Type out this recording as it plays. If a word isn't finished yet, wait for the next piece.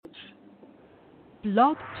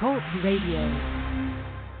Blog Talk Radio.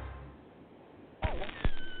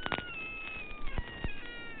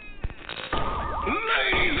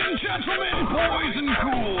 Ladies and gentlemen, boys and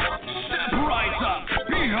ghouls, step right up.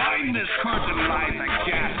 Behind this curtain lies a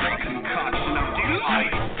ghastly concoction of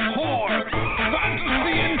delight, horror,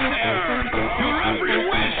 fantasy, and terror. Your every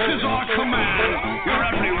wish is our command, your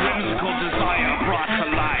every whimsical desire brought to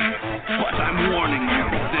life. But I'm warning you,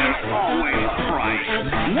 there's always a price.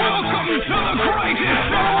 Welcome to the greatest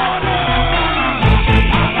show on earth!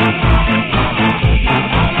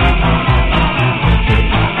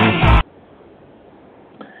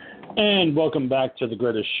 And welcome back to the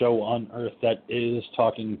greatest show on earth, that is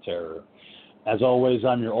Talking Terror. As always,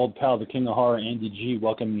 I'm your old pal, the King of Horror, Andy G,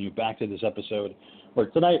 welcoming you back to this episode, where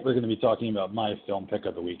tonight we're going to be talking about my film pick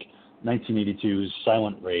of the week, 1982's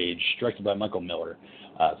Silent Rage, directed by Michael Miller.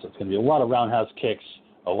 So it's going to be a lot of roundhouse kicks,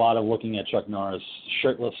 a lot of looking at Chuck Norris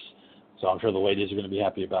shirtless, so I'm sure the ladies are going to be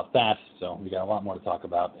happy about that. So we got a lot more to talk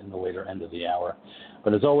about in the later end of the hour.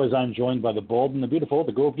 But as always, I'm joined by the bold and the beautiful,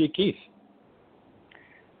 the Grove Geek Keith.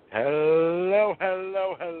 Hello,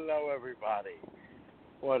 everybody.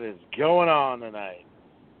 What is going on tonight?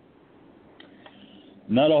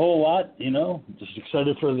 Not a whole lot, just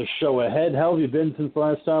excited for the show ahead. How have you been since the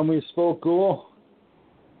last time we spoke, Ghoul?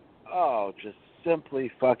 Oh, just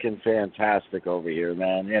simply fucking fantastic over here,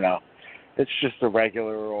 man. It's just a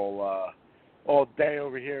regular all day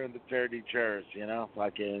over here in the dirty Jersey,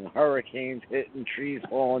 fucking hurricanes hitting, trees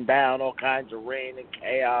falling down, all kinds of rain and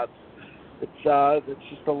chaos. It's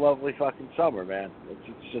just a lovely fucking summer, man.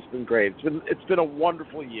 It's just been great. It's been a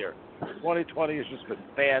wonderful year. 2020 has just been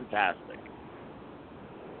fantastic.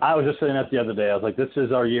 I was just saying that the other day. I was like, this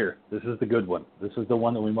is our year. This is the good one. This is the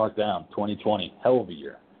one that we marked down. 2020, hell of a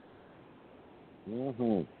year.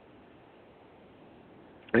 Mm-hmm.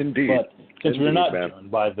 Indeed. But since we're not man. joined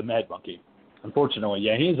by the Mad Monkey, unfortunately,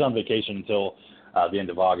 he's on vacation until the end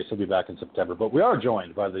of August. He'll be back in September. But we are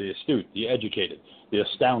joined by the astute, the educated, the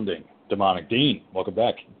astounding Demonic Dean. Welcome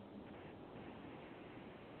back.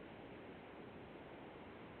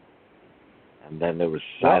 And then there was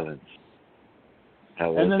silence.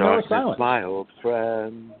 Hello, and then there was darkness, silence. my old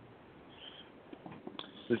friend.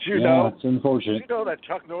 Did you Yeah, know? it's unfortunate. Did you know that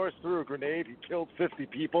Chuck Norris threw a grenade? He killed 50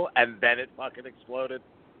 people, and then it fucking exploded.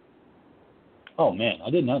 Oh man, I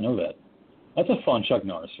did not know that. That's a fun Chuck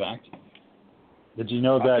Norris fact. Did you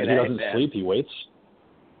know that he doesn't sleep? He waits.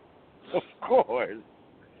 Of course.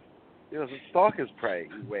 He doesn't stalk his prey.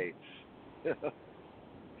 He waits.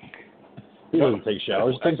 He doesn't take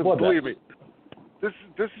showers. He takes blood baths. Believe me, this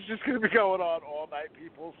is just going to be going on all night,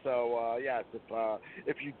 people. So yes,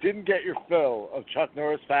 if you didn't get your fill of Chuck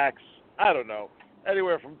Norris facts, I don't know,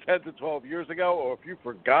 anywhere from 10 to 12 years ago, or if you've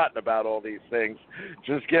forgotten about all these things,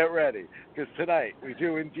 just get ready, because tonight we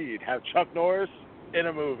do indeed have Chuck Norris in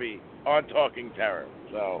a movie on Talking Terror.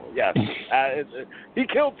 So yes, he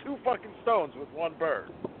killed two fucking stones with one bird.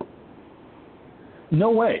 No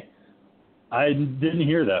way. I didn't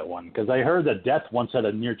hear that one, because I heard that Death once had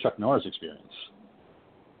a near Chuck Norris experience.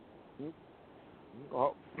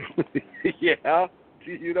 Oh, yeah.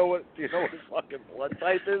 Do you know what his fucking blood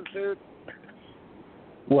type is, dude?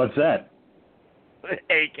 What's that?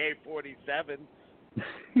 AK-47.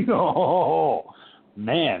 Oh,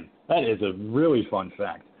 man, that is a really fun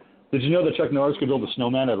fact. Did you know that Chuck Norris could build a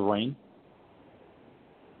snowman out of rain?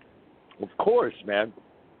 Of course, man.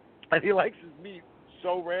 And he likes his meat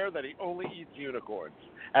so rare that he only eats unicorns.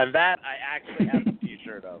 And that I actually have a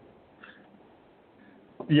T-shirt of.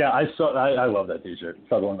 Yeah, I love that T-shirt. It's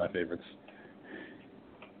probably one of my favorites.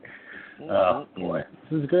 Oh, boy.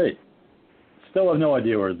 This is great. Still have no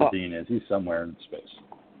idea where the Dean is. He's somewhere in space.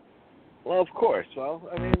 Well, of course. Well,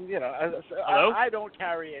 I mean, I don't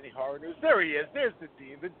carry any horror news. There he is. There's the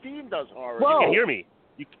Dean. The Dean does horror news. Whoa. You can hear me.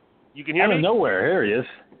 You can hear me? Out of nowhere. Here he is.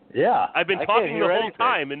 Yeah. I've been talking the whole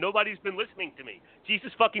time, and nobody's been listening to me.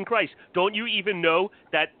 Jesus fucking Christ. Don't you even know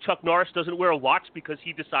that Chuck Norris doesn't wear a watch because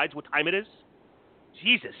he decides what time it is?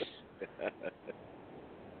 Jesus.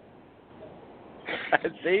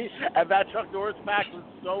 See? And that Chuck Norris fact was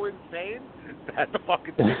so insane that the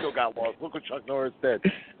fucking signal got lost. Look what Chuck Norris did.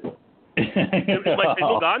 Is my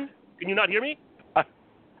signal gone? Can you not hear me? I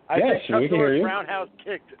think Chuck we can hear Norris you. roundhouse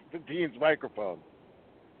kicked the Dean's microphone.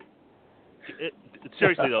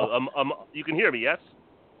 Seriously, though, you can hear me, yes?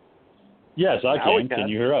 Yes, I can. Can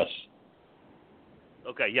you hear us?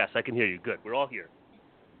 Okay, yes, I can hear you. Good. We're all here.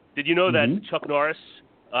 Did you know that Chuck Norris,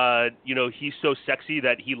 he's so sexy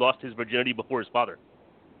that he lost his virginity before his father?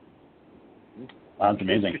 That's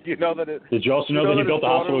amazing. Did you also know that he built the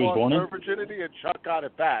hospital he was born in? Virginity and Chuck got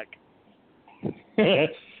it back.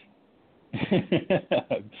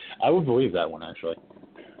 I would believe that one, actually.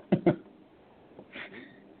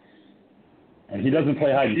 And he doesn't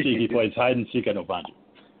play hide and seek. He plays hide and seek, I don't find you.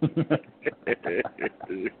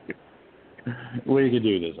 We could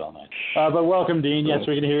do this all night. But welcome, Dean. Yes,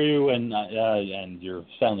 we can hear you, and you're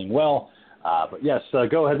sounding well. But yes,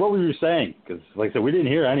 go ahead. What were you saying? Because, like I said, we didn't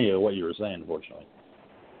hear any of what you were saying, unfortunately.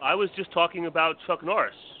 I was just talking about Chuck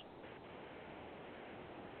Norris.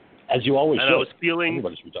 As you always and should.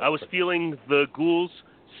 I was feeling the ghouls'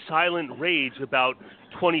 silent rage about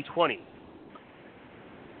 2020.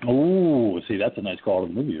 Ooh, see, that's a nice call to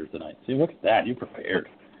the movie here tonight. See, look at that. You prepared.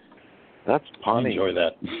 That's punny. I enjoy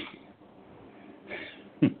that.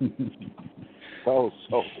 So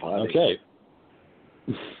funny. Okay.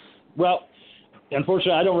 Well,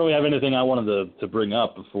 unfortunately, I don't really have anything I wanted to bring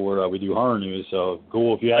up before we do horror news. So,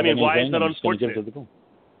 Ghoul, if you have anything, why is that I'm just going to give it to the Ghoul.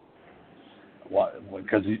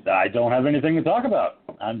 Because I don't have anything to talk about.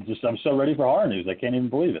 I'm so ready for horror news. I can't even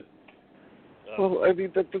believe it. Well, I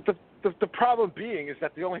mean, the problem being is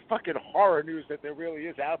that the only fucking horror news that there really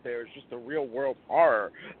is out there is just the real world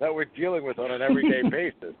horror that we're dealing with on an everyday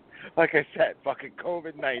basis. Like I said, fucking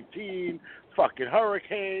COVID-19, fucking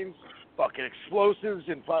hurricanes, fucking explosives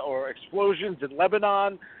or explosions in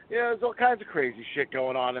Lebanon. Yeah, there's all kinds of crazy shit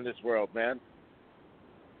going on in this world, man.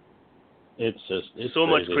 It's so crazy.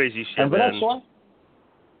 Much crazy shit, but man.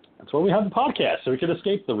 That's why we have the podcast, so we can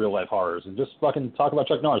escape the real life horrors and just fucking talk about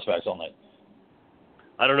Chuck Norris facts all night.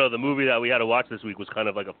 I don't know. The movie that we had to watch this week was kind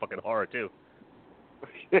of like a fucking horror too.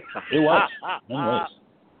 It was.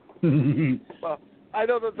 Anyways. Well, I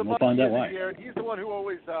know that the We'll monkey find out is why. here, and he's the one who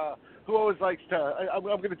always likes to. I'm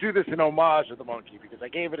going to do this in homage of the monkey because I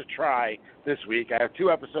gave it a try this week. I have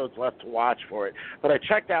 2 episodes left to watch for it, but I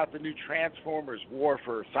checked out the new Transformers War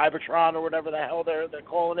for Cybertron or whatever the hell they're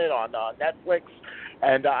calling it on Netflix.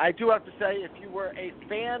 And I do have to say, if you were a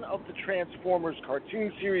fan of the Transformers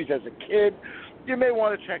cartoon series as a kid, you may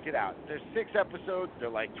want to check it out. There's 6 episodes. They're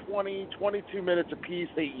like 20, 22 minutes apiece.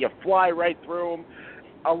 You fly right through them.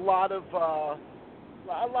 A lot of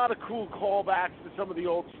cool callbacks to some of the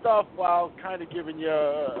old stuff while kind of giving you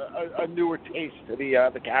a newer taste to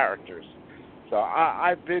the characters. So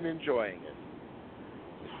I've been enjoying it.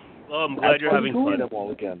 Well, I'm glad you're having fun. Them all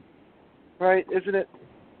again. Right, isn't it?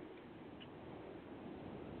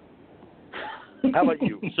 How about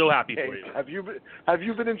you? So happy King? for you. Have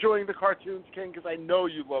you been enjoying the cartoons, King? Because I know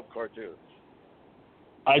you love cartoons.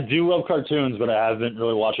 I do love cartoons, but I haven't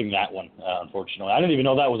really watching that one, unfortunately. I didn't even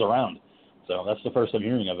know that was around. So that's the first I'm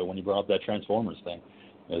hearing of it when you brought up that Transformers thing.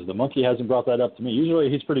 Because the monkey hasn't brought that up to me. Usually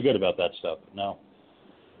he's pretty good about that stuff. But no,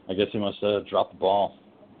 I guess he must have dropped the ball.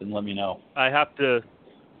 Didn't let me know. I have to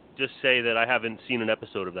just say that I haven't seen an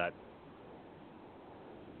episode of that.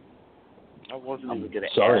 I wasn't even going to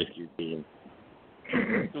sorry. ask you, Dean.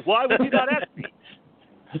 Why would you not ask me?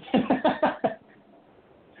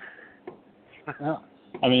 Well,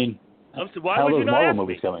 I mean, why how would are you those not Marvel ask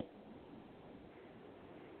movies me? coming?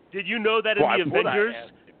 Did you know that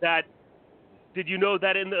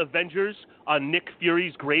in the Avengers on Nick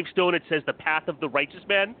Fury's gravestone it says the path of the righteous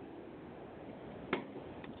man?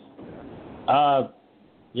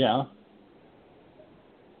 Yeah.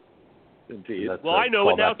 Indeed. Well, I know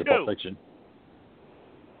it now to Pulp too. Fiction.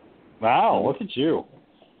 Wow, look at you.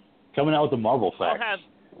 Coming out with the Marvel facts.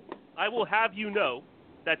 I will have you know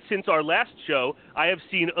that since our last show, I have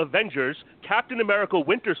seen Avengers, Captain America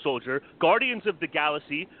Winter Soldier, Guardians of the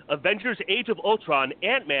Galaxy, Avengers Age of Ultron,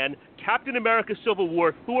 Ant-Man, Captain America Civil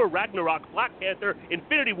War, Thor Ragnarok, Black Panther,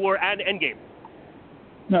 Infinity War, and Endgame.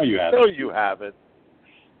 No, you haven't. No, you haven't.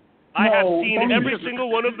 I have seen every single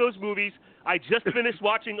one of those movies. I just finished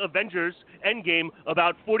watching Avengers Endgame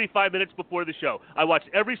about 45 minutes before the show. I watched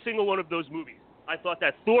every single one of those movies. I thought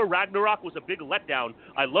that Thor Ragnarok was a big letdown.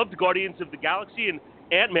 I loved Guardians of the Galaxy, and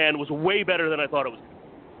Ant-Man was way better than I thought it was.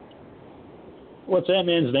 What's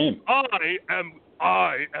Ant-Man's name?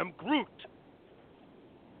 I am Groot.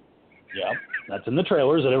 Yeah, that's in the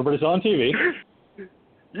trailers that everybody saw on TV.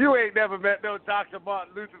 You ain't never met no Dr.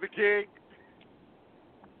 Martin Luther the King.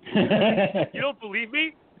 You don't believe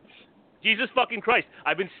me? Jesus fucking Christ.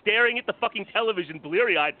 I've been staring at the fucking television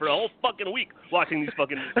bleary-eyed for a whole fucking week watching these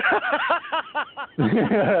fucking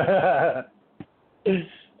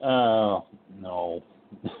Oh, no.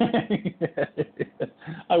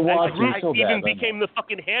 I watched Groot it so even bad. became the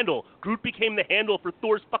fucking handle. Groot became the handle for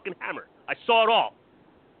Thor's fucking hammer. I saw it all.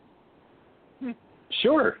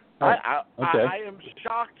 Sure. Okay. I am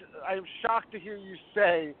shocked. I am shocked to hear you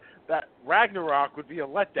say that Ragnarok would be a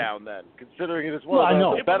letdown then, considering it is one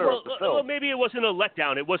of the better of the films. Well, maybe it wasn't a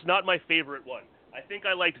letdown. It was not my favorite one. I think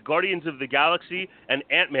I liked Guardians of the Galaxy and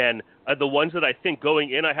Ant-Man are the ones that I think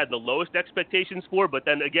going in I had the lowest expectations for, but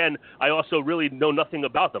then again, I also really know nothing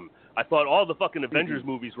about them. I thought all the fucking Avengers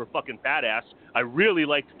movies were fucking badass. I really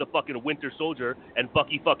liked the fucking Winter Soldier and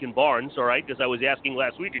Bucky fucking Barnes, all right, because I was asking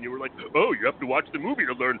last week and you were like, oh, you have to watch the movie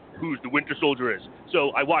to learn who the Winter Soldier is.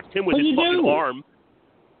 So I watched him with his fucking arm.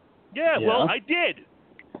 Yeah, well, I did.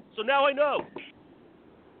 So now I know.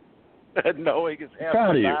 Knowing is half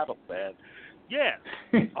the battle, man. Yeah.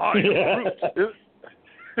 I am Groot.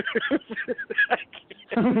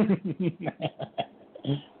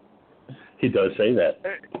 He does say that.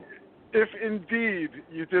 If indeed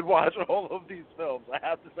you did watch all of these films, I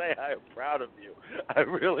have to say I am proud of you. I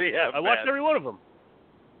really am. I watched every one of them.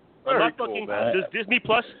 I'm not fucking. Does Disney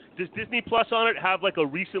Plus on it have like a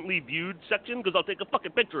recently viewed section? Because I'll take a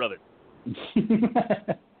fucking picture of it.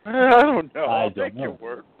 I don't know. I'll take your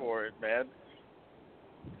word for it, man.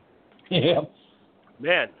 Yeah.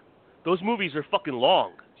 Man, those movies are fucking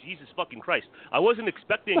long. Jesus fucking Christ! I wasn't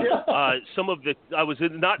expecting some of the. I was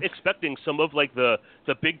not expecting some of like the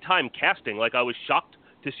big time casting. Like I was shocked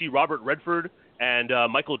to see Robert Redford and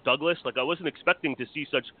Michael Douglas. Like I wasn't expecting to see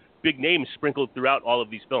such big names sprinkled throughout all of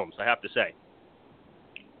these films. I have to say.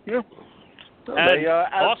 Yeah. And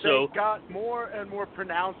as they got more and more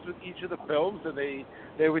pronounced with each of the films, and they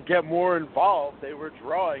would get more involved. They were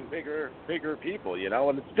drawing bigger people, you know.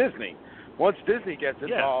 And it's Disney. Once Disney gets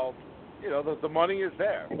involved, you know, the money is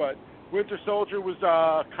there. But Winter Soldier was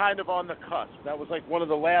kind of on the cusp. That was like one of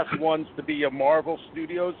the last ones to be a Marvel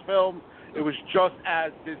Studios film. It was just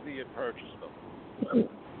as Disney had purchased them.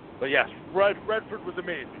 But yes, Redford was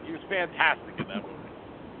amazing. He was fantastic in that movie.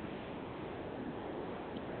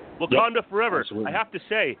 Wakanda Forever. Absolutely. I have to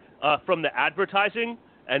say, from the advertising,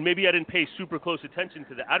 and maybe I didn't pay super close attention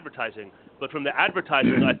to the advertising, but from the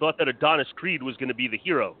advertising, I thought that Adonis Creed was going to be the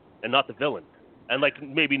hero and not the villain. And like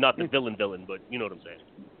maybe not the villain, but you know what I'm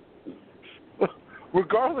saying.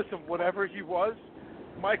 Regardless of whatever he was,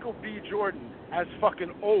 Michael B. Jordan, as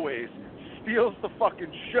fucking always, steals the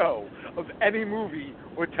fucking show of any movie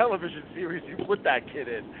or television series you put that kid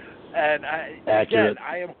in. And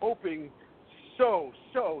I am hoping so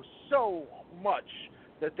much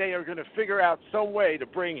that they are going to figure out some way to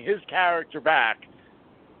bring his character back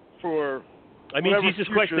for. I mean, Jesus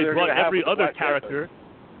Christ, they brought every other character.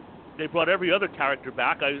 They brought every other character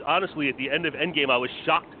back. I honestly, at the end of Endgame, I was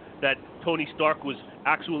shocked that Tony Stark was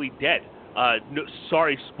actually dead. No,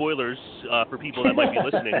 sorry, spoilers for people that might be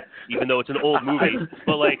listening, even though it's an old movie.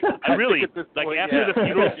 But like, I really like after the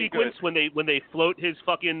funeral sequence when they float his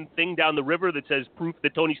fucking thing down the river that says proof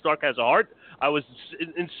that Tony Stark has a heart. I was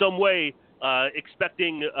in some way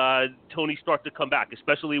expecting Tony Stark to come back,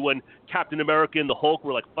 especially when Captain America and the Hulk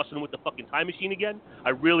were like fussing with the fucking time machine again.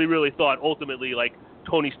 I really thought ultimately like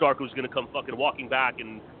Tony Stark was going to come fucking walking back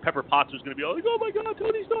and Pepper Potts was going to be like, oh my God,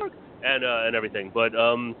 Tony Stark, and everything. But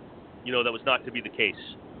you know, that was not to be the case.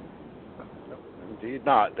 Indeed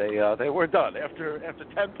not. They were done after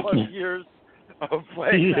 10 plus years of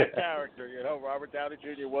playing that character. You know, Robert Downey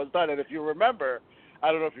Jr. was done. And if you remember,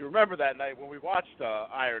 I don't know if you remember that night when we watched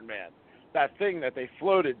Iron Man. That thing that they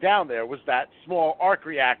floated down there was that small arc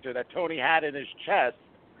reactor that Tony had in his chest.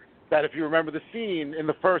 That if you remember the scene in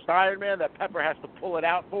the first Iron Man, that Pepper has to pull it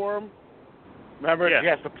out for him. Remember, she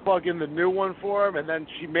has to plug in the new one for him, and then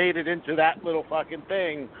she made it into that little fucking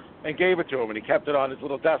thing and gave it to him, and he kept it on his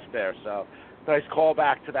little desk there. So, nice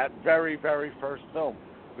callback to that very, very first film,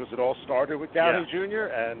 because it all started with Downey Jr.,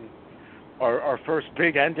 and our first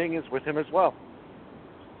big ending is with him as well.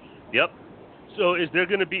 Yep. So is there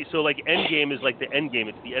going to be, so like Endgame is like the Endgame,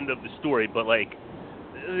 it's the end of the story, but like,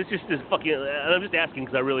 it's just this fucking, and I'm just asking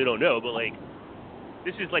because I really don't know, but like,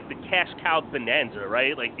 this is like the cash cow bonanza,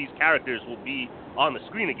 right? Like these characters will be on the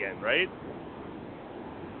screen again, right?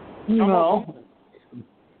 No.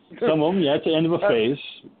 Some of them, it's the end of a phase,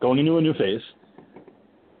 going into a new phase.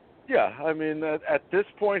 Yeah, I mean, at this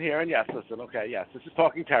point here, and yes, listen, okay, yes, this is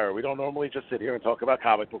Talking Terror. We don't normally just sit here and talk about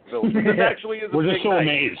comic book films. This actually is We're a just so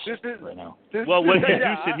amazed right now. Well, when you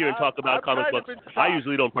do sit here and talk about comic books, I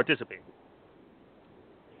usually don't participate.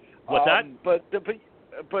 What's that?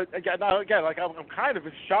 But again, like I'm kind of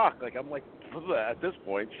in shock. Like I'm like at this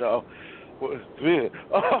point. So,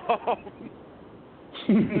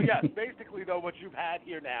 yes, basically though, what you've had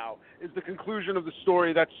here now is the conclusion of the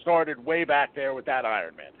story that started way back there with that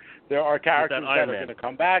Iron Man. There are characters that are going to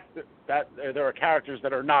come back. That there are characters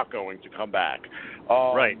that are not going to come back.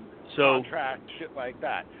 Right. So contract shit like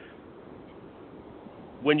that.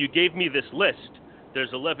 When you gave me this list,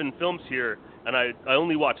 there's 11 films here, and I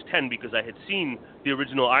only watched 10 because I had seen the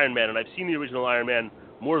original Iron Man, and I've seen the original Iron Man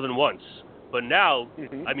more than once. But now,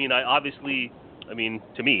 I mean, I obviously I mean,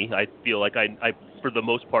 to me, I feel like I for the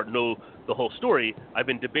most part know the whole story. I've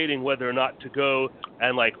been debating whether or not to go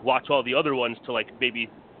and like watch all the other ones to like maybe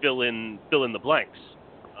fill in the blanks.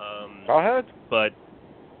 Go ahead. But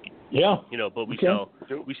yeah, but we shall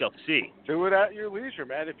see. Do it at your leisure,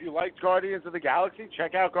 man. If you like Guardians of the Galaxy,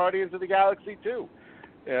 check out Guardians of the Galaxy too.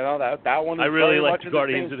 That one is I really very like much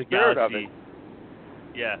Guardians of of the Galaxy.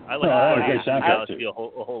 Yeah, I like Guardians of the Galaxy a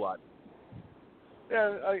whole lot.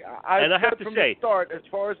 Yeah, I have to from say, the start, as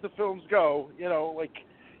far as the films go, like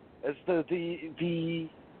as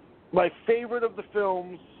my favorite of the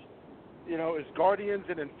films, is Guardians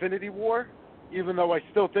and Infinity War. Even though I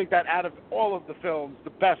still think that out of all of the films, the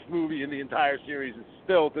best movie in the entire series is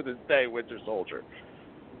still to this day Winter Soldier.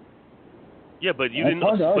 Yeah, but you didn't.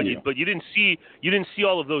 But you didn't see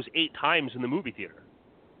all of those 8 times in the movie theater.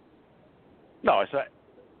 No, I saw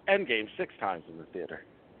Endgame 6 times in the theater.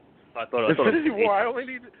 I thought Infinity War. I only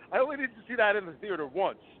need to see that in the theater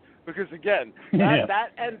once because again,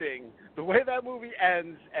 that ending, the way that movie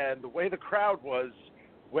ends, and the way the crowd was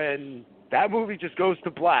when that movie just goes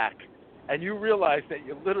to black, and you realize that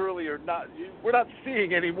you literally we're not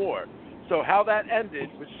seeing anymore. So how that ended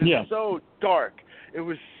was just so dark. It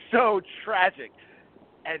was so tragic,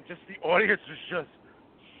 and just the audience was just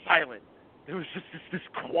silent. There was just this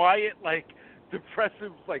quiet, like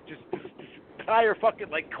depressive, like just this entire fucking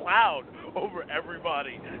like cloud over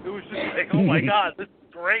everybody. It was just like, oh my god, this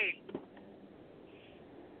is great.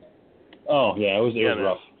 Oh yeah, it was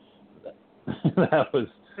rough. That was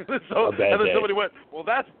a bad and then day. somebody went, well,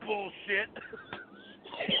 that's bullshit.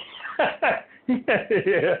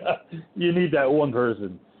 Yeah, you need that one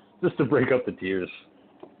person just to break up the tears.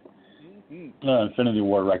 Mm-hmm. Infinity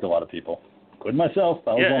War wrecked a lot of people, including myself.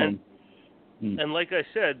 I was one. And like I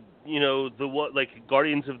said, like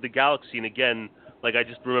Guardians of the Galaxy, and again, like I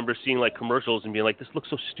just remember seeing like commercials and being like, this looks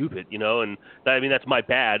so stupid, and that's my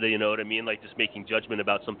bad, you know what I mean? Like just making judgment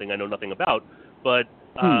about something I know nothing about. But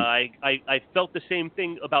I felt the same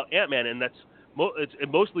thing about Ant-Man, and that's it's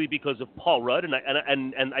mostly because of Paul Rudd, and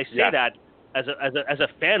I say that as a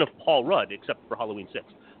fan of Paul Rudd, except for Halloween 6.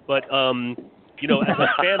 But as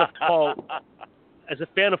a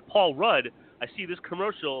fan of Paul Rudd, I see this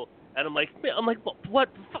commercial and I'm like, what?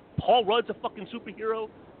 Paul Rudd's a fucking superhero?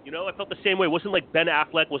 I felt the same way. Wasn't like Ben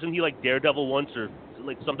Affleck? Wasn't he like Daredevil once or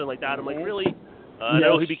like something like that? I'm like, really? I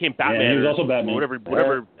know he became Batman. Yeah, he was also Batman. Whatever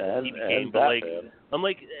he became. But like, I'm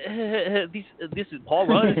like, this is Paul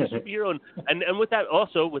Rudd is a superhero. And with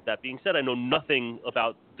that being said, I know nothing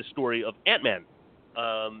about the story of Ant-Man.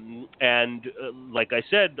 Like I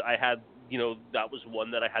said, I had, that was one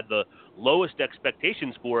that I had the lowest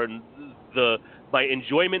expectations for, and my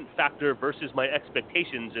enjoyment factor versus my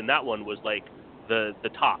expectations in that one was like the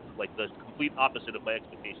top, like the complete opposite of my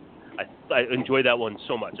expectations. I enjoy that one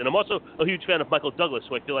so much, and I'm also a huge fan of Michael Douglas.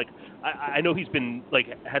 So I feel like I know he's been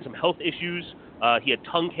had some health issues. He had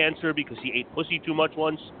tongue cancer because he ate pussy too much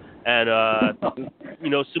once, and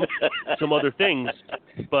some other things.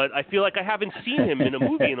 But I feel like I haven't seen him in a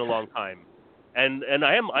movie in a long time, and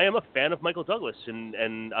I am a fan of Michael Douglas,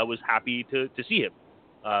 and I was happy to see him.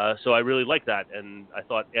 So I really liked that, and I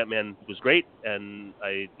thought Ant-Man was great, and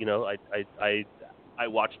I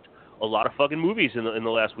watched a lot of fucking movies in the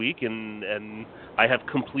last week, and I have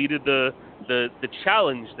completed the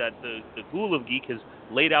challenge that the Ghoul of Geek has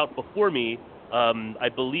laid out before me. I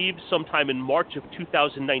believe sometime in March of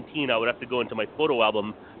 2019, I would have to go into my photo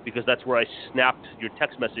album because that's where I snapped your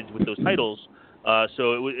text message with those titles.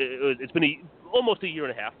 So it's been almost a year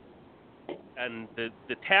and a half, and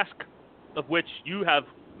the task of which you have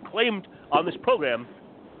claimed on this program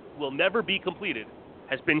will never be completed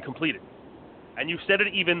has been completed. And you said it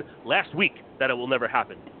even last week that it will never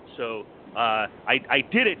happen. So I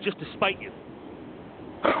did it just to spite you.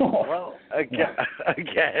 Well, again,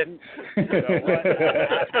 you know what?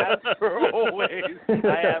 As for always,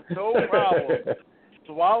 I have no problem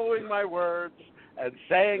swallowing my words and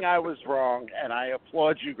saying I was wrong, and I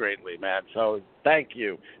applaud you greatly, man. So thank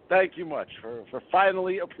you much for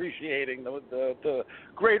finally appreciating the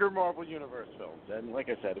greater Marvel Universe films. And like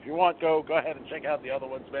I said, if you want, go ahead and check out the other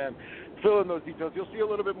ones, man. Fill in those details. You'll see a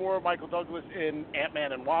little bit more of Michael Douglas in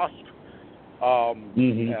Ant-Man and Wasp.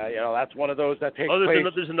 That's one of those that takes place.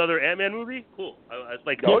 There's another Ant-Man movie? Cool. I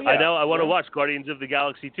want to watch Guardians of the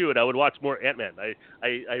Galaxy 2, and I would watch more Ant-Man.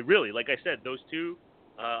 I really, like I said, those two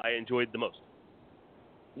I enjoyed the most.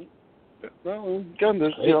 Well, again,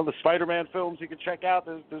 there's the Spider-Man films you can check out.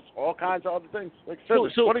 There's all kinds of other things. Like I said,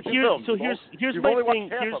 there's 22 films. So here's my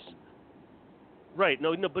thing. Right.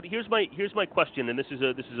 No. But here's my question, and this is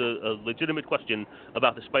a legitimate question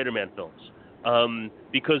about the Spider-Man films.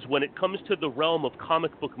 Because when it comes to the realm of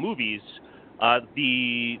comic book movies,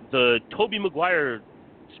 The Tobey Maguire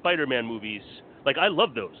Spider-Man movies, like I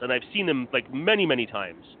love those, and I've seen them like many, many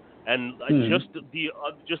times. And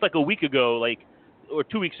just like a week ago, or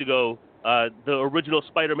 2 weeks ago, the original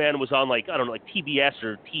Spider-Man was on like TBS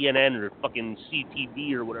or TNN or fucking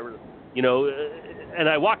CTV or whatever, and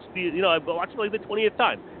I watched I watched it like the 20th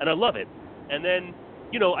time, and I love it. And then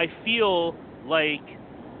I feel like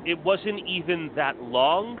it wasn't even that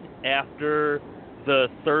long after the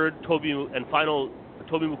third final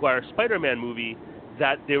Tobey Maguire Spider-Man movie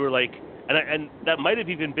that they were like, and that might have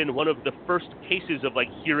even been one of the first cases of like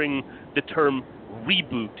hearing the term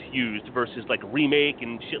reboot used versus like remake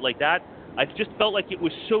and shit like that. I just felt like it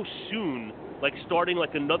was so soon, like starting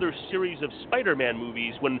like another series of Spider-Man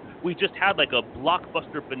movies when we just had like a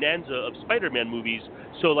blockbuster bonanza of Spider-Man movies.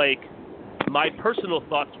 So like my personal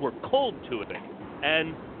thoughts were cold to it.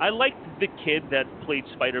 And I liked the kid that played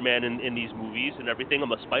Spider-Man in these movies and everything.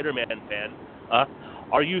 I'm a Spider-Man fan.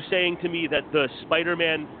 Are you saying to me that the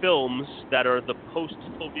Spider-Man films that are the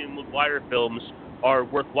post-Tobey Maguire films are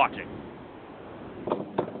worth watching?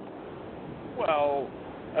 Well,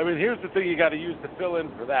 I mean, here's the thing you got to use to fill in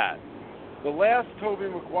for that. The last Tobey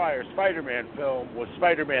Maguire Spider-Man film was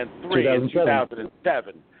Spider-Man 3 in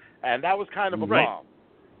 2007, and that was kind of a bomb.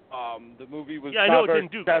 The movie was not very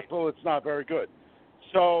successful. It's not very good.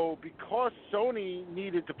 So because Sony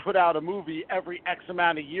needed to put out a movie every X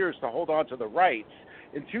amount of years to hold on to the rights,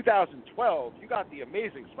 in 2012, you got The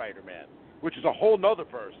Amazing Spider-Man, which is a whole nother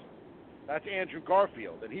person. That's Andrew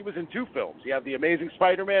Garfield, and he was in 2 films. You have The Amazing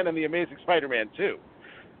Spider-Man and The Amazing Spider-Man 2.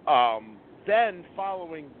 Then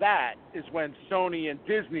following that is when Sony and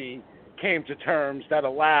Disney came to terms that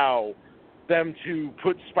allow them to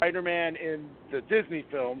put Spider-Man in the Disney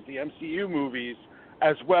films, the MCU movies,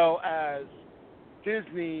 as well as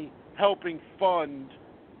Disney helping fund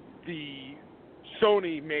the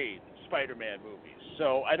Sony-made Spider-Man movies.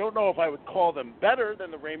 So I don't know if I would call them better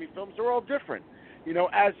than the Raimi films. They're all different.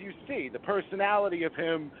 As you see, the personality of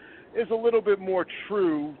him is a little bit more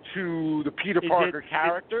true to the Peter Parker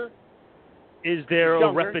character. Is there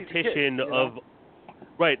a repetition of...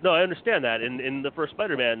 Right, no, I understand that. In the first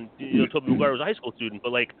Spider-Man, Tobey Maguire was a high school student,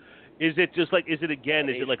 but is it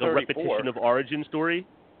like a repetition of origin story?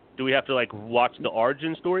 Do we have to watch the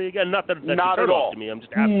origin story again? Not that that's not at all to me. I'm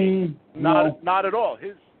just asking. Not at all.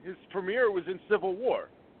 His premiere was in Civil War,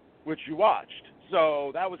 which you watched.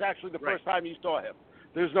 So that was actually the first time you saw him.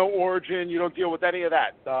 There's no origin. You don't deal with any of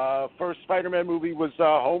that. The first Spider-Man movie was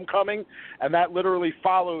Homecoming, and that literally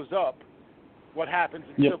follows up what happens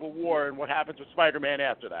in Civil War and what happens with Spider-Man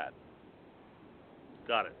after that.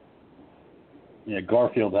 Got it. Yeah,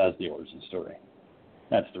 Garfield has the origin story.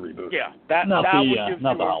 That's the reboot. Yeah, that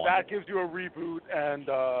gives you a reboot, and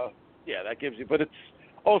that gives you. But it's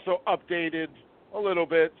also updated a little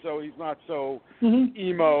bit, so he's not so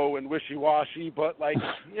emo and wishy-washy. But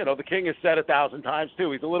the King has said 1,000 times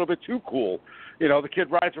too. He's a little bit too cool. The kid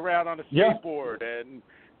rides around on a skateboard and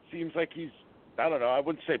seems like he's, I don't know, I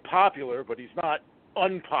wouldn't say popular, but he's not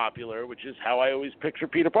unpopular, which is how I always picture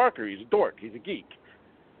Peter Parker. He's a dork. He's a geek.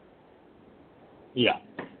 Yeah,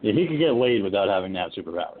 he could get laid without having to have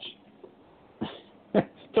superpowers.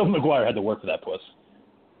 Tobey Maguire had to work for that puss.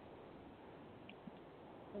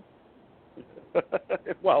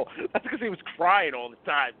 Well, that's because he was crying all the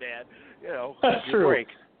time, man. That's true. Break.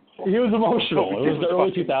 He was emotional. It was the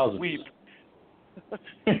early 2000s. Weep.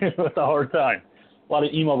 It was a hard time. A lot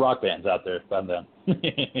of emo rock bands out there by then. Way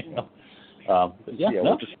to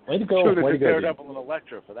go. Should have way to go, Daredevil and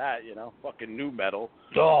Elektra for that, fucking new metal.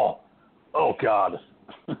 Oh God.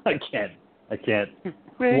 I can't.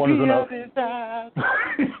 One is enough.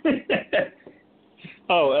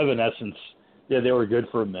 Evanescence. Yeah, they were good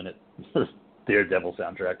for a minute. Daredevil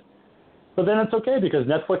soundtrack. But then it's okay because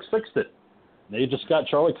Netflix fixed it. They just got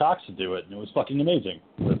Charlie Cox to do it, and it was fucking amazing.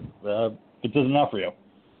 It does enough for you.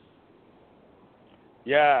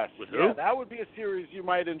 Yes. Yeah, that would be a series you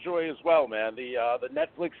might enjoy as well, man. The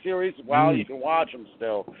Netflix series, you can watch them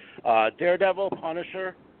still. Daredevil,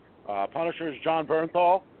 Punisher. Punisher is John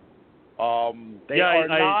Bernthal.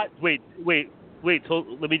 Wait. So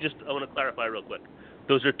let me just, I want to clarify real quick.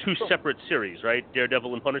 Those are 2 separate series, right?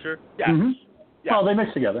 Daredevil and Punisher? Yes. Mm-hmm. Yes. Well, they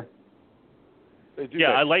mix together.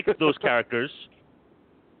 I like those characters,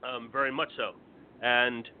 very much so.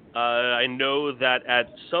 And I know that at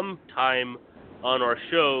some time on our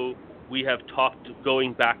show, we have talked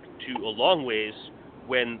going back to a long ways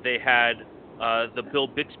when they had the Bill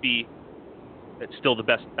Bixby, it's still the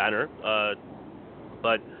best banner,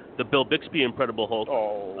 but the Bill Bixby Incredible Hulk.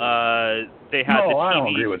 They had the TV I don't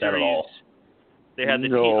agree with series. That at all. They had the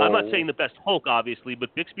TV. I'm not saying the best Hulk, obviously,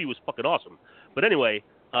 but Bixby was fucking awesome. But anyway,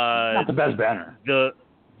 Not the best banner. The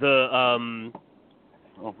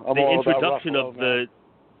introduction of the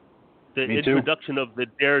introduction of the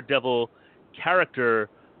Daredevil character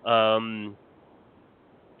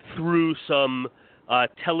through some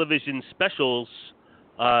television specials,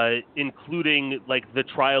 including like the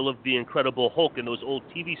trial of the Incredible Hulk and those old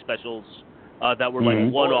TV specials that were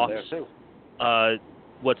like one-offs.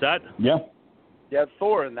 What's that? Yeah. You had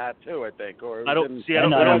Thor in that too, I think. Or I don't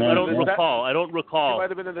recall. I don't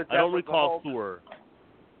recall Thor.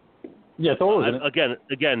 Yeah, Thor was in it.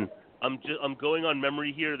 Again, I'm going on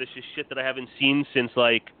memory here. This is shit that I haven't seen since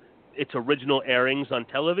like its original airings on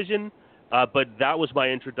television. But that was my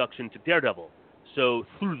introduction to Daredevil. So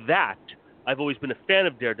through that, I've always been a fan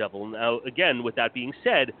of Daredevil. Now, again, with that being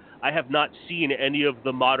said, I have not seen any of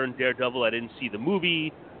the modern Daredevil. I didn't see the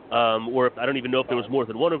movie, or I don't even know if there was more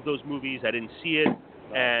than one of those movies. I didn't see it.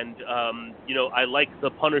 And, I like The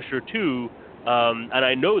Punisher too. And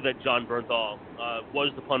I know that John Bernthal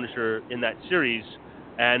was the Punisher in that series.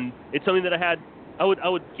 And it's something that I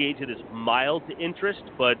would gauge it as mild interest,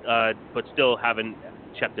 but still haven't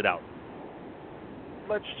checked it out.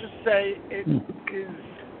 Let's just say it is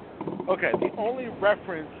okay. The only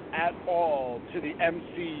reference at all to the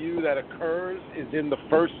MCU that occurs is in the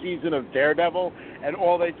first season of Daredevil, and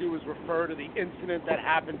all they do is refer to the incident that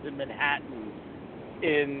happens in Manhattan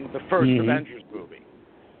in the first Avengers movie.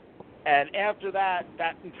 And after that,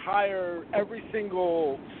 every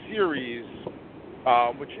single series,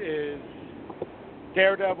 which is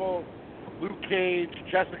Daredevil, Luke Cage,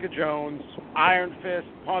 Jessica Jones, Iron Fist,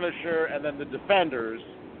 Punisher, and then the Defenders,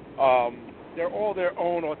 they're all their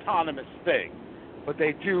own autonomous thing. But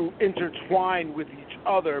they do intertwine with each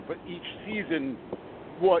other, but each season,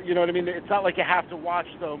 you know what I mean? It's not like you have to watch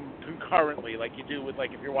them concurrently like you do with,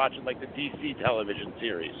 like, if you're watching, like, the DC television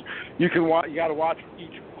series. You got to watch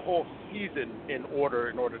each whole season in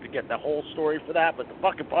order to get the whole story for that. But the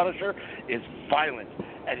fucking Punisher is violent,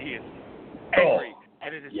 and he is angry,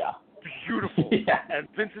 and it is beautiful. And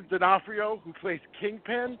Vincent D'Onofrio, who plays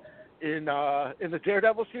Kingpin in the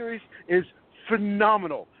Daredevil series, is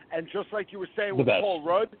phenomenal. And just like you were saying with Paul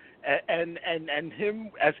Rudd and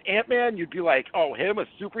him as Ant-Man, you'd be like, oh, him, a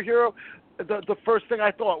superhero? The first thing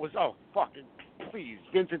I thought was, oh, fucking please,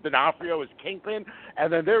 Vincent D'Onofrio is Kingpin.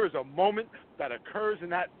 And then there is a moment that occurs in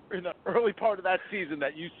the early part of that season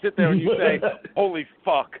that you sit there and you say, holy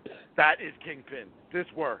fuck, that is Kingpin. This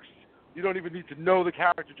works. You don't even need to know the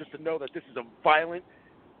character just to know that this is a violent,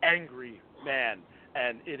 angry man.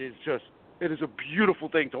 And it is a beautiful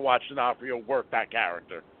thing to watch D'Onofrio work that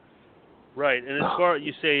character. Right, and as far as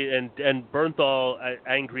you say, and Bernthal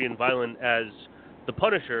angry and violent as the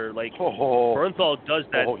Punisher, like Bernthal does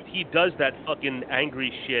that. He does that fucking angry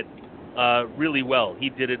shit really well. He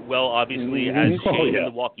did it well, obviously, as Shane in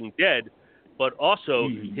The Walking Dead, but also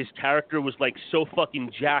his character was like so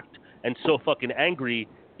fucking jacked and so fucking angry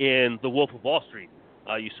in The Wolf of Wall Street.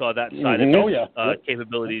 You saw that side of his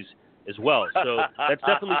capabilities as well. So that's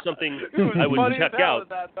definitely something I would check out.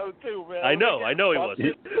 That, though, too, man. I know he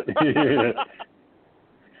wasn't.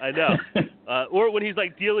 I know. Or when he's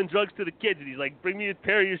like dealing drugs to the kids and he's like, bring me a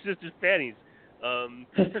pair of your sister's panties. To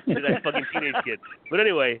that fucking teenage kid. But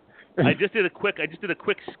anyway, I just did a quick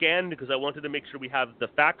scan because I wanted to make sure we have the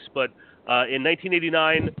facts. But in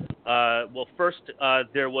 1989, first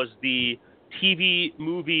there was the TV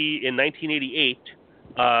movie in 1988,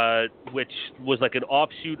 which was like an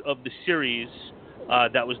offshoot of the series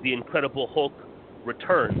that was The Incredible Hulk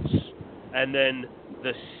Returns. And then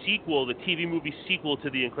the sequel, the TV movie sequel to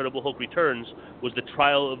The Incredible Hulk Returns, was The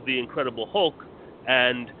Trial of the Incredible Hulk.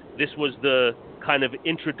 And this was the kind of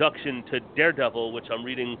introduction to Daredevil, which I'm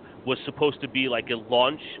reading was supposed to be like a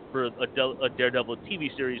launch for a Daredevil TV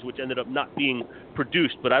series, which ended up not being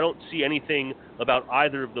produced. But I don't see anything about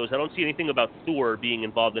either of those. I don't see anything about Thor being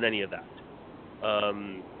involved in any of that.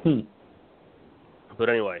 But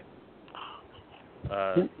anyway,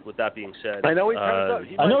 with that being said, I know he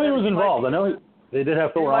was involved. I know they did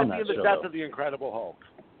have Thor on that show. He might be in the death of the Incredible Hulk.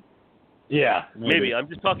 Yeah, maybe. I'm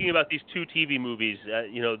just talking about these two TV movies.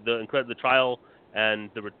 The Trial and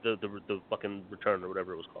the fucking Return or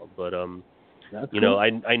whatever it was called. But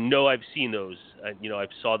I know I've seen those. I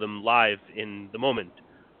saw them live in the moment,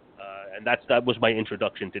 and that was my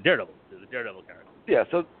introduction to Daredevil, the Daredevil character. Yeah,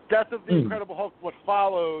 so Death of the Incredible Hulk, what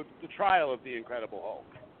followed the Trial of the Incredible Hulk.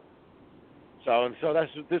 So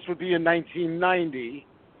this would be in 1990,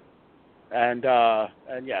 and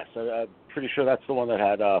yes, I'm pretty sure that's the one that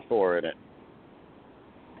had Thor in it.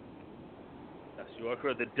 Yes, you are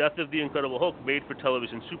correct. The Death of the Incredible Hulk, made for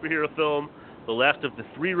television superhero film, the last of the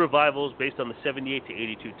three revivals based on the 78 to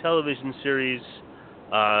 82 television series.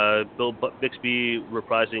 Bill Bixby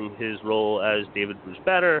reprising his role as David Bruce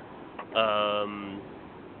Banner,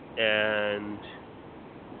 and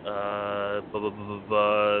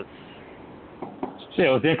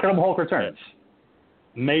So The Incredible Hulk returns,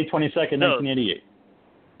 May 22nd, 1988.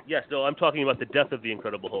 Yes, no, I'm talking about the death of the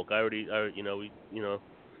Incredible Hulk. I don't see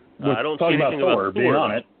talking anything about Thor about being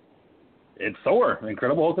on it. It's Thor,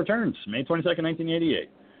 Incredible Hulk returns, May 22nd, 1988.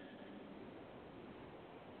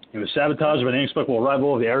 He was sabotaged by the inexplicable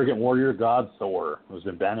arrival of the arrogant warrior god Thor, who has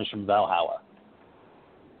been banished from Valhalla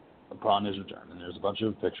upon his return. And there's a bunch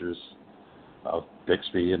of pictures of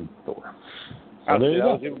Bixby and Thor. So there you go.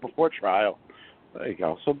 That was even before trial. There you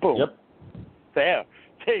go. So boom. Yep. There.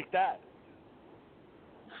 Take that.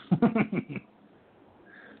 I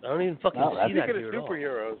don't even fucking see that here at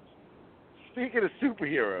all. Speaking of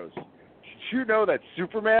superheroes, did you know that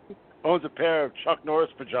Superman owns a pair of Chuck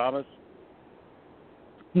Norris pajamas?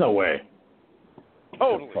 No way.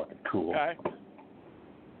 Totally. That's fucking cool. Okay?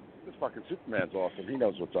 This fucking Superman's awesome. He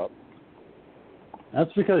knows what's up.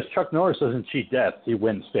 That's because Chuck Norris doesn't cheat death. He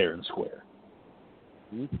wins fair and square.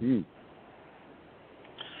 Mm-hmm.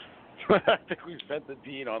 I think we've sent the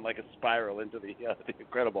Dean on like a spiral into the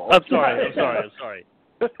Incredible Hulk. I'm sorry.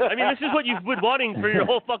 I mean, this is what you've been wanting for your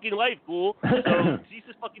whole fucking life, fool. So,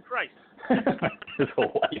 Jesus fucking Christ.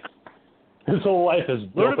 His whole life has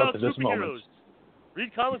built up to this moment.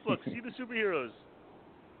 Read comic books. See the superheroes.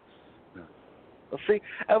 Well, see,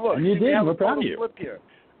 and look, and you did. We're proud of you. Flip here.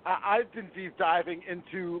 I've been deep diving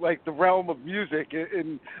into like the realm of music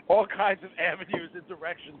in all kinds of avenues and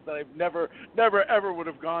directions that I've never ever would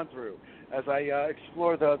have gone through as I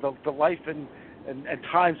explore the life and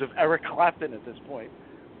times of Eric Clapton at this point.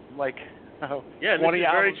 Like, 20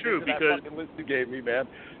 hours very true into that because fucking list you gave me, man.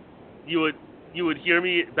 You would hear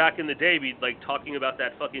me back in the day be like talking about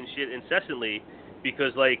that fucking shit incessantly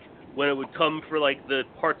because like when it would come for like the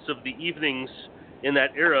parts of the evenings in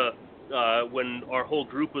that era. When our whole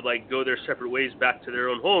group would like go their separate ways back to their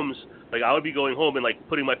own homes, like I would be going home and like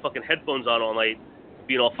putting my fucking headphones on all night,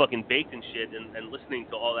 being all fucking baked and shit, and listening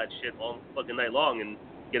to all that shit all fucking night long and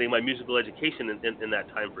getting my musical education in that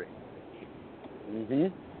time frame.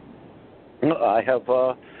 Mm-hmm. I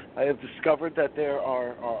have discovered that there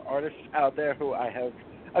are artists out there who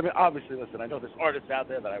I mean, obviously, listen, I know there's artists out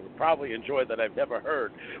there that I would probably enjoy that I've never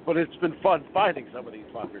heard, but it's been fun finding some of these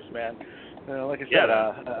fuckers, man. Like I said,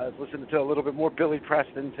 I was listening to a little bit more Billy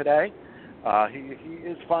Preston today. He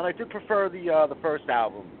is fun. I did prefer the first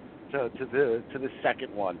album to the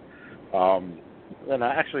second one. And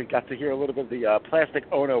I actually got to hear a little bit of the Plastic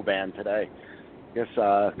Ono Band today. I guess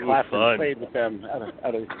Clapton played with them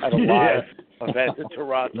at a live event in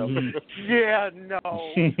Toronto. Yeah,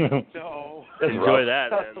 no. Enjoy that.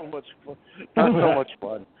 Not so much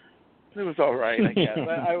fun. It was all right, I guess.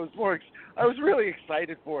 I was really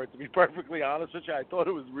excited for it, to be perfectly honest with you. I thought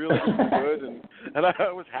it was really good, and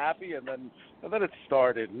I was happy, and then it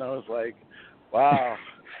started, and I was like, wow.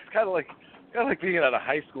 It's kind of like being at a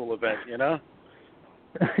high school event, you know?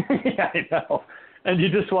 Yeah, I know. And you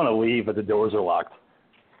just want to leave, but the doors are locked.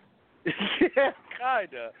 Yeah,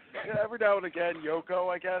 kinda. Yeah, every now and again, Yoko,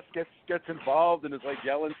 I guess, gets involved and is like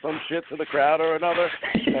yelling some shit to the crowd or another.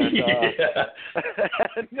 And,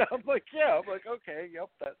 and I'm like, okay, yep,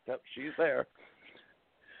 that she's there.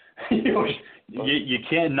 You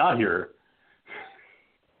can't not hear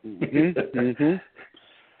her.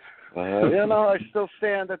 I still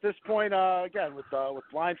stand at this point. Again, with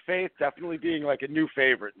Blind Faith definitely being like a new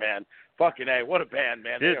favorite, man. Fucking A, what a band,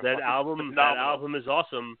 man. Dude, that album is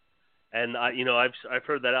awesome. And I've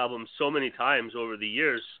heard that album so many times over the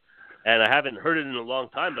years, and I haven't heard it in a long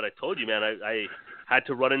time. But I told you, man, I had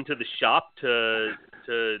to run into the shop to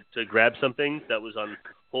grab something that was on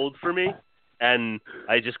hold for me, and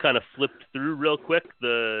I just kind of flipped through real quick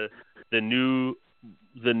the new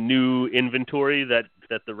inventory that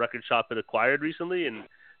the record shop had acquired recently, and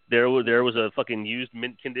there was a fucking used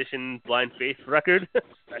mint condition Blind Faith record.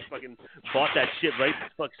 I fucking bought that shit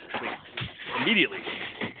immediately.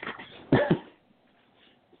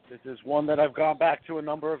 This is one that I've gone back to a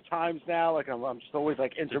number of times now. Like I'm just always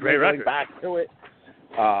like intermingling back to it.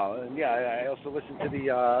 And I also listened to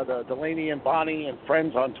the Delaney and Bonnie and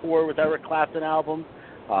Friends on Tour with Eric Clapton album.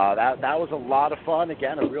 That was a lot of fun.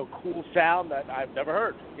 Again, a real cool sound that I've never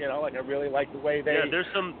heard. I really like the way they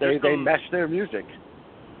mesh their music.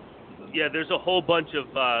 Yeah, there's a whole bunch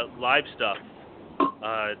of live stuff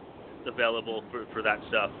available for that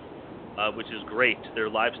stuff, which is great. Their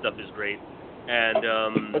live stuff is great. And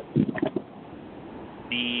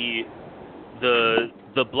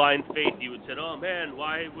the Blind Faith, you would say, oh man,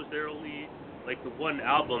 why was there only like the one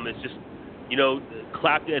album? It's just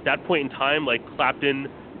Clapton, at that point in time, like Clapton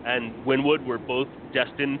and Winwood were both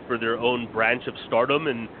destined for their own branch of stardom,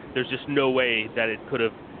 and there's just no way that it could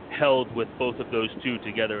have held with both of those two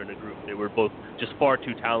together in a group. They were both just far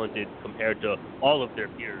too talented compared to all of their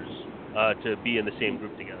peers to be in the same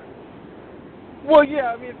group together. Well, yeah,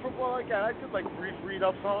 I mean, again, I could brief read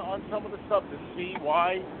up on some of the stuff to see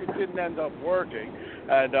why it didn't end up working.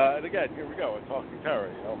 And again, here we go, a Talking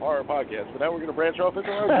Terror, horror podcast. But now we're going to branch off into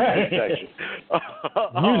our music section.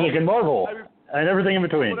 Music and Marvel, and everything in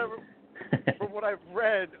between. From what I've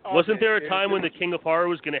read, wasn't there a time when the King of Horror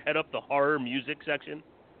was going to head up the horror music section?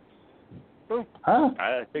 Huh?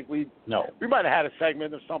 I think we might have had a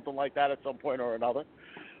segment or something like that at some point or another.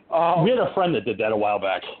 We had a friend that did that a while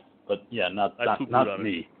back. But yeah, not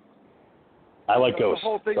me. I like ghosts. The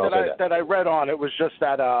whole thing that I read on it was just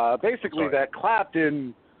that basically that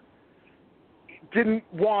Clapton didn't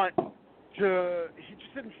want to. He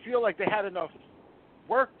just didn't feel like they had enough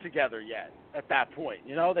work together yet at that point.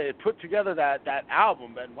 They had put together that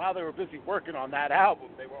album, and while they were busy working on that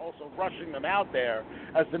album, they were also rushing them out there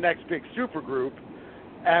as the next big supergroup,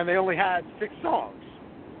 and they only had 6 songs.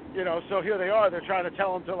 So here they are. They're trying to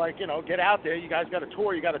tell them to, get out there. You guys got to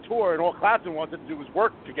tour. And all Clapton wanted to do was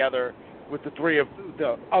work together with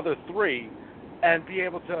the other three and be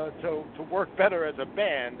able to work better as a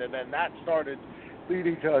band. And then that started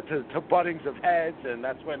leading to buttings of heads. And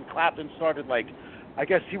that's when Clapton started, I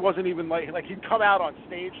guess he wasn't even he'd come out on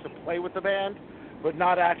stage to play with the band, but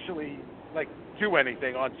not actually, do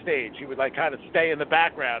anything on stage. He would, kind of stay in the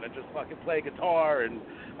background and just fucking play guitar and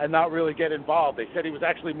not really get involved. They said he was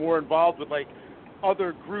actually more involved with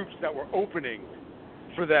other groups that were opening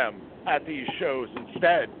for them at these shows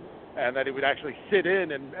instead, and that he would actually sit in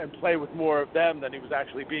and play with more of them than he was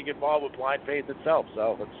actually being involved with Blind Faith itself.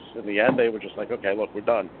 So in the end, they were just okay, look, we're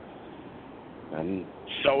done. And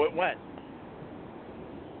so it went.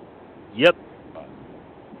 Yep.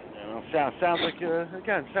 Sounds like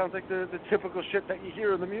the typical shit that you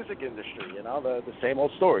hear in the music industry. The same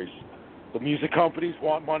old stories. The music companies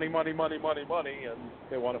want money, and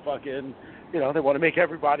they want to fucking, they want to make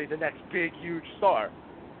everybody the next big, huge star.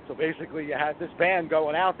 So basically, you had this band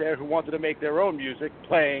going out there who wanted to make their own music,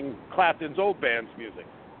 playing Clapton's old band's music.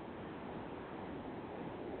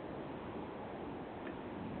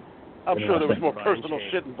 I'm sure there was more personal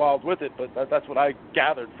shit involved with it, but that's what I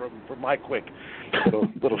gathered from my quick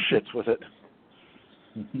little shits with it.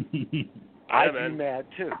 I'd be mad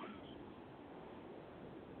too.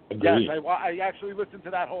 Agreed. Yes, I actually listened to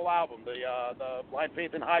that whole album, the Blind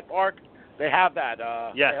Faith in Hyde Park. They have that.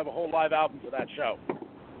 They have a whole live album for that show.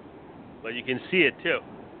 But you can see it too.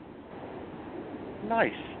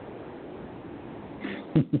 Nice.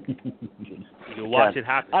 You watch it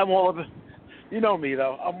happen. I'm all about. You know me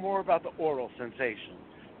though. I'm more about the oral sensation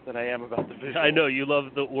than I am about the visual. I know you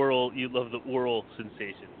love the oral. You love the oral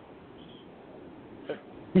sensation.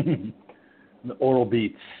 The oral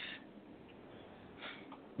beats.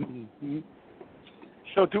 Mm-hmm.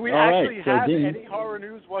 So do we actually have any horror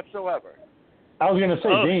news whatsoever? I was going to say,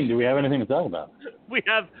 Dean, do we have anything to talk about? We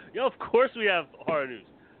have, of course we have horror news.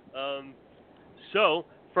 So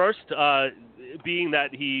first, being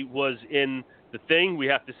that he was in The Thing, we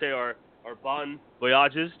have to say our bon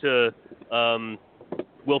voyages to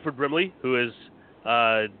Wilford Brimley, who is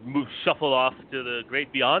shuffled off to the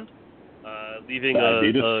great beyond, leaving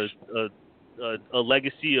a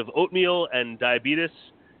legacy of oatmeal and diabetes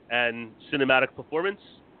and cinematic performance.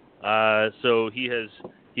 So he has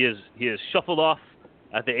shuffled off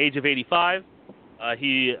at the age of 85.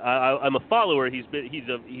 I'm a follower. He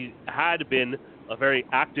had been a very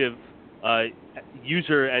active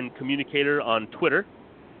user and communicator on Twitter,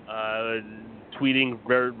 tweeting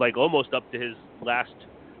almost up to his last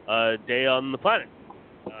day on the planet.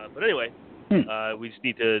 But anyway, we just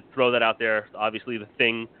need to throw that out there. Obviously, The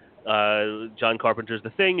Thing, John Carpenter's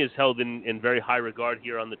The Thing, is held in very high regard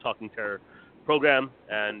here on the Talking Terror program,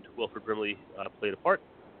 and Wilford Brimley played a part.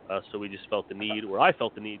 So we just felt the need, or I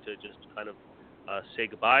felt the need, to just kind of say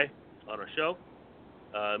goodbye on our show.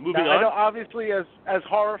 Moving on. I know, obviously, as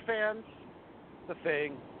horror fans, The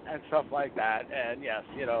Thing and stuff like that, and yes,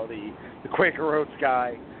 the Quaker Oats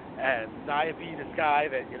guy and diabetes guy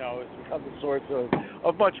that has become the source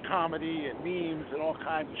of much comedy and memes and all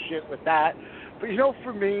kinds of shit with that. But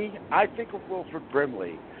for me, I think of Wilford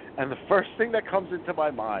Brimley, and the first thing that comes into my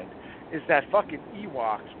mind is that fucking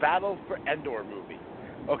Ewoks Battle for Endor movie,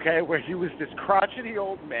 okay, where he was this crotchety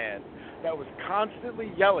old man that was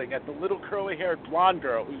constantly yelling at the little curly-haired blonde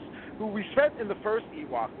girl who we spent in the first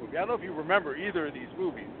Ewok movie. I don't know if you remember either of these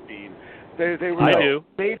movies, Dean, They were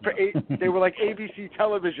made for they were like ABC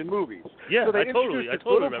television movies. Yeah, so they I totally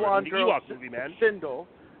remember blonde the girl, Ewok movie, man. Sindel,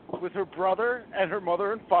 with her brother and her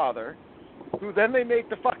mother and father, who then they make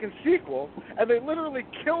the fucking sequel, and they literally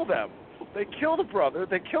kill them. They kill the brother,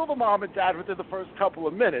 they kill the mom and dad within the first couple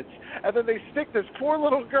of minutes, and then they stick this poor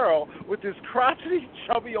little girl with this crotchety,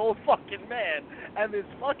 chubby old fucking man and this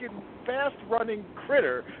fucking fast-running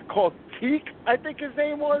critter called Teak, I think his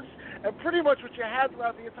name was. And pretty much what you had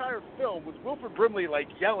throughout the entire film was Wilford Brimley, like,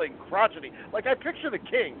 yelling crotchety. Like, I picture the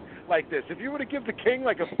king like this. If you were to give the king,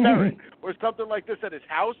 like, a ferret or something like this at his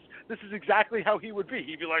house, this is exactly how he would be.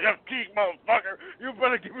 He'd be like, "I'm Teak, motherfucker. You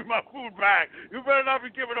better give me my food back. You better not be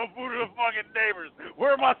giving no food to the fucking neighbors.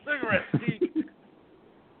 Where are my cigarettes, Teak?"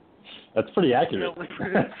 That's pretty accurate.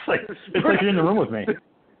 It's like you're in the room with me.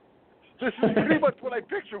 This is pretty much what I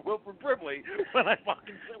picture Wilford Brimley when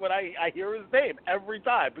I hear his name every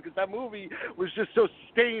time, because that movie was just so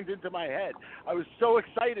stained into my head. I was so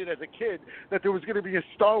excited as a kid that there was going to be a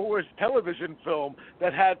Star Wars television film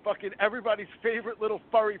that had fucking everybody's favorite little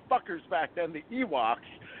furry fuckers back then, the Ewoks,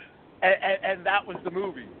 and that was the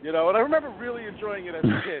movie, you know. And I remember really enjoying it as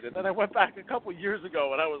a kid. And then I went back a couple years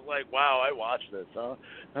ago and I was like, wow, I watched this, huh?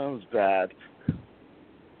 That was bad.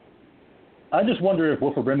 I just wonder if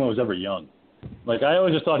Wilford Brimley was ever young. Like, I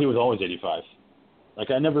always just thought he was always 85.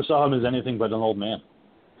 Like, I never saw him as anything but an old man.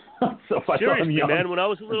 So if I saw him young, man, when I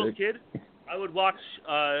was a little kid, I would watch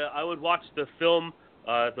the film,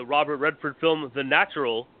 the Robert Redford film, The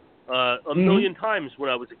Natural, a million times when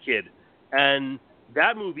I was a kid. And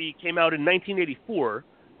that movie came out in 1984,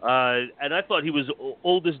 and I thought he was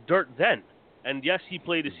old as dirt then. And yes, he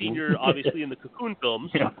played a senior, obviously, in the Cocoon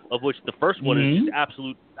films, of which the first one is just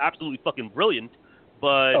absolutely fucking brilliant.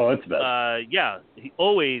 But yeah, he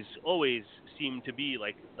always seemed to be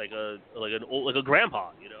like a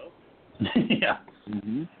grandpa, you know. Yeah.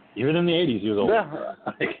 Even in the 80s, he was old.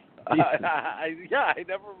 I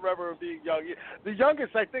never remember him being young. The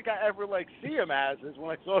youngest I think I ever see him as is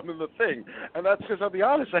when I saw him in The Thing, and that's because I'll be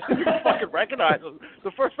honest, I didn't even fucking recognize him.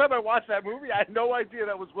 The first time I watched that movie, I had no idea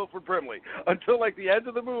that was Wilford Brimley until the end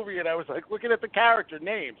of the movie, and I was looking at the character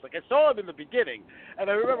names. I saw him in the beginning, and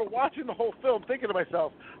I remember watching the whole film, thinking to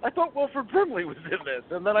myself, I thought Wilford Brimley was in this,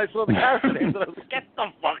 and then I saw the character names, and I was like, get the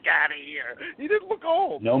fuck out of here. He didn't look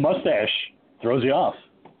old. No mustache throws you off.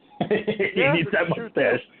 He needs that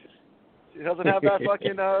mustache. He doesn't have that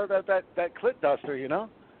fucking that clit duster, you know.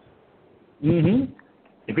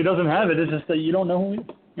 If he doesn't have it, it's just that you don't know who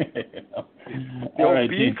he is. All right,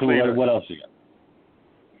 Dean, cool. What else you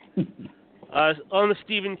got? On the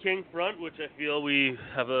Stephen King front, which I feel we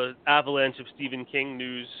have an avalanche of Stephen King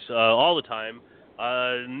news all the time.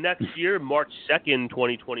 Next year, March 2nd,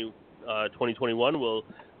 2021, we'll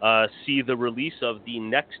see the release of the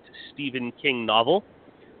next Stephen King novel.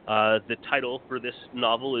 The title for this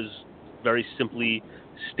novel is very simply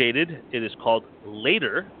stated. It is called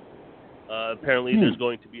Later. Apparently, there's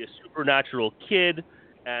going to be a supernatural kid,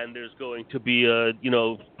 and there's going to be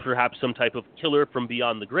perhaps some type of killer from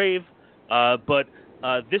beyond the grave. But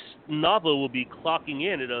this novel will be clocking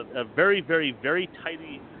in at a very, very, very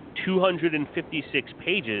tidy 256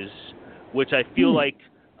 pages, which I feel like,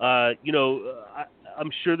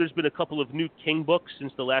 I'm sure there's been a couple of new King books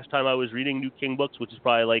since the last time I was reading new King books, which is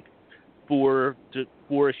probably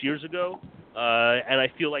 4-ish years ago. And I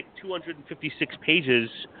feel like 256 pages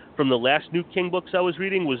from the last new King books I was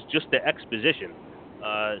reading was just the exposition.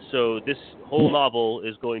 So this whole novel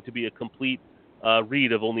is going to be a complete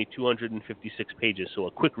read of only 256 pages. So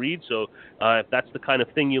a quick read. So if that's the kind of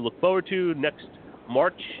thing you look forward to, next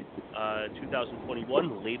March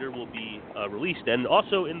 2021, Later will be released. And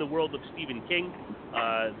also in the world of Stephen King,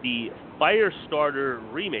 the Firestarter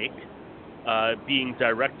remake being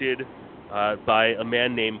directed by a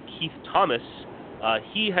man named Keith Thomas.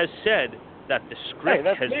 He has said that the script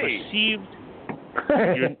has received...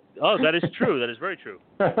 Oh, that is true. That is very true.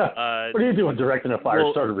 What are you doing directing a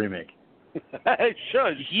Firestarter remake? I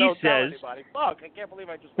should. He says... Fuck, I can't believe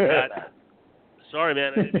I just said that. Sorry,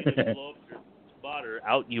 man. I didn't mean to blow up your spot or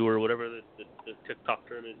out you or whatever the TikTok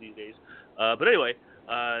term is these days. But anyway,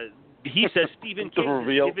 he says Stephen King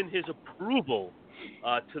has given his approval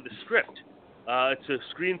to the script. It's a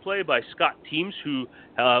screenplay by Scott Teems, who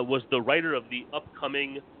was the writer of the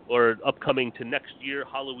upcoming to next year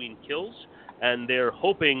Halloween Kills, and they're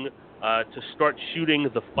hoping to start shooting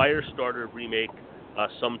the Firestarter remake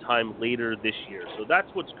sometime later this year. So that's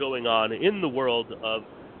what's going on in the world of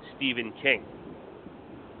Stephen King.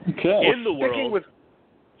 Okay. In the world,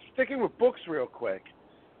 sticking with books real quick,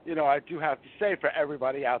 I do have to say for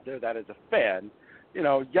everybody out there that is a fan,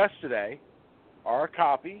 yesterday, our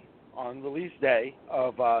copy on release day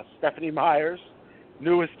of Stephanie Meyer's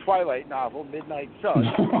newest Twilight novel, Midnight Sun,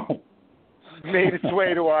 made its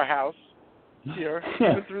way to our house here,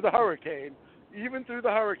 even through the hurricane.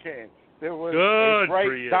 There was a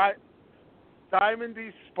bright,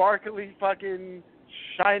 diamondy, sparkly, fucking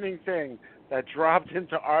shining thing that dropped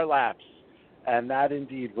into our laps. And that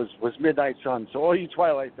indeed was Midnight Sun. So all you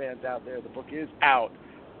Twilight fans out there, the book is out.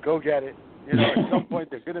 Go get it. You know, at some point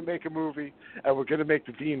they're going to make a movie, and we're going to make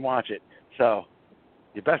the Dean watch it. So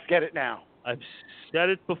you best get it now. I've said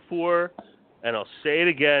it before, and I'll say it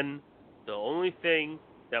again. The only thing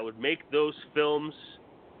that would make those films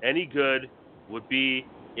any good would be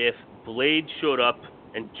if Blade showed up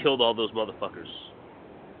and killed all those motherfuckers.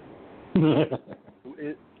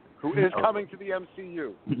 Who is coming to the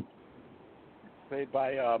MCU. Played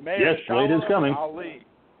by Mahershala Yes, Blade is coming. Ali.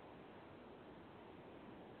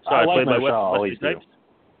 Sorry, I like played by Mahershala Ali, Wesley Snipes?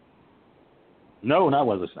 No, not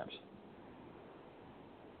Wesley Snipes.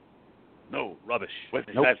 No, rubbish.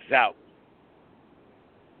 Wesley Nope. Snipes is out.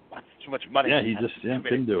 Lots too much money. Yeah, he just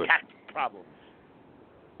didn't do it. Problems.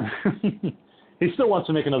 He still wants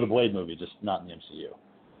to make another Blade movie, just not in the MCU.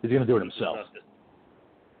 He's going to do it himself.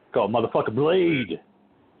 Called Motherfucker Blade.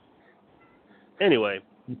 Anyway,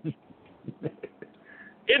 in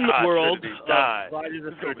the world of Friday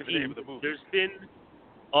the 13th, there's been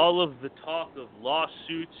all of the talk of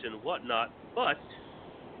lawsuits and whatnot, but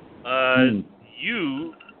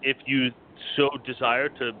you, if you so desire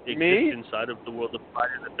to exist inside of the world of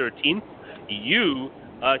Friday the 13th, you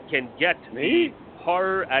can get the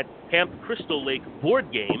Horror at Camp Crystal Lake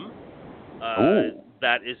board game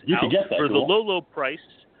that is out for the low price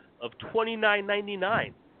of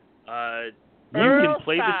 $29.99. You can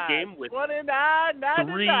play this game with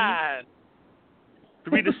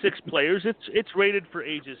three to six players. It's rated for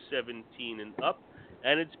ages 17 and up,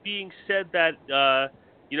 and it's being said that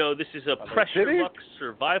this is a pressure luck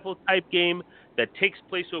survival type game that takes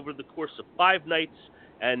place over the course of 5 nights,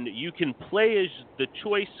 and you can play as the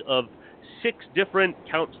choice of 6 different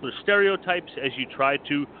counselor stereotypes as you try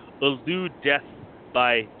to elude death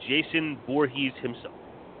by Jason Voorhees himself.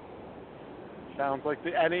 Sounds like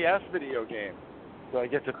the NES video game. So I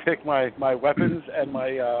get to pick my weapons and my.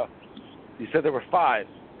 You said there were 5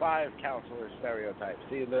 counselor stereotypes.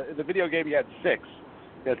 See, in the video game you had 6.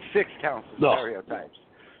 You had 6 counselor stereotypes.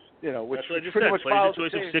 You know, which pretty much follows the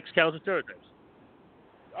choice of 6 counselor stereotypes.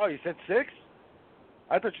 Oh, you said 6?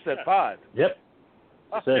 I thought you said 5. Yep.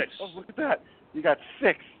 Oh, 6. Oh, look at that. You got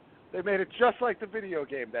 6. They made it just like the video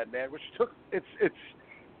game, then, man. Which took it's.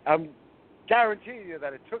 I'm guaranteeing you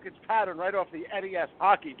that it took its pattern right off the NES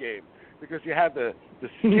hockey game, because you had the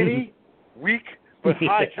skinny, weak but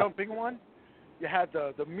high jumping one. You had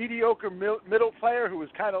the mediocre middle player who was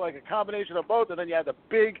kind of like a combination of both, and then you had the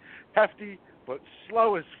big, hefty but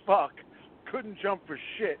slow as fuck, couldn't jump for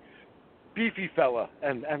shit, beefy fella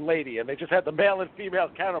and lady, and they just had the male and female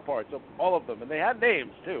counterparts of all of them, and they had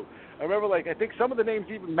names too. I remember, I think some of the names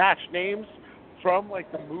even matched names from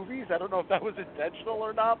the movies. I don't know if that was intentional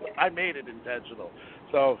or not, but I made it intentional.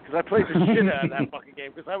 So, because I played the shit out of that fucking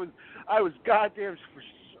game, because I was goddamn,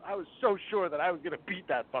 I was so sure that I was gonna beat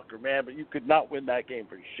that fucker, man. But you could not win that game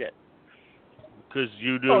for shit. Because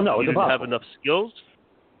you didn't have enough skills.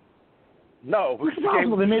 No, it's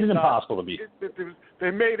impossible. They made it impossible to beat. They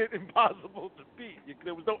made it impossible to beat.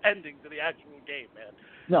 There was no ending to the actual game, man.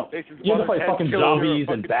 No, you had to fight fucking zombies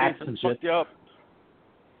and bats and shit.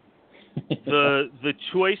 The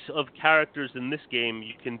choice of characters in this game,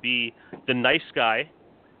 you can be the nice guy,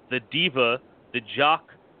 the diva, the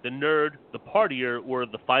jock, the nerd, the partier, or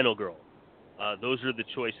the final girl. Those are the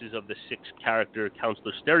choices of the 6 character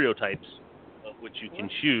counselor stereotypes of which you can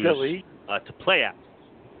choose to play at.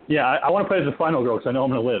 Yeah, I want to play as the final girl because I know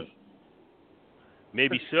I'm going to live.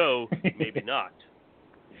 Maybe so, maybe not.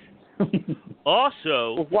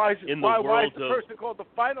 Also, why is the the person called the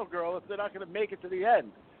final girl if they're not going to make it to the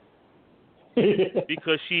end?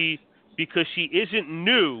 because she isn't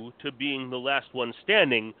new to being the last one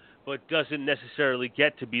standing, but doesn't necessarily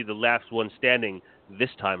get to be the last one standing this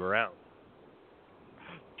time around.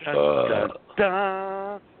 Dun, dun,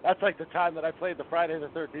 dun. That's like the time that I played the Friday the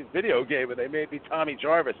 13th video game and they made me Tommy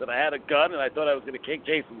Jarvis and I had a gun and I thought I was going to kick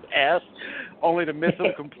Jason's ass, only to miss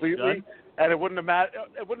him completely, and it wouldn't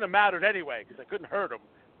have mattered anyway because I couldn't hurt him,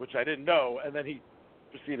 which I didn't know, and then he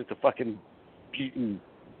proceeded to fucking beat and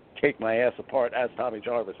take my ass apart as Tommy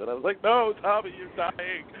Jarvis, and I was like, no, Tommy, you're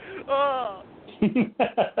dying. Oh.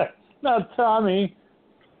 Not Tommy.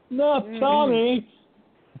 Not Tommy.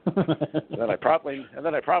 And then I probably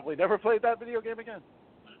never played that video game again.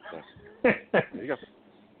 So, there you go.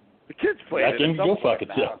 The kids played that it. game can go fuck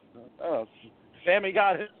itself. Oh, Sammy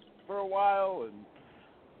got it for a while, and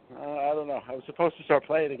I don't know. I was supposed to start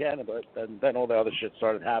playing again, but then all the other shit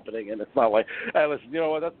started happening, and it's not like, hey, listen, you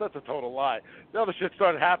know what? That's a total lie. The other shit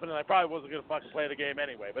started happening, and I probably wasn't going to fucking play the game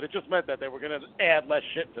anyway, but it just meant that they were going to add less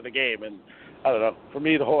shit to the game, and I don't know. For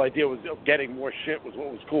me, the whole idea was getting more shit was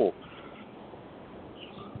what was cool.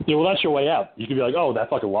 Yeah, well, that's your way out. You could be like, oh, that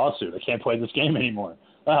fucking lawsuit. I can't play this game anymore.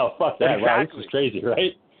 Oh, fuck that. Exactly. Wow, this is crazy,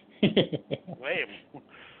 right? Lame.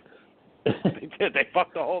 They did. They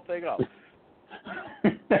fucked the whole thing up.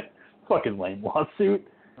 Fucking lame lawsuit.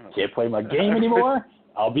 Can't play my game anymore?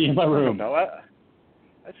 I'll be in my room. No, I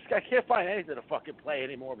can't find anything to fucking play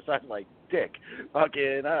anymore besides my dick.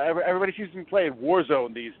 Fucking everybody seems to be playing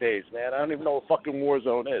Warzone these days, man. I don't even know what fucking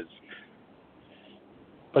Warzone is.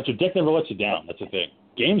 But your dick never lets you down. That's the thing.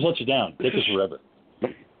 Games let you down. Dick is forever.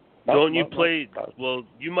 Don't you play? Well,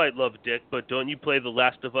 you might love Dick, but don't you play The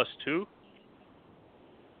Last of Us 2?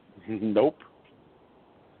 Nope.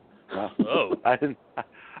 No. Oh. I didn't.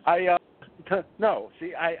 No.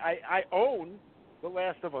 See, I own The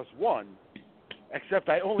Last of Us 1, except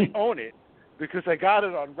I only own it because I got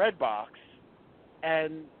it on Redbox,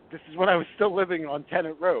 and this is when I was still living on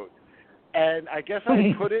Tennant Road. And I guess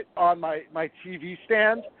I put it on my TV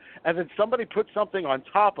stand, and then somebody put something on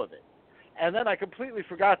top of it. And then I completely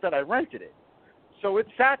forgot that I rented it. So it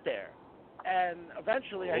sat there. And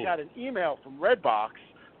eventually I got an email from Redbox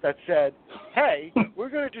that said, hey, we're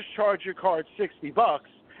going to just charge your card $60,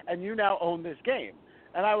 and you now own this game.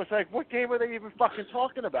 And I was like, what game are they even fucking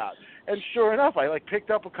talking about? And sure enough, I picked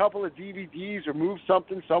up a couple of DVDs or moved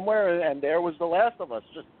something somewhere, and there was The Last of Us,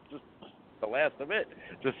 just the last of it,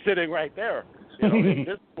 just sitting right there, in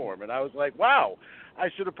this form. And I was like, wow, I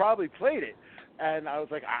should have probably played it. And I was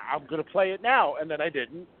like, I'm going to play it now. And then I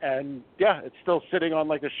didn't. And, yeah, it's still sitting on,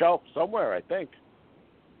 a shelf somewhere, I think.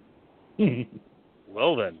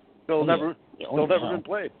 Well, then. Still never been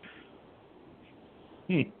played.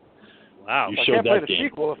 Wow. You I showed can't play that the game.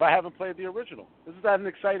 sequel if I haven't played the original. Isn't that an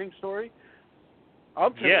exciting story?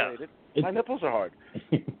 I'm titillated. Yeah. My nipples are hard.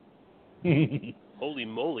 Holy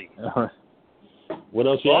moly. What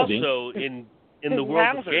else you have, Dean? Also, in the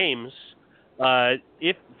world of games,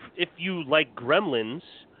 if you like Gremlins,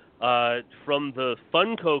 from the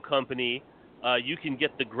Funko company, you can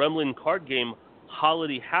get the Gremlin card game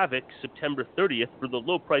Holiday Havoc September 30th for the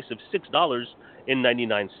low price of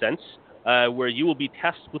 $6.99, where you will be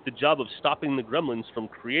tasked with the job of stopping the Gremlins from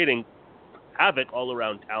creating havoc all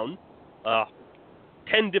around town.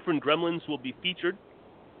 10 different Gremlins will be featured.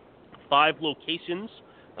 5 locations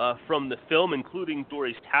from the film, including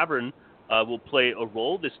Dory's Tavern, will play a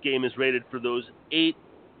role. This game is rated for those 8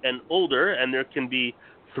 and older, and there can be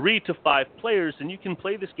 3 to 5 players, and you can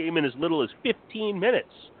play this game in as little as 15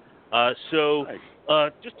 minutes.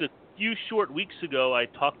 Just a few short weeks ago,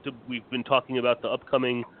 we've been talking about the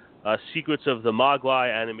upcoming Secrets of the Mogwai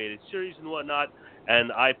animated series and whatnot,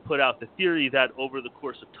 and I put out the theory that over the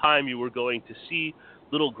course of time you were going to see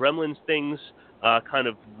little Gremlins things kind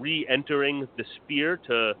of re-entering the sphere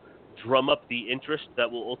to drum up the interest that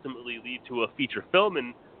will ultimately lead to a feature film.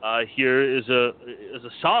 And here is a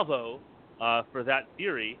salvo for that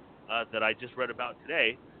theory that I just read about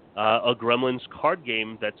today. A Gremlins card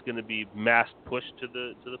game that's going to be mass pushed to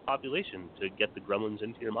the population to get the Gremlins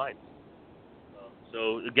into your mind.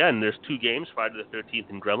 So again, there's 2 games, Friday the 13th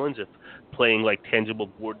and Gremlins. If playing tangible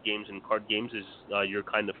board games and card games is your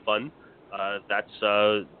kind of fun,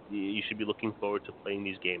 you should be looking forward to playing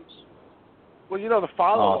these games. Well, the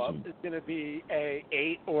follow-up is going to be a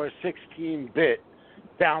 8 or 16-bit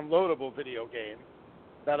downloadable video game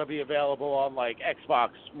that'll be available on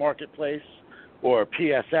Xbox Marketplace or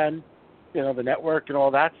PSN, the network and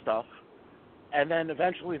all that stuff. And then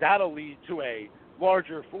eventually that'll lead to a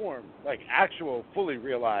larger form, actual fully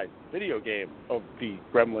realized video game of the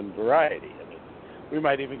Gremlin variety. I mean, we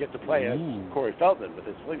might even get to play as Corey Feldman with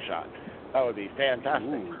his slingshot. That would be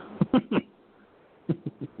fantastic.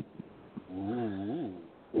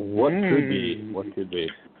 What could be? What could be?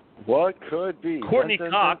 What could be? Courtney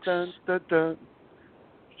Cox. Did you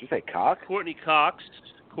say Cox? Courtney Cox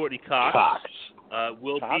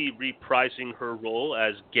will be reprising her role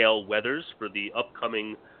as Gale Weathers for the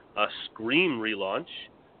upcoming Scream relaunch.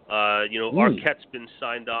 Arquette's been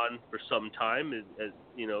signed on for some time as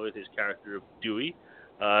his character of Dewey,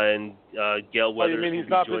 and Gale Weathers you mean he's will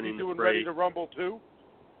not be joining doing the fray. Ready to Rumble too?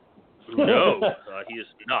 No, he is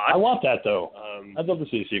not. I want that though. I'd love to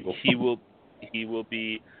see a sequel. He will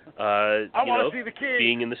be see the king.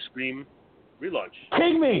 being in the Scream relaunch.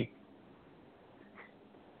 King me!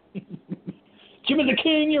 Jimmy the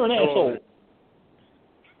King, you're an asshole.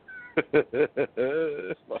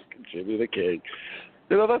 Fucking Jimmy the King.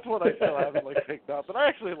 That's what I still haven't picked up. And I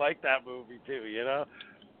actually like that movie too.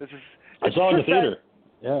 I saw it in the theater.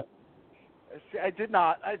 Yeah. I did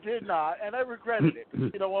not, and I regretted it.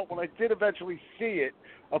 You know what? When I did eventually see it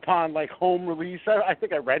upon home release, I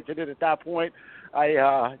think I rented it at that point. I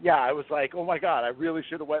was like, oh my God, I really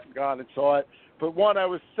should have went and gone and saw it. But one, I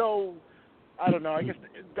was so, I don't know. I guess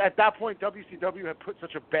at that point WCW had put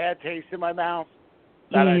such a bad taste in my mouth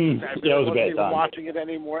that I really wasn't even watching it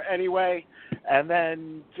anymore anyway. And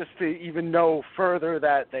then just to even know further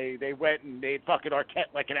that they went and made fucking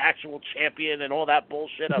Arquette like an actual champion and all that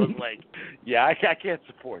bullshit, I was like, yeah, I can't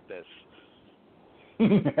support this.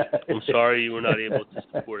 I'm sorry you were not able to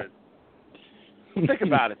support it. Think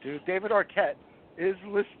about it, dude. David Arquette is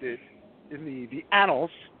listed in the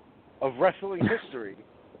annals of wrestling history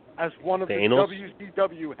as one of the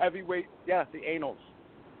WCW heavyweight, the annals.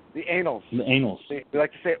 The annals. The annals. They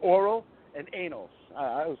like to say oral and anals.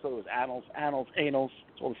 I always thought it was annals, anals.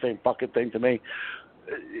 It's all the same fucking thing to me.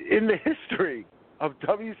 In the history of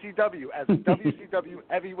WCW as a WCW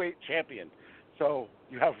heavyweight champion. So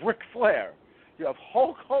you have Ric Flair. You have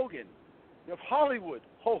Hulk Hogan. You have Hollywood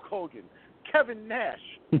Hulk Hogan. Kevin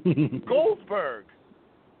Nash. Goldberg.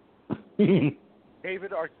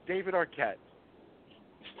 David Arquette.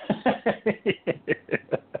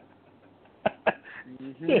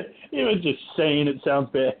 Even just saying it sounds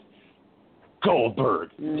bad.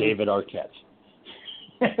 Goldberg, David Arquette.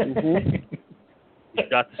 He's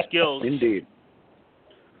got the skills. Indeed.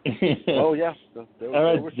 Oh, yeah. There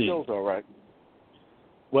were skills, all right.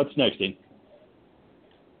 What's next, Dean?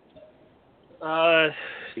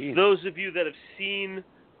 Those of you that have seen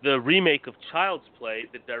the remake of Child's Play,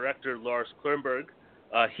 the director Lars Klernberg,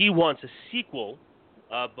 he wants a sequel,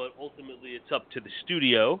 but ultimately it's up to the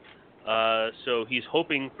studio. So he's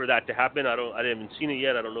hoping for that to happen. I haven't seen it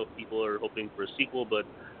yet. I don't know if people are hoping for a sequel, but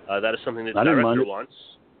that is something that the director wants.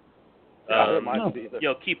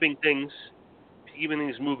 Keeping things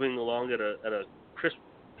moving along at a crisp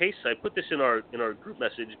pace. I put this in our group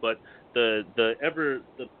message, but the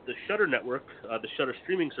Shudder network, the Shudder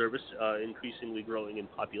streaming service, increasingly growing in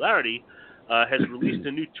popularity, has released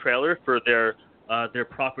a new trailer for their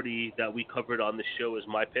property that we covered on the show as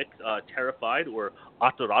my pick, Terrified or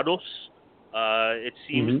Atorados. It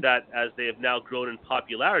seems that as they have now grown in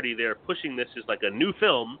popularity, they're pushing this as like a new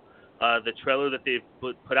film. The trailer that they've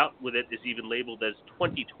put out with it is even labeled as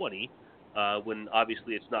 2020, when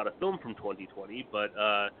obviously it's not a film from 2020, but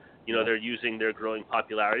they're using their growing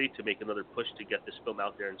popularity to make another push to get this film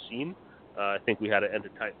out there and seen. I think we had an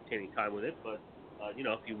entertaining time with it, but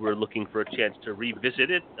if you were looking for a chance to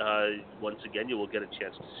revisit it, once again, you will get a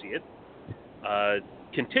chance to see it.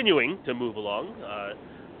 Continuing to move along,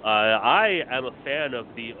 I am a fan of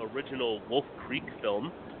the original Wolf Creek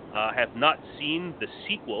film. I have not seen the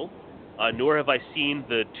sequel, nor have I seen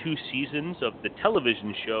the 2 seasons of the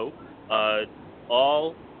television show,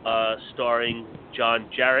 all starring John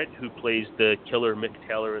Jarrett, who plays the killer Mick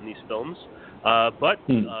Taylor in these films. But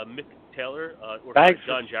Mick Taylor,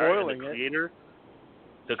 John Jarrett,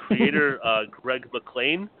 the creator Greg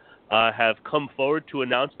McLean, have come forward to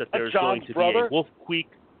announce that there's going to be a Wolf Creek.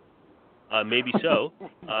 Maybe so.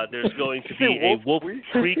 There's going to be a Wolf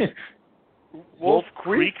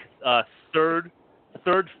Creek third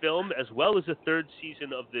film, as well as a 3rd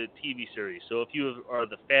season of the TV series. So if you are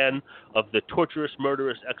the fan of the torturous,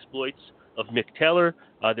 murderous exploits of Mick Taylor,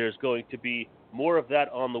 there's going to be more of that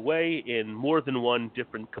on the way in more than one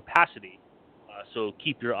different capacity. So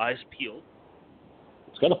keep your eyes peeled.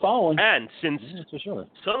 It's got a following. And since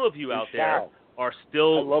some of you out there are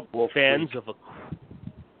still fans of a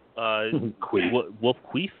Wolf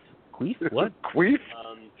Queef? Queef? What? Queef?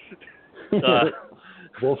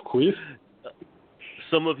 Wolf Queef?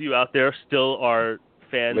 Some of you out there still are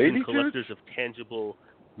fans and collectors of tangible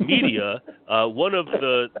media. One of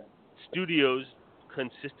the studios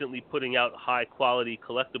consistently putting out high-quality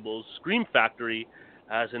collectibles, Scream Factory,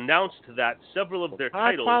 has announced that several of their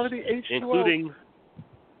titles, including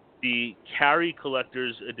the Carrie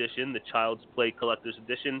Collector's Edition, the Child's Play Collector's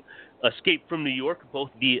Edition, Escape from New York,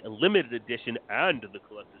 both the Limited Edition and the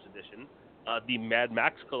Collector's Edition, the Mad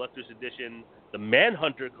Max Collector's Edition, the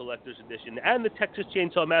Manhunter Collector's Edition, and the Texas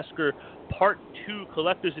Chainsaw Massacre Part 2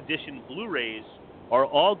 Collector's Edition Blu-rays are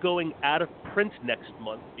all going out of print next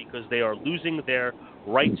month because they are losing their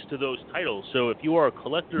rights to those titles. So if you are a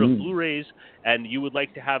collector of Blu-rays and you would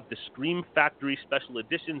like to have the Scream Factory special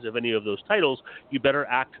editions of any of those titles, you better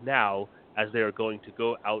act now, as they are going to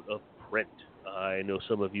go out of print. I know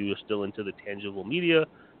some of you are still into the tangible media,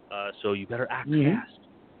 so you better act fast.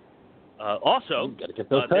 Also,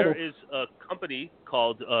 there is a company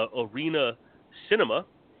called Arena Cinema,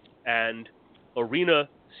 and Arena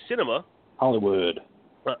Cinema. Hollywood.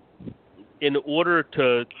 In order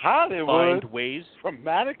to Hollywood. find ways From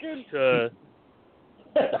Mannequin to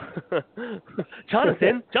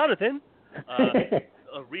Jonathan,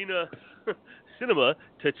 Arena Cinema,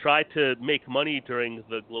 to try to make money during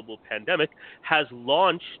the global pandemic, has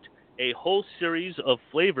launched a whole series of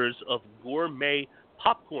flavors of gourmet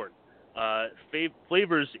popcorn.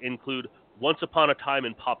 Flavors include Once Upon a Time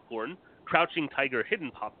in Popcorn, Crouching Tiger Hidden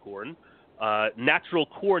Popcorn, Natural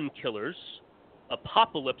Corn Killers,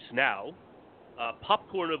 Apocalypse Now,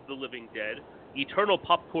 Popcorn of the Living Dead, Eternal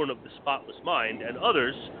Popcorn of the Spotless Mind, and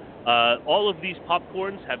others. All of these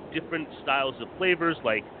popcorns have different styles of flavors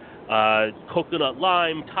like coconut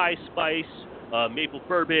lime, Thai spice, maple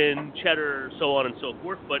bourbon, cheddar, so on and so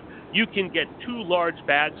forth. But you can get 2 large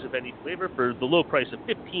bags of any flavor for the low price of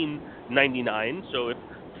 $15.99. So if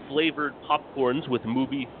flavored popcorns with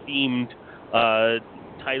movie-themed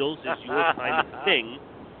titles is your kind of thing,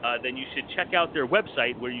 then you should check out their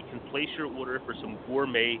website where you can place your order for some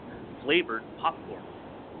gourmet flavored popcorn.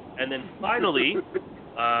 And then finally,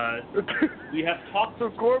 we have talked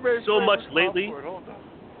so much lately. Hold on.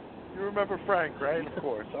 You remember Frank, right? Of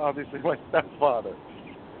course. Obviously, my stepfather.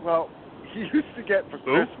 Well, he used to get for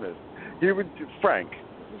Christmas, he would do Frank.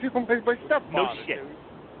 He was my stepfather. No shit.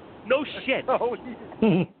 No shit. No,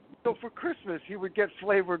 so for Christmas, he would get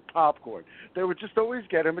flavored popcorn. They would just always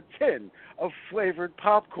get him a tin of flavored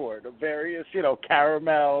popcorn of various,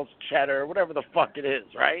 caramels, cheddar, whatever the fuck it is,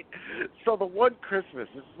 right? So the one Christmas,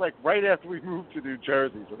 this is like right after we moved to New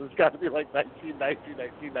Jersey, so this has got to be like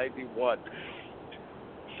 1991.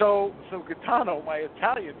 So Gaetano, my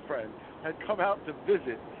Italian friend, had come out to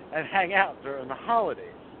visit and hang out during the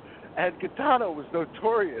holidays. And Gaetano was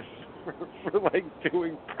notorious for like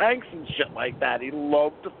doing pranks and shit like that. He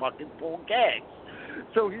loved to fucking pull gags.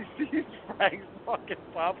 So he sees Frank's fucking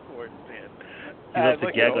popcorn tin. He loves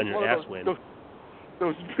to gag on your ass win.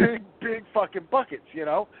 Those big fucking buckets,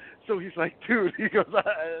 So he's like, dude, he goes,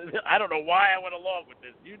 I don't know why I went along with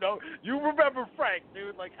this. You remember Frank,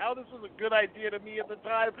 dude, like how this was a good idea to me at the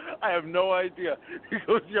time? I have no idea. He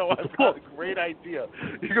goes, I've got a great idea.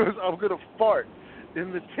 He goes, I'm going to fart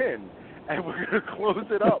in the tin, and we're going to close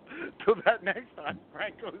it up so that next time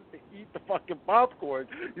Frank goes to eat the fucking popcorn,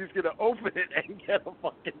 he's going to open it and get a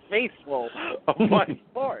fucking face full of my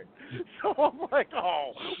fart. So I'm like,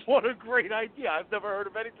 oh, what a great idea. I've never heard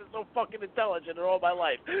of anything so fucking intelligent in all my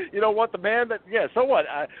life. You know what? The man so what?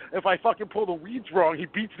 If I fucking pull the weeds wrong, he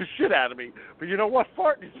beats the shit out of me. But you know what?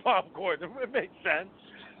 Farting is popcorn. It makes sense.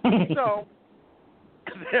 So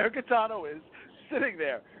there Gaetano is, sitting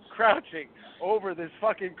there, crouching over this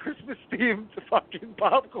fucking Christmas-themed fucking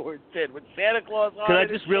popcorn tin with Santa Claus on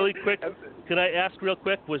it. Can I ask real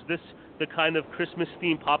quick, was this the kind of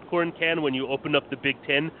Christmas-themed popcorn can when you opened up the big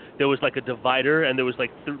tin, there was like a divider and there was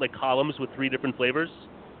like columns with 3 different flavors?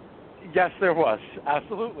 Yes, there was.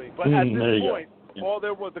 Absolutely. But at this point, all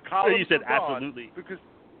there was, the columns you said were gone absolutely. Because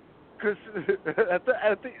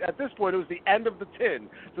at this point, it was the end of the tin.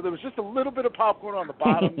 So there was just a little bit of popcorn on the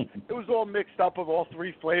bottom. It was all mixed up of all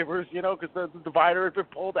 3 flavors, because the divider had been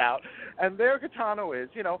pulled out. And there Gaetano is,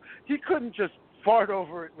 he couldn't just fart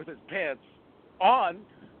over it with his pants on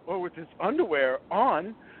or with his underwear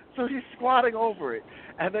on. So he's squatting over it.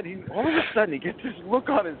 And then all of a sudden, he gets this look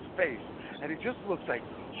on his face. And he just looks like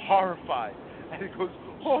horrified. And he goes,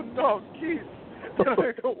 oh, no, Keith. And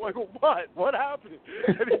I go, what? What happened?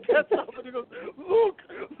 And he gets up and he goes, look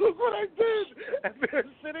what I did. And they're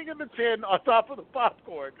sitting in the tin on top of the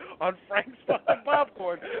popcorn, on Frank's fucking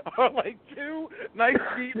popcorn, are like 2 nice,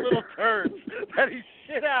 neat little turds that he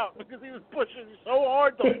shit out because he was pushing so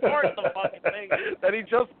hard to fart the fucking thing that he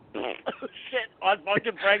just shit on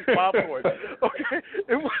fucking Frank's popcorn. Okay?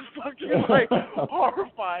 It was fucking like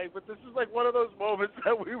horrifying, but this is like one of those moments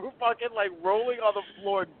that we were fucking like rolling on the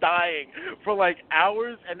floor dying for like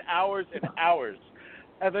hours and hours and hours.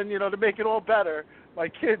 And then, to make it all better, my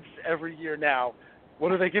kids every year now, what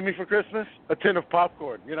do they give me for Christmas? A tin of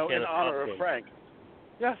popcorn, in honor of Frank.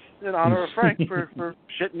 Yes, in honor of Frank for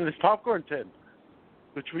shitting in his popcorn tin,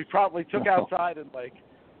 which we probably took outside and like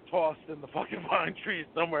tossed in the fucking pine trees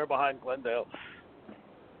somewhere behind Glendale.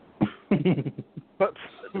 But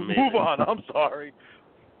move on. I'm sorry.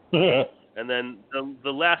 And then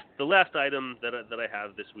the last item that I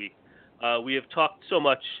have this week, we have talked so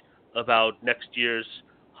much about next year's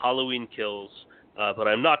Halloween Kills, but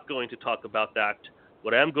I'm not going to talk about that.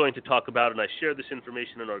 What I am going to talk about, and I share this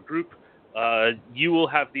information in our group, you will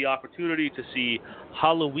have the opportunity to see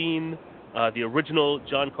Halloween, the original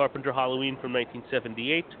John Carpenter Halloween from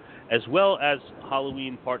 1978, as well as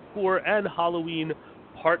Halloween Part 4 and Halloween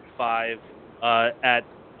Part 5 at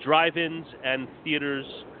drive-ins and theaters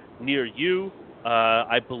near you.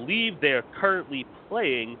 I believe they are currently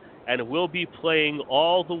playing and will be playing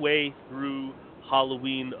all the way through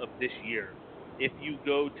Halloween of this year. If you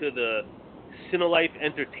go to the Cinelife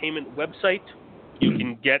Entertainment website, you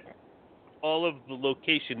can get all of the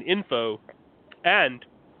location info, and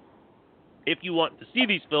if you want to see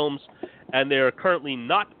these films and they are currently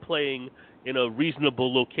not playing in a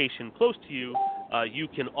reasonable location close to you, you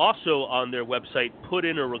can also on their website put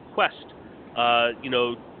in a request,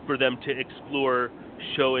 for them to explore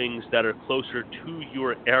showings that are closer to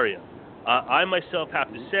your area. I myself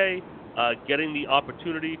have to say, getting the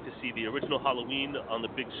opportunity to see the original Halloween on the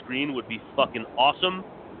big screen would be fucking awesome.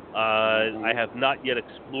 I have not yet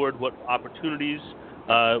explored what opportunities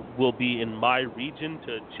will be in my region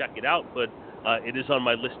to check it out, but it is on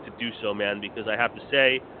my list to do so, man, because I have to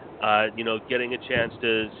say, getting a chance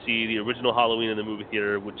to see the original Halloween in the movie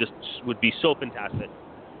theater would be so fantastic.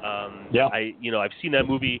 Yeah. I've seen that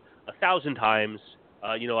movie 1,000 times.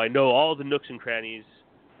 I know all the nooks and crannies.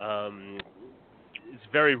 It's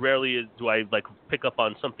very rarely do I pick up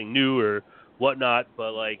on something new or whatnot,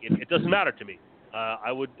 but it doesn't matter to me.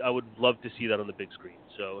 I would love to see that on the big screen.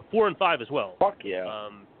 So 4 and 5 as well. Fuck yeah.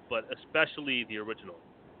 But especially the original.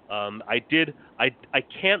 I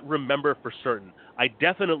can't remember for certain. I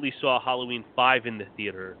definitely saw Halloween 5 in the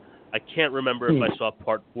theater. I can't remember if I saw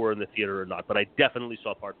Part 4 in the theater or not, but I definitely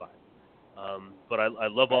saw Part 5. But I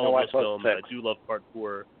love all of those films. I do love Part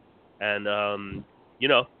 4, and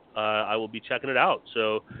I will be checking it out.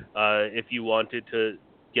 So if you wanted to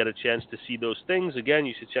get a chance to see those things, again,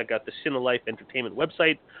 you should check out the Cinelife Entertainment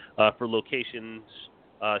website for locations,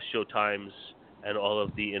 showtimes, and all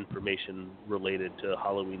of the information related to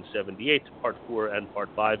Halloween 78, Part 4 and Part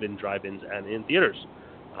 5 in drive-ins and in theaters.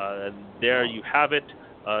 And there you have it.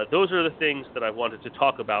 Those are the things that I wanted to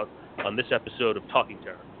talk about on this episode of Talking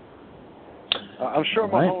Terror. I'm sure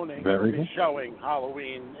Mahoney will Very be good. showing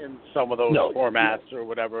Halloween in some of those formats or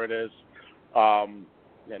whatever it is.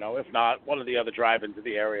 If not, one of the other drive-ins in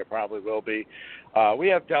the area probably will be. We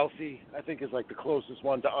have Delsey, I think, is the closest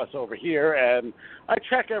one to us over here, and I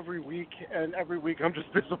check every week, and every week I'm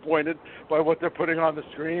just disappointed by what they're putting on the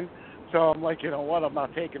screen. So I'm like, what, I'm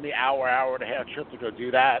not taking the hour and a half trip to go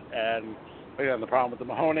do that. And again, the problem with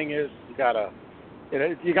the Mahoning is you gotta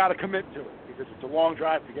commit to it because it's a long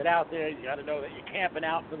drive to get out there. You got to know that you're camping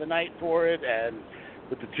out for the night for it, and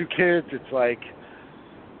with the 2 kids, it's like,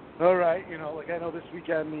 all right, I know this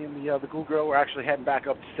weekend, me and the Ghoul Girl, we're actually heading back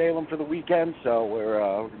up to Salem for the weekend, so we're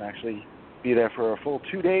going to actually be there for a full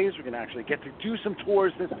 2 days. We're going to actually get to do some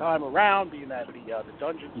tours this time around, being that the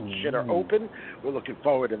dungeons and shit are open. We're looking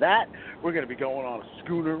forward to that. We're going to be going on a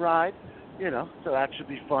schooner ride, so that should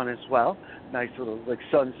be fun as well. Nice little,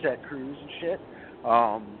 sunset cruise and shit.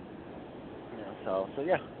 So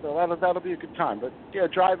that'll be a good time. But, yeah,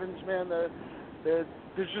 drive-ins, man, there's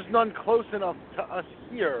just none close enough to us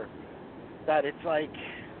here that it's I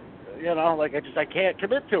can't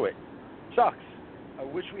commit to it. Sucks. I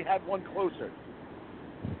wish we had one closer.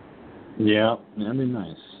 Yeah, that'd be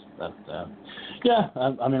nice. But,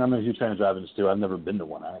 I'm a huge fan of drive-ins too. I've never been to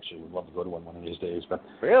one. I actually would love to go to one of these days, but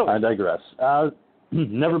really? I digress.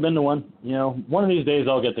 Never been to one. One of these days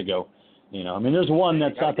I'll get to go. There's one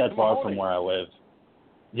that's not that far from where I live.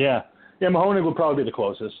 Yeah, Mahoney would probably be the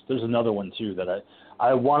closest. There's another one too that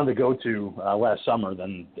I wanted to go to last summer,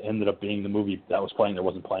 then ended up being the movie that was playing that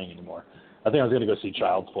wasn't playing anymore. I think I was going to go see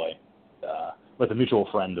Child's Play with a mutual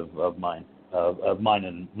friend of mine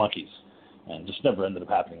and Monkeys, and just never ended up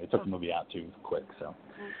happening. They took the movie out too quick. So,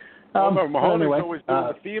 Mahoney's anyway, always doing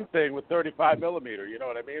the theme thing with 35 millimeter. You know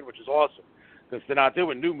what I mean? Which is awesome because they're not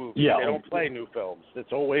doing new movies. Yeah. They don't play new films.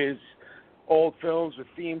 It's always old films with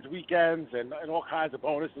themed weekends and all kinds of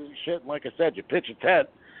bonuses and shit. And like I said, you pitch a tent,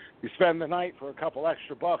 you spend the night for a couple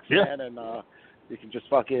extra bucks, man, and you can just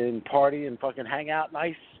fucking party and fucking hang out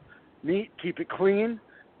nice, neat, keep it clean,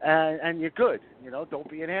 and you're good. Don't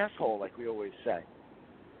be an asshole like we always say.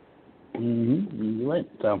 Mm-hmm. You're right.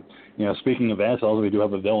 So, speaking of assholes, we do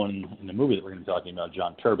have a villain in the movie that we're going to be talking about,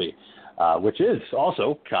 John Kirby, which is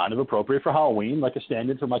also kind of appropriate for Halloween, like a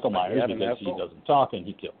stand-in for Michael Myers because he doesn't talk and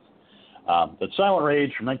he kills. But Silent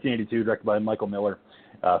Rage from 1982, directed by Michael Miller,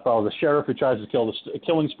 follows a sheriff who tries to kill the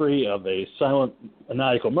killing spree of a silent,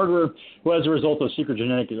 maniacal murderer who, as a result of secret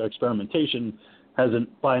genetic experimentation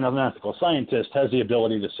by an unethical scientist, has the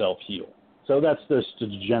ability to self-heal. So that's the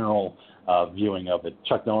general viewing of it.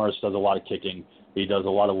 Chuck Norris does a lot of kicking, he does a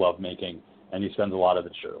lot of lovemaking, and he spends a lot of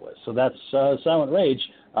it shirtless. So that's Silent Rage.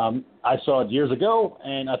 I saw it years ago,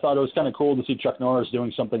 and I thought it was kind of cool to see Chuck Norris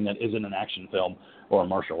doing something that isn't an action film or a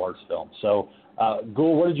martial arts film. So,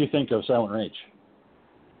 Ghoul, what did you think of Silent Rage?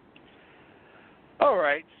 All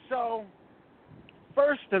right. So,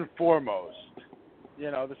 first and foremost,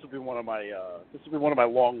 this will be one of my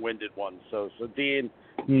long-winded ones. So Dean,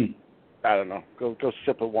 I don't know, go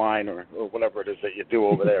sip a wine or whatever it is that you do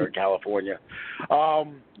over there in California. I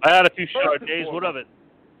had a few Chardonnays. What of it?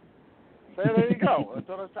 There you go.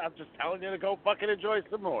 I'm just telling you to go fucking enjoy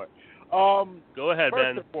some more. Go ahead,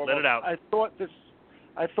 man. Let it out. I thought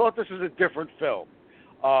this was a different film.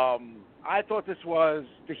 I thought this was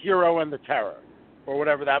The Hero and the Terror, or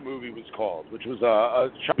whatever that movie was called, which was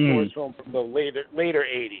a Chuck Norris film from the later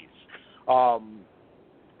 80s.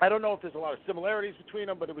 I don't know if there's a lot of similarities between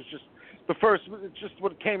them, but it was just just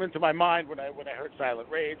what came into my mind when I heard Silent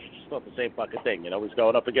Rage. I just thought the same fucking thing, was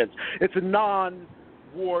going up against. It's a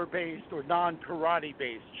non-war-based or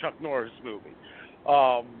non-karate-based Chuck Norris movie.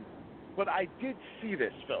 But I did see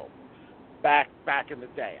this film back in the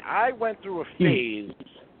day. I went through a phase,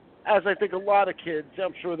 as I think a lot of kids,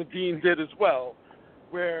 I'm sure the Dean did as well,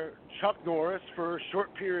 where Chuck Norris, for a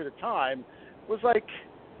short period of time, was like,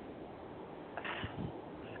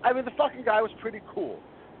 the fucking guy was pretty cool.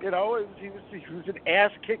 He was an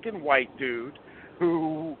ass-kicking white dude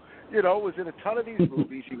who, was in a ton of these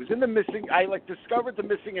movies. He was in I discovered the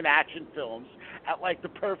missing in action films at the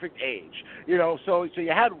perfect age. So you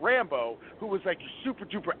had Rambo, who was like your super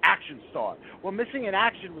duper action star. Well, missing in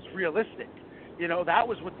action was realistic. That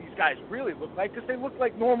was what these guys really looked like, because they looked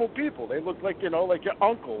like normal people. They looked like, like your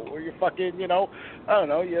uncle or your fucking, I don't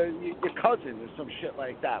know, your cousin or some shit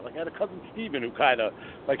like that. Like I had a cousin Steven who kind of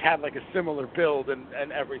had a similar build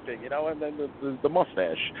and everything, and then the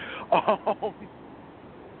mustache.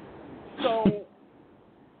 So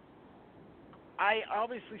I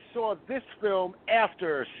obviously saw this film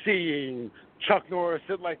after seeing Chuck Norris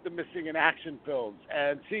in the missing in action films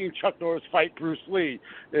and seeing Chuck Norris fight Bruce Lee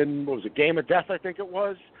in, what was it, Game of Death, I think it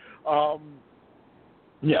was.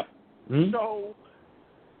 Yeah. Mm-hmm. So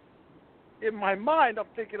in my mind, I'm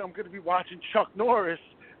thinking I'm going to be watching Chuck Norris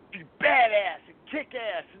be badass and kick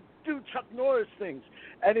ass and do Chuck Norris things.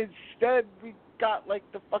 And instead we got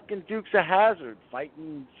the fucking Dukes of Hazzard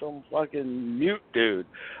fighting some fucking mute dude.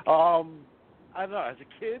 I don't know, as a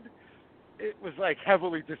kid, it was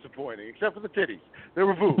heavily disappointing, except for the titties. There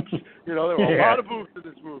were boobs. There were a lot of boobs in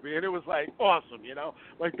this movie, and it was awesome.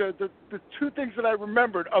 The two things that I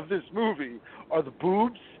remembered of this movie are the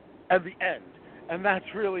boobs and the end, and that's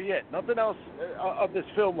really it. Nothing else of this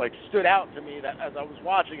film stood out to me that as I was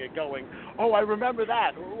watching it, going, "Oh, I remember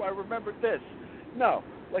that," or "Oh, I remembered this." No,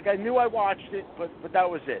 I knew I watched it, but that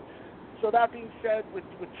was it. So that being said, with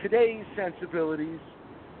today's sensibilities,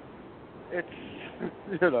 it's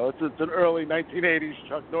it's an early 1980s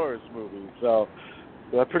Chuck Norris movie, so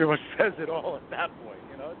that pretty much says it all at that point.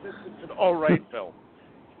 It's an all right film.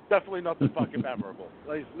 Definitely nothing fucking memorable,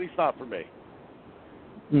 at least not for me.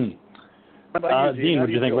 Dean, what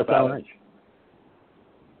do you think about Silent Rage?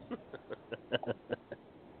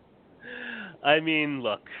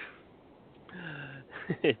 Look,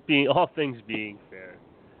 all things being fair,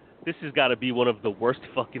 this has got to be one of the worst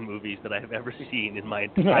fucking movies that I've ever seen in my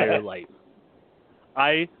entire life.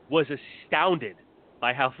 I was astounded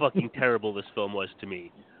by how fucking terrible this film was to me,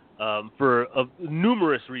 for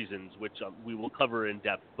numerous reasons, which we will cover in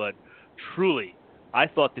depth. But truly, I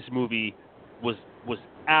thought this movie was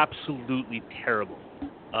absolutely terrible.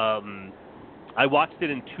 I watched it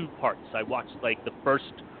in two parts. I watched the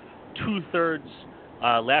first 2/3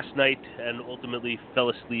 last night, and ultimately fell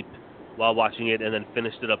asleep while watching it, and then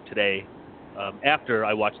finished it up today after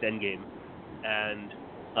I watched Endgame, and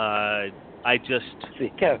I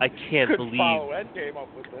can't believe. Follow Endgame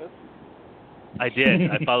up with this. I did.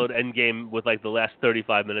 I followed Endgame with the last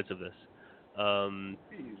 35 minutes of this.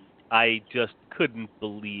 I just couldn't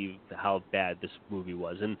believe how bad this movie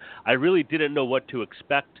was, and I really didn't know what to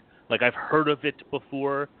expect. I've heard of it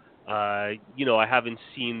before. I haven't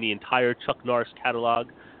seen the entire Chuck Norris catalog,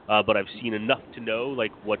 but I've seen enough to know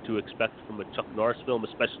what to expect from a Chuck Norris film,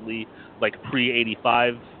 especially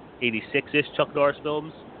pre-85, 86-ish Chuck Norris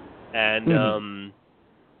films. And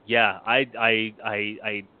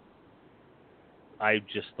I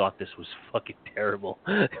just thought this was fucking terrible.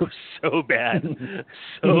 It was so bad,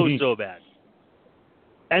 so bad.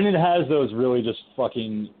 And it has those really just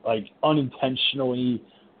fucking unintentionally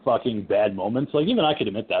fucking bad moments. Even I could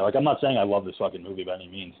admit that. I'm not saying I love this fucking movie by any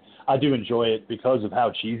means. I do enjoy it because of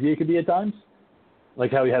how cheesy it could be at times.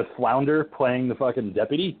 How he has Flounder playing the fucking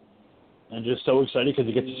deputy, and just so excited because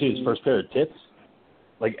he gets to see his first pair of tits.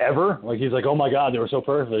 Ever. He's oh my God, they were so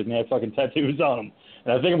perfect, and they had fucking tattoos on them.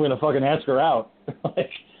 And I think I'm going to fucking ask her out.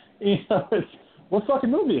 What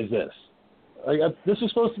fucking movie is this? This is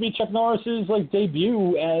supposed to be Chuck Norris's,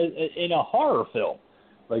 debut in a horror film.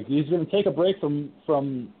 Like, he's going to take a break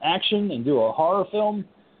from action and do a horror film,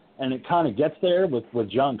 and it kind of gets there with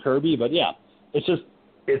John Kirby. But, yeah, it's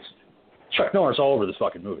Chuck Norris all over this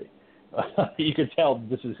fucking movie. You could tell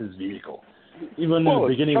this is his vehicle. Even in the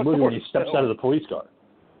beginning of the movie when he steps out of the police car.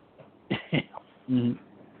 Mm-hmm.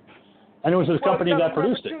 And it was his company that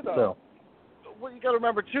produced it. So. Well, you got to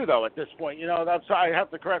remember, too, though, at this point, I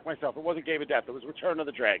have to correct myself. It wasn't Game of Death. It was Return of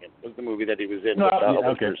the Dragon was the movie that he was in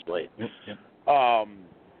with Bruce Lee. Yep.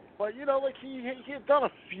 But, like he had done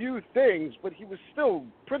a few things, but he was still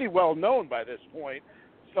pretty well known by this point.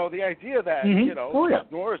 So the idea that,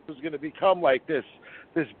 Chuck Norris was going to become like this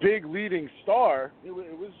big leading star, it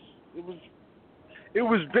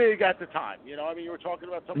was big at the time. You were talking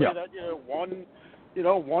about somebody that,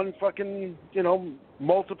 won fucking,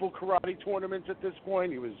 multiple karate tournaments at this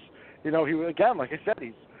point. He was again, like I said,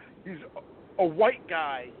 he's a white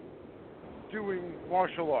guy doing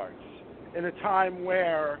martial arts in a time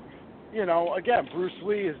where, again, Bruce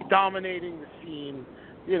Lee is dominating the scene.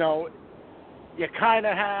 You kind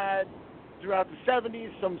of had throughout the 70s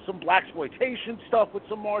some blaxploitation stuff with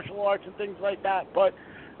some martial arts and things like that. But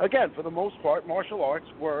again, for the most part, martial arts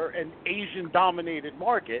were an Asian-dominated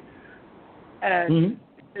market. And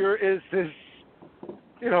here is this,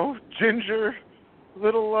 ginger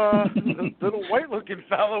little white-looking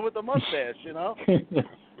fellow with a mustache,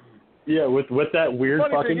 Yeah, with that weird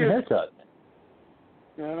fucking haircut.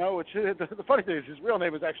 Which the funny thing is his real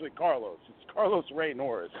name is actually Carlos. It's Carlos Ray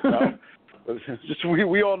Norris. Just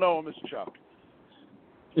we all know him as Chuck.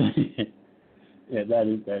 Yeah, that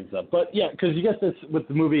is up. But yeah, because you get this with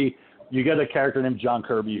the movie, you get a character named John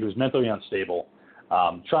Kirby who's mentally unstable,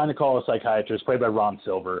 trying to call a psychiatrist played by Ron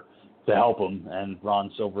Silver to help him. And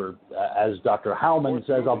Ron Silver, as Dr. Howman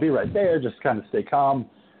says, "I'll be right there, just kind of stay calm."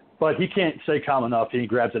 But he can't stay calm enough. He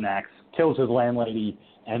grabs an axe, kills his landlady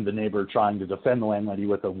and the neighbor trying to defend the landlady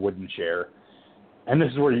with a wooden chair. And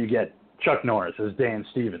this is where you get Chuck Norris as Dan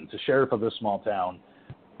Stevens, the sheriff of this small town,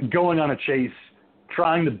 going on a chase,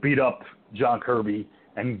 trying to beat up John Kirby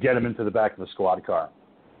and get him into the back of the squad car.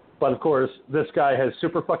 But, of course, this guy has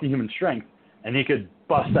super fucking human strength, and he could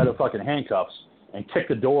bust out of fucking handcuffs and kick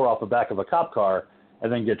the door off the back of a cop car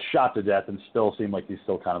and then get shot to death and still seem like he's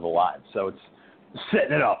still kind of alive. So it's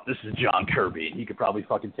setting it up. This is John Kirby, and he could probably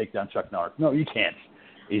fucking take down Chuck Norris. No, you can't.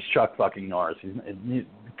 He's Chuck fucking Norris.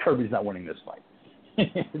 Kirby's not winning this fight.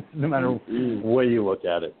 No matter way you look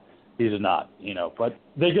at it, he's not, But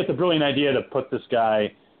they get the brilliant idea to put this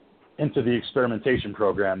guy into the experimentation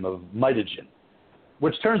program of mitogen,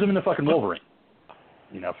 which turns him into fucking Wolverine.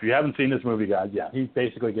 If you haven't seen this movie, guys, yeah, he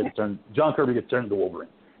basically gets turned. John Kirby gets turned into Wolverine.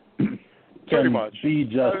 Pretty much. Be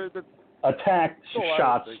just attacked,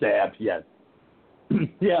 shot, stabbed. Yeah,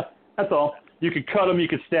 yeah, that's all. You could cut him, you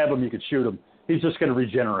could stab him, you could shoot him. He's just going to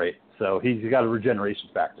regenerate. So he's got a regeneration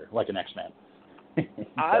factor, like an X-Man.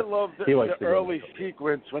 I love the early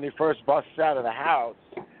sequence when he first busts out of the house,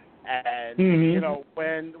 and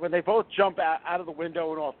when they both jump out of the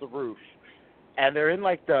window and off the roof, and they're in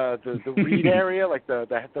like the weed area, like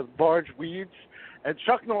the large weeds, and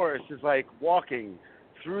Chuck Norris is like walking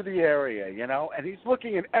through the area, and he's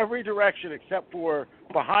looking in every direction except for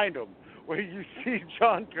behind him, where you see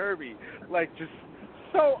John Kirby like just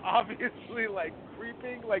so obviously like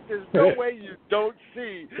creeping, like there's no way you don't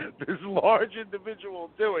see this large individual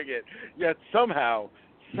doing it. Yet somehow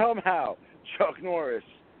Chuck Norris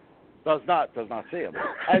does not see him.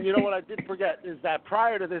 And you know what I did forget is that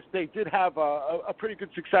prior to this, they did have a pretty good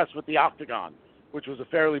success with The Octagon, which was a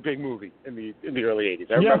fairly big movie in the early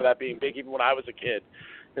 '80s. I remember that being big even when I was a kid.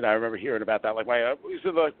 And I remember hearing about that. Like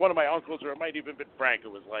one of my uncles, or it might even been Frank,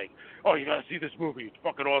 who was like, "Oh, you gotta see this movie. It's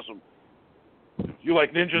fucking awesome. You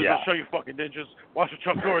like ninjas? Yeah. I'll show you fucking ninjas. Watch what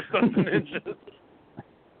Chuck Norris does to ninjas."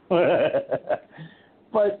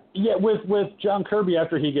 But yeah, with John Kirby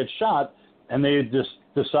after he gets shot, and they just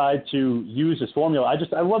decide to use his formula.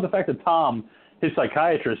 I love the fact that Tom, his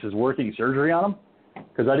psychiatrist, is working surgery on him,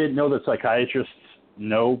 because I didn't know that psychiatrists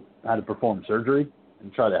know how to perform surgery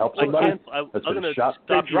and try to help somebody. I'm going to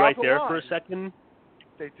stop you right there for a second.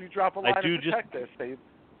 They do drop a line to protect this.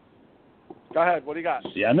 Go ahead. What do you got?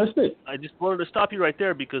 Yeah, I missed it. I just wanted to stop you right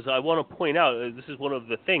there because I want to point out this is one of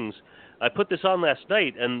the things. I put this on last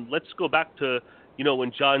night, and let's go back to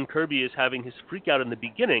when John Kirby is having his freak out in the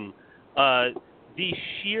beginning. The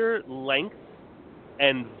sheer length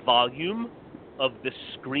and volume of the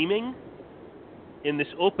screaming in this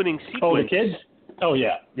opening sequence. Oh, the kids? Oh,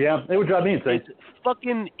 yeah. Yeah, they would drive me insane. It's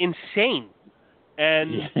fucking insane.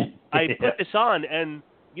 And I put this on, and,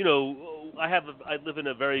 I live in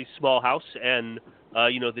a very small house, and,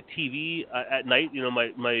 the TV at night,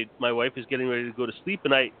 my wife is getting ready to go to sleep,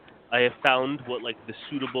 and I I have found what like the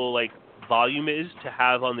suitable like volume is to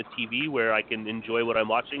have on the TV where I can enjoy what I'm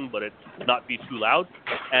watching, but it not be too loud.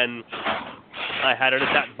 And I had it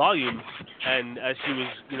at that volume. And as she was,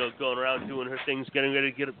 going around doing her things, getting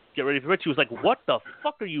ready to get ready for bed, she was like, "What the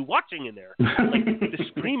fuck are you watching in there?" Like the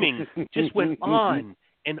screaming just went on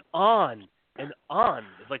and on and on.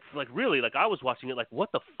 Like really, like I was watching it. Like, what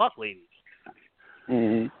the fuck, lady?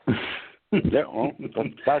 Mm-hmm. Yeah, well,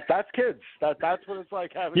 that's kids. That's what it's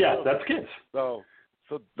like having. Yeah, children. that's kids. So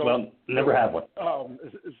never have one.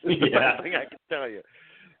 It's the best thing I can tell you.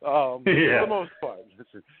 For the most part,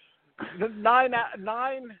 nine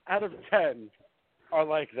out of 10 are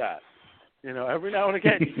like that. Every now and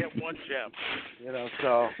again you get one gem.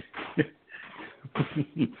 So.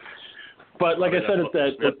 But like I said,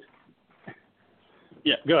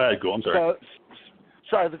 yeah, go ahead, go. I'm sorry.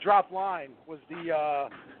 Sorry, the drop line was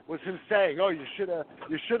was him saying, "Oh, you should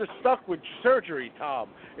have stuck with surgery, Tom,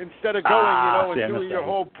 instead of going, and doing your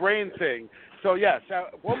whole brain thing." So yes,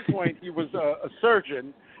 at one point he was a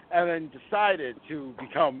surgeon, and then decided to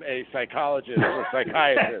become a psychologist or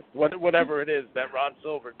psychiatrist, whatever it is that Ron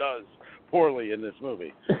Silver does poorly in this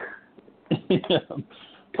movie. Yeah.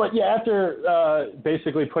 But yeah, after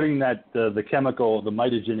basically putting that the chemical, the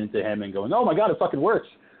mitogen into him and going, "Oh my God, it fucking works."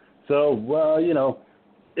 So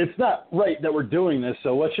it's not right that we're doing this,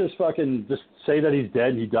 so let's just say that he's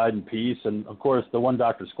dead, he died in peace. And, of course, the one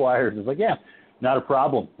Dr. Squires is like, yeah, not a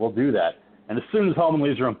problem, we'll do that. And as soon as Holman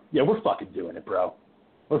leaves the room, yeah, we're fucking doing it, bro.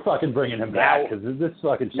 We're fucking bringing him back because this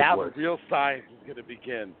fucking shit now works. The real science is going to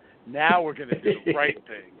begin. Now we're going to do the right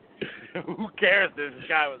thing. Who cares if this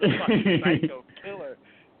guy was a fucking psycho killer?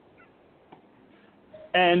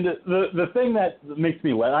 And the thing that makes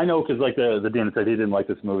me laugh, I know because like the Dean said he didn't like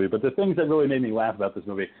this movie, but the things that really made me laugh about this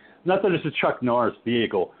movie, not that it's a Chuck Norris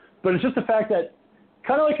vehicle, but it's just the fact that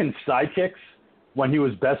kind of like in Sidekicks, when he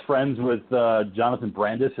was best friends with Jonathan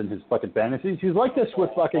Brandis and his fucking fantasies, he's like this with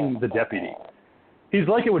fucking the deputy. He's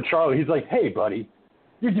like it with Charlie. He's like, "Hey, buddy,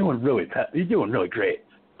 you're doing really great."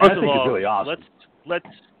 First I think of all, it's really awesome. Let's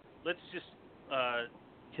just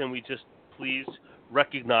can we just please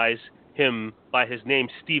recognize him by his name,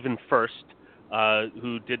 Stephen First,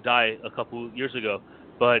 who did die a couple years ago.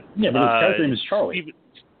 But yeah, but his character's name is Charlie.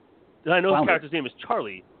 I know his character's name is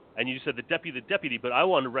Charlie, and you said the deputy, but I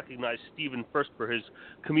want to recognize Stephen First for his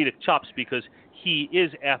comedic chops because he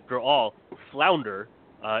is, after all, Flounder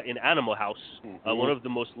in Animal House, one of the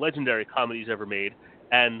most legendary comedies ever made,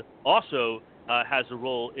 and also has a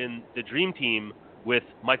role in The Dream Team with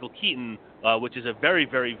Michael Keaton, which is a very,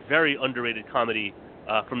 very, very underrated comedy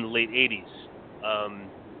from the late 80s.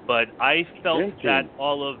 But I felt that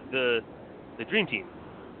all of the Dream Team,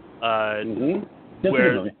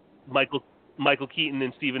 where Michael Keaton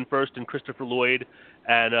and Stephen First and Christopher Lloyd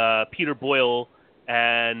and Peter Boyle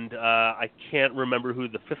and I can't remember who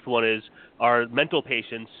the fifth one is, are mental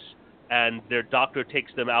patients, and their doctor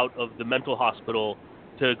takes them out of the mental hospital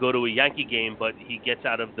to go to a Yankee game, but he gets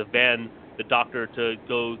out of the van, the doctor, to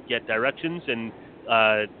go get directions and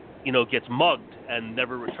gets mugged and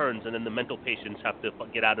never returns, and then the mental patients have to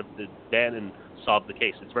get out of the van and solve the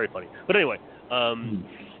case. It's very funny. But anyway,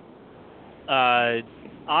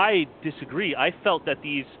 I disagree. I felt that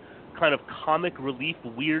these kind of comic relief,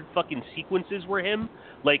 weird fucking sequences were him,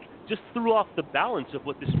 just threw off the balance of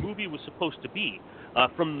what this movie was supposed to be.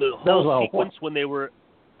 From the whole sequence when they were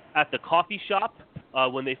at the coffee shop,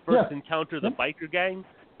 when they first encounter the biker gang,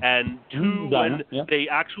 and when they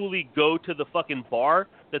actually go to the fucking bar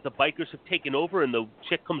that the bikers have taken over, and the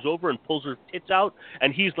chick comes over and pulls her tits out,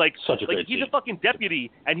 and he's like he's a fucking deputy,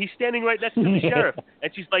 and he's standing right next to the sheriff,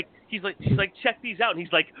 and she's like, check these out, and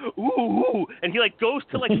he's like, ooh, and he goes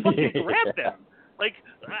to fucking grab them.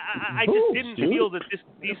 I just didn't feel that this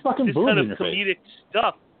kind of comedic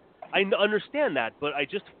stuff. I understand that, but I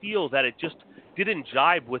just feel that it just didn't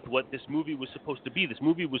jive with what this movie was supposed to be. This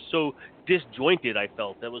movie was so disjointed, I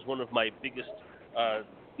felt. That was one of my biggest,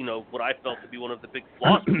 what I felt to be one of the big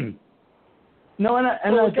flaws. No,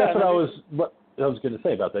 that's what I was going to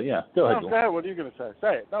say about that. Yeah, go ahead. Go ahead. What are you going to say?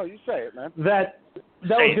 Say it. No, you say it, man. That was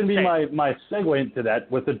going to be my segue into that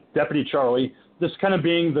with the Deputy Charlie, this kind of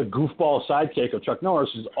being the goofball sidekick of Chuck Norris,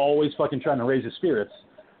 who's always fucking trying to raise his spirits.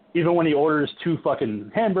 Even when he orders 2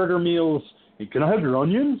 fucking hamburger meals, can I have your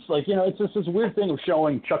onions? It's just this weird thing of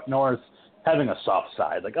showing Chuck Norris having a soft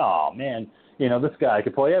side. Oh, man, this guy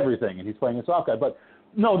could play everything, and he's playing a soft guy. But,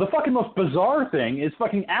 no, the fucking most bizarre thing is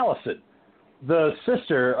fucking Allison, the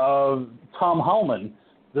sister of Tom Holman,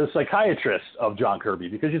 the psychiatrist of John Kirby,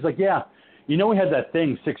 because she's like, yeah, we had that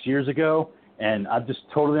thing 6 years ago, and I'm just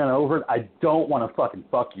totally over it. I don't want to fucking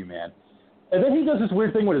fuck you, man. And then he does this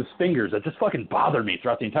weird thing with his fingers that just fucking bothered me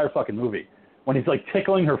throughout the entire fucking movie. When he's like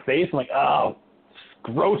tickling her face, I'm like, oh, it's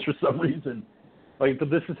gross for some reason. Like, but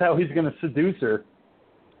this is how he's going to seduce her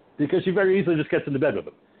because she very easily just gets into bed with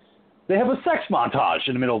him. They have a sex montage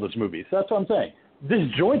in the middle of this movie, so that's what I'm saying.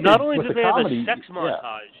 Disjointed not only with do the they comedy, have a sex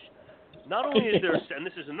montage, not only is there, and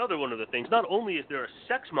this is another one of the things, not only is there a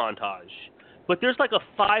sex montage, but there's like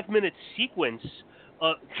a 5-minute sequence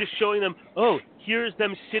just showing them, oh, here's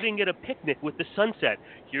them sitting at a picnic with the sunset.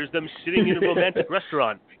 Here's them sitting in a romantic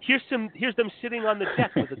restaurant. Here's them sitting on the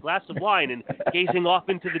deck with a glass of wine and gazing off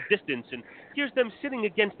into the distance. And here's them sitting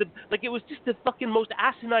against the, like, it was just the fucking most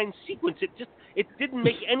asinine sequence. It didn't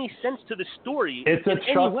make any sense to the story. It's a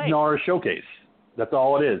Chuck Norris showcase. That's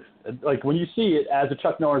all it is. Like, when you see it as a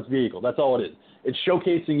Chuck Norris vehicle, that's all it is. It's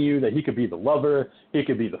showcasing you that he could be the lover, he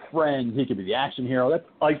could be the friend, he could be the action hero.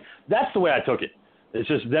 That's the way I took it. It's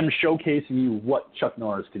just them showcasing you what Chuck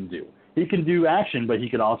Norris can do. He can do action, but he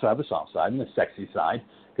can also have a soft side and a sexy side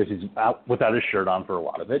because he's out without his shirt on for a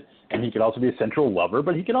lot of it. And he can also be a central lover,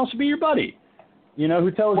 but he can also be your buddy, you know, who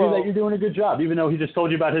tells you that you're doing a good job, even though he just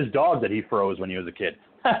told you about his dog that he froze when he was a kid.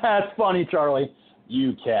 That's funny, Charlie.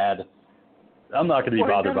 You cad. I'm not going to be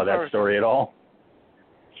bothered by that story at all.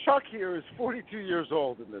 Chuck here is 42 years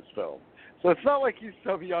old in this film. So it's not like he's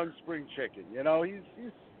some young spring chicken, you know. He's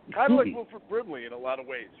kind of like Wilford Brimley in a lot of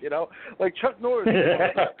ways, you know? Like Chuck Norris is one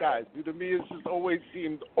of those guys who to me has just always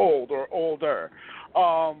seemed old or older.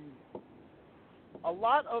 A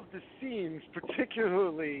lot of the scenes,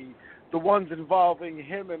 particularly the ones involving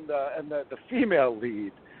him and the female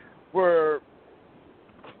lead, were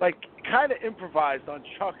like kind of improvised on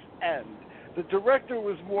Chuck's end. The director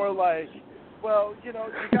was more like, well, you know,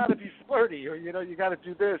 you got to be flirty or, you know, you got to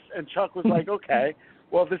do this. And Chuck was like, okay.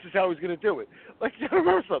 Well, this is how he's going to do it. Like, you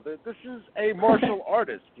remember something. This is a martial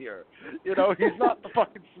artist here. You know, he's not the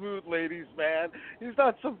fucking smooth ladies man. He's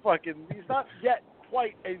not yet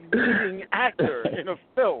quite a leading actor in a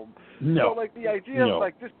film. No. So, like, the idea of,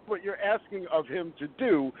 like, this is what you're asking of him to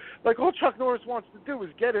do. Like, all Chuck Norris wants to do is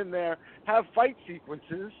get in there, have fight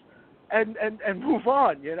sequences, and move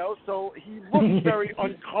on, you know? So he looks very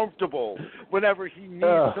uncomfortable whenever he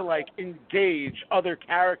needs to, like, engage other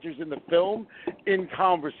characters in the film in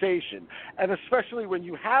conversation. And especially when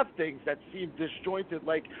you have things that seem disjointed,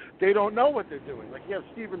 like they don't know what they're doing. Like you have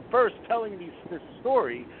Stephen First telling this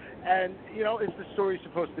story, and, you know, is the story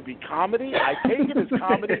supposed to be comedy? I take it as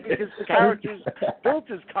comedy because the characters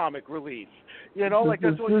built as comic relief. You know, like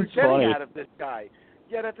that's what you're getting out of this guy.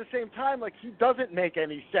 Yet at the same time, like, he doesn't make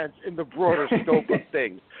any sense in the broader scope of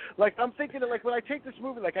things. Like, I'm thinking, like, when I take this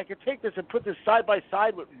movie, like, I could take this and put this side by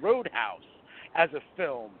side with Roadhouse as a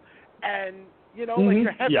film. And, you know, like,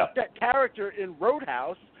 the heavy set character in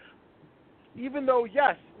Roadhouse, even though,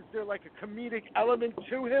 yes, is there, like, a comedic element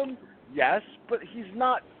to him? Yes, but he's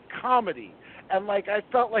not comedy. And, like, I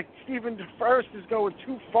felt like Stephen First is going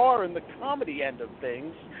too far in the comedy end of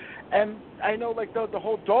things. And I know, like, the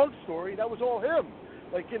whole dog story, that was all him.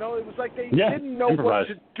 Like, you know, it was like they didn't know what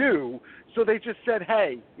to do, so they just said,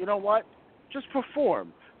 hey, you know what? Just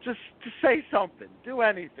perform. Just say something. Do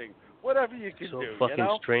anything. Whatever you can do, So fucking you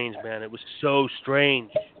know? strange, man. It was so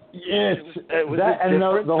strange. Yes. It was that, and the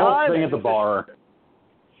whole thing at the bar.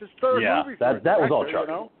 It's his third movie for that was all Chuck. You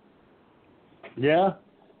know? Yeah.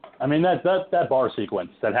 I mean, that bar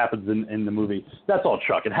sequence that happens in the movie, that's all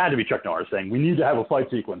Chuck. It had to be Chuck Norris saying, we need to have a fight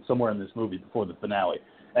sequence somewhere in this movie before the finale.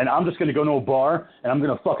 And I'm just going to go to a bar, and I'm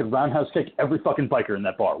going to fucking roundhouse kick every fucking biker in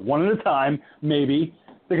that bar. One at a time, maybe.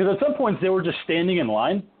 Because at some points, they were just standing in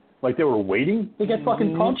line. Like, they were waiting to get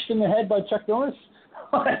fucking punched in the head by Chuck Norris.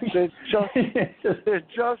 There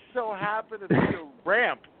just so happened to be a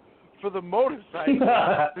ramp for the motorcycle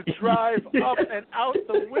to drive up and out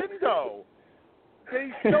the window. They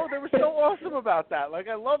were so awesome about that. Like,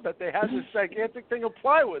 I love that they had this gigantic thing of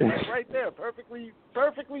plywood, like, right there, perfectly,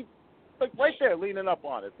 like, right there, leaning up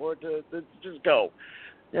on it for it to just go.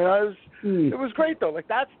 You know, it was great though. Like,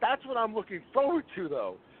 that's what I'm looking forward to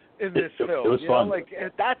though in this film. It was fun. Know, like,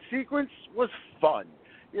 that sequence was fun.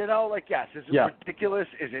 You know, like, yes, is it ridiculous?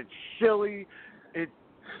 Is it silly?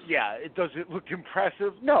 Does it look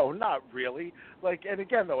impressive? No, not really. Like, and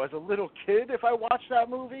again, though, as a little kid, if I watched that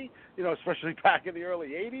movie, you know, especially back in the early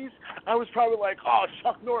 80s, I was probably like, oh,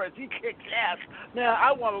 Chuck Norris, he kicks ass. Man,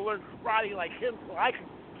 I want to learn karate like him so I can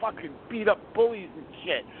fucking beat up bullies and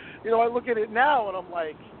shit. You know, I look at it now and I'm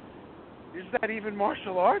like, is that even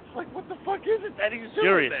martial arts? Like, what the fuck is it that he's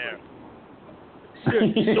doing there?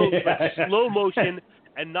 Seriously. So, but slow motion.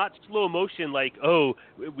 And not slow motion like, oh,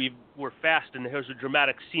 we're fast and here's a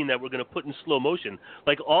dramatic scene that we're going to put in slow motion.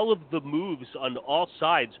 Like, all of the moves on all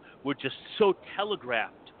sides were just so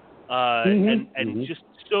telegraphed and just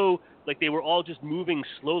so like they were all just moving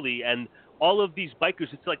slowly, and all of these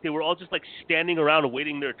bikers, it's like they were all just like standing around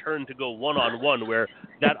waiting their turn to go one-on-one, where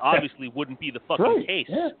that obviously wouldn't be the fucking case.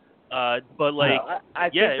 Yeah. But like, I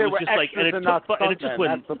think it they was were just like, and it just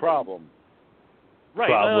went. That's the problem. Right.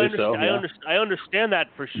 I understand that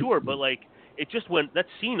for sure, but like, it just went. That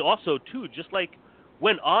scene also too, just like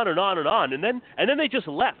went on and on and on, and then they just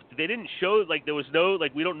left. They didn't show like there was no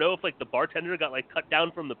like we don't know if like the bartender got like cut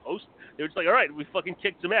down from the post. They were just like, all right, we fucking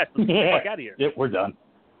kicked some ass. Let's get the fuck out of here. Yep, we're done.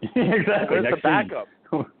 Exactly. Where's the backup?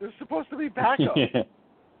 There's supposed to be backup.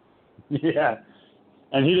 Yeah.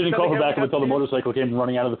 And he didn't call for backup until the motorcycle came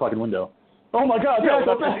running out of the fucking window. Oh my God!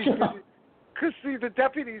 Because see, the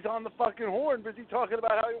deputy's on the fucking horn, busy talking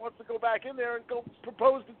about how he wants to go back in there and go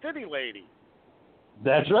propose to Titty Lady.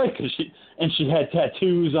 That's right, because she had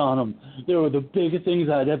tattoos on them. They were the biggest things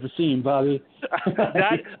I'd ever seen, Bobby.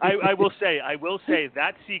 I will say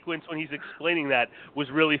that sequence when he's explaining that was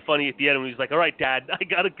really funny at the end when he's like, "All right, Dad, I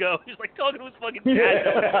gotta go." He's like talking to his fucking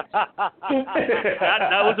dad.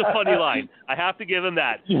 That was a funny line. I have to give him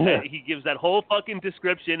that. Yeah. He gives that whole fucking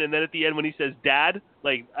description, and then at the end when he says "Dad,"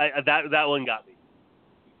 like that one got me.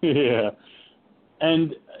 Yeah.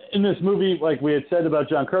 And in this movie, like we had said about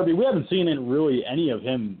John Kirby, we haven't seen any of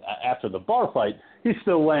him after the bar fight. He's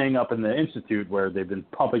still laying up in the institute where they've been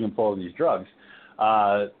pumping him full of these drugs.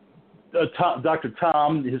 Dr.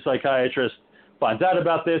 Tom, his psychiatrist, finds out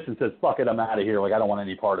about this and says, fuck it, I'm out of here. Like, I don't want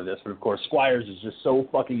any part of this. But, of course, Squires is just so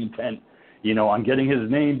fucking intent, on getting his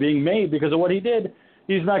name being made because of what he did.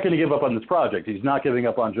 He's not going to give up on this project. He's not giving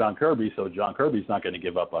up on John Kirby, so John Kirby's not going to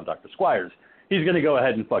give up on Dr. Squires. He's going to go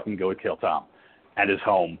ahead and fucking go kill Tom at his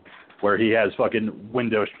home, where he has fucking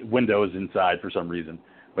windows inside for some reason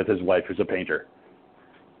with his wife, who's a painter.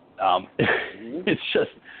 It's just,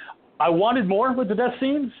 I wanted more with the death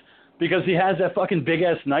scenes because he has that fucking big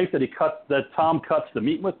ass knife that Tom cuts the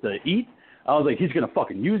meat with to eat. I was like, he's gonna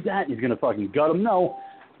fucking use that. He's gonna fucking gut him. No,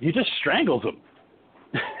 he just strangles him,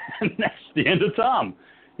 and that's the end of Tom.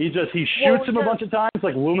 He shoots him a bunch of times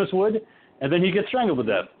like Loomis would, and then he gets strangled to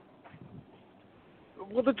death.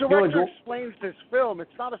 Well, the director explains this film.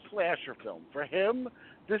 It's not a slasher film. For him,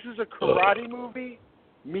 this is a karate movie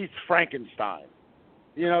meets Frankenstein.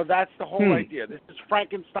 That's the whole idea. This is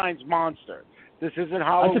Frankenstein's monster. This isn't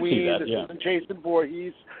Halloween. This isn't Jason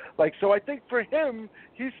Voorhees. So I think for him,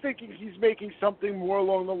 he's thinking he's making something more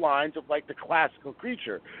along the lines of like the classical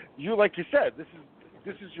creature. Like you said, this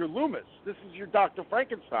is your Loomis. This is your Dr.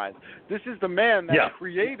 Frankenstein. This is the man that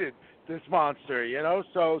created this monster,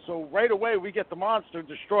 So right away we get the monster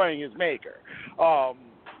destroying his maker. And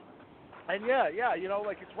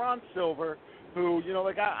it's Ron Silver who,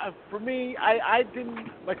 for me, I didn't,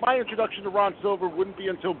 my introduction to Ron Silver wouldn't be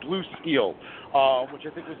until Blue Steel, which I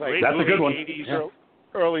think was that's a good one. 80s,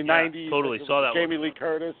 early 90s. Totally saw that Jamie one. Lee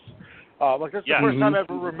Curtis. That's the first time I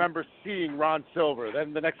ever remember seeing Ron Silver.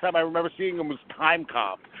 Then the next time I remember seeing him was Time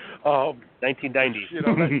Cop.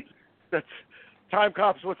 1990. That's Time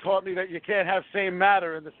Cop's what taught me that you can't have same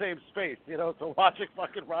matter in the same space, So watching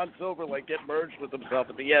fucking Ron Silver get merged with himself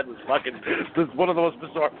at the end was one of the most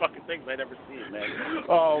bizarre fucking things I'd ever seen, man.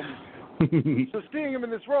 So seeing him in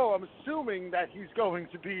this role, I'm assuming that he's going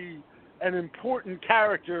to be an important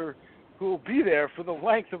character who will be there for the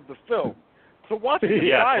length of the film. So watching him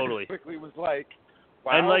die quickly was like,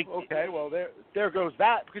 wow, and okay, well there goes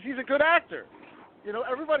that, because he's a good actor.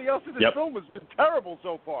 Everybody else in this film has been terrible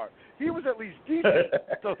so far. He was at least decent,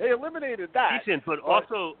 so they eliminated that. Decent, but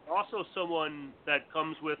also someone that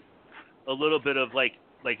comes with a little bit of like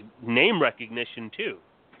name recognition too.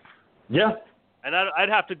 Yeah. And I'd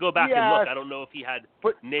have to go back and look. I don't know if he had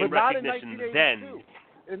name recognition then.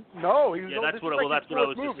 No, he was. Yeah, that's what I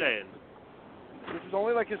was just saying. This is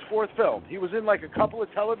only his fourth film. He was in a couple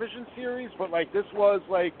of television series, but this was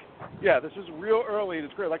this was real early in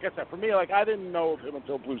his career. Like I said, for me, I didn't know of him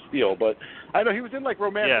until Blue Steel, but I know he was in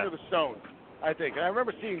Romancing of the Stone, I think. And I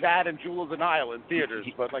remember seeing that and Jewel of the Nile in theaters,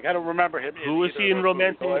 but I don't remember him. Who was he in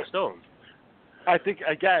Romancing of the Stone? I think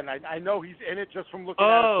again, I know he's in it just from looking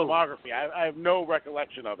at his filmography. I have no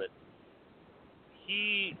recollection of it.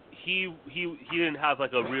 He didn't have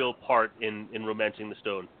a real part in Romancing the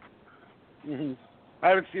Stone. Mm-hmm. I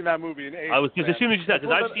haven't seen that movie in ages. I was just as soon as you said,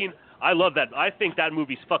 because I love that. I think that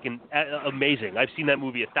movie's fucking amazing. I've seen that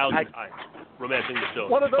movie 1,000 times. Romancing the Stone.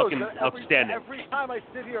 One of those. Fucking outstanding. Every time I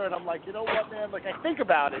sit here and I'm like, you know what, man? I think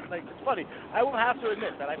about it. It's funny. I will have to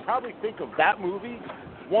admit that I probably think of that movie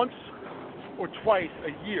once or twice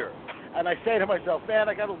a year, and I say to myself, man,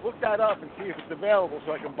 I got to look that up and see if it's available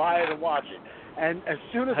so I can buy it and watch it. And as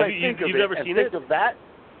soon as think of that.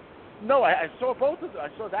 No, I saw both of them. I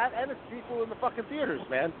saw that and a sequel in the fucking theaters,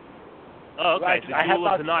 man. Oh, okay. The Jewel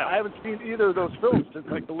of the Nile. I haven't seen either of those films since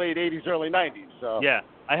like the late 80s, early 90s. So. Yeah,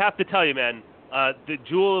 I have to tell you, man, the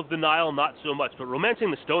Jewel of the Nile, not so much, but Romancing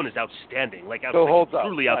the Stone is outstanding. Like,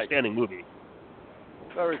 truly outstanding movie.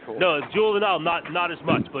 Very cool. No, Jewel of the Nile, not as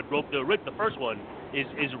much, but the first one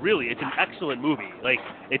is really, it's an excellent movie. Like,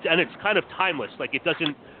 it's kind of timeless. Like, it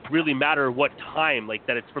doesn't really matter what time, like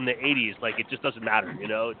that it's from the 80s. Like, it just doesn't matter. You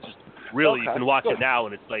know, it's just really you can watch it now,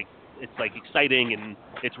 and it's like exciting, and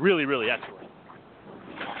it's really, really excellent.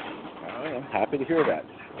 I'm happy to hear that.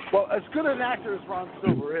 Well, as good an actor as Ron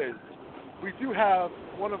Silver is, we do have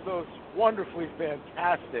one of those wonderfully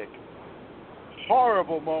fantastic,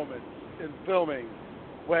 horrible moments in filming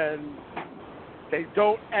when they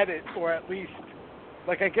don't edit, or at least,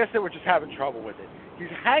 like, I guess they were just having trouble with it.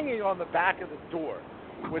 He's hanging on the back of the door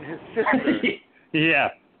when his sister yeah,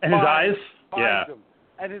 and his eyes? Yeah. Him,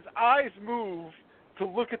 and his eyes move to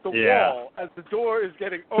look at the wall as the door is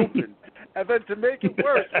getting opened. And then to make it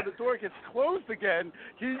worse, when the door gets closed again,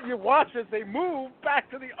 you watch as they move back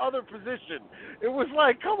to the other position. It was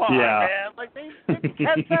like, come on, man. Like, they didn't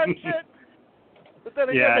catch that shit. But then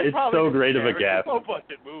again, it's so great of a gap. It's a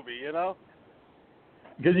low-budget movie, you know?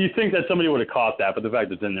 Because you think that somebody would have caught that, but the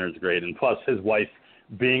fact it's in there is great. And plus, his wife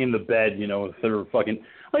being in the bed, you know, with her fucking...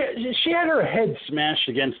 Like, she had her head smashed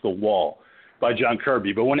against the wall by John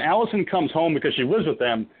Kirby. But when Allison comes home because she lives with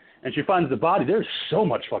them and she finds the body, there's so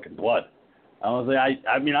much fucking blood. I was like,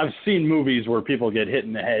 I mean, I've seen movies where people get hit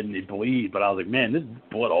in the head and they bleed, but I was like, man, this is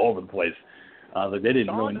blood all over the place. I was like, they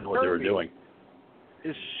didn't really know what they were doing.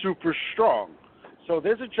 Is super strong. So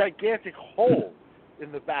there's a gigantic hole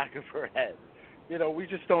in the back of her head. You know, we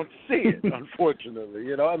just don't see it, unfortunately.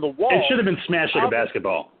 You know, and the wall... It should have been smashed like a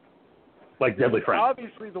basketball, like Deadly Friend.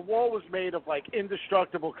 Obviously, the wall was made of, like,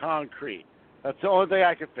 indestructible concrete. That's the only thing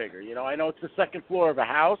I could figure. You know, I know it's the second floor of a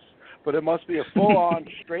house, but it must be a full-on,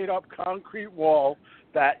 straight-up concrete wall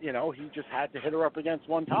that, you know, he just had to hit her up against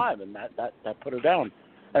one time, and that put her down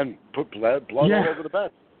and put blood all over the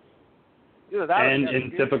bed. You know, that and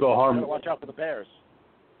in typical horror movie, watch out for the bears.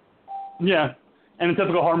 Yeah, and in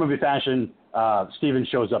typical horror movie fashion, Steven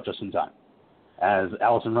shows up just in time as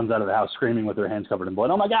Allison runs out of the house screaming with her hands covered in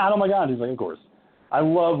blood. Oh my God! He's like, of course. I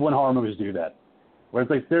love when horror movies do that, where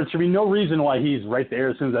it's like there should be no reason why he's right there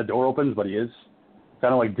as soon as that door opens, but he is.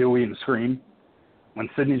 Kind of like Dewey in Scream, when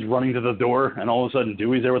Sidney's running to the door and all of a sudden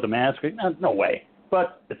Dewey's there with a mask. No way.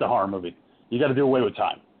 But it's a horror movie. You got to do away with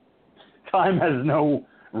time. Time has no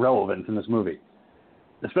relevance in this movie,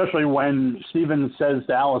 especially when Steven says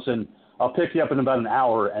to Allison, I'll pick you up in about an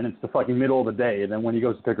hour, and it's the fucking middle of the day, and then when he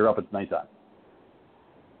goes to pick her up, it's nighttime.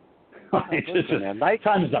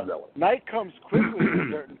 Time is not relevant. Night comes quickly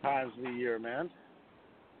at certain times of the year, man.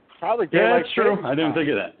 Probably that's true. I didn't think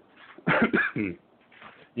of that.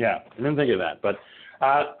 Yeah, I didn't think of that. But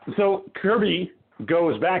so Kirby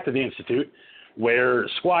goes back to the Institute, where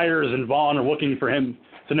Squires and Vaughn are looking for him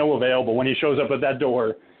to no avail, but when he shows up at that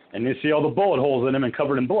door and you see all the bullet holes in him and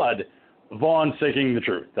covered in blood, Vaughn's thinking the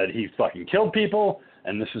truth, that he fucking killed people,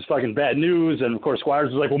 and this is fucking bad news. And, of course, Squires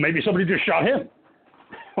is like, well, maybe somebody just shot him.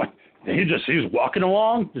 He was walking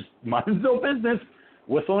along, just minding his own business,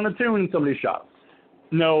 whistling a tune, and somebody shot him.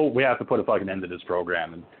 No, we have to put a fucking end to this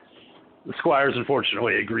program. And Squires,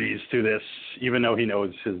 unfortunately, agrees to this, even though he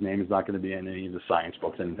knows his name is not going to be in any of the science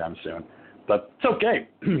books anytime soon. But it's okay,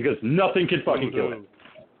 because nothing can fucking kill him.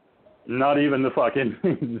 Not even the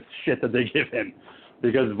fucking shit that they give him.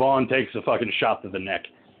 Because Vaughn takes a fucking shot to the neck,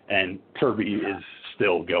 and Kirby is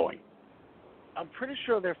still going. I'm pretty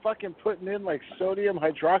sure they're fucking putting in, like, sodium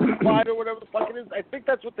hydroxide or whatever the fuck it is. I think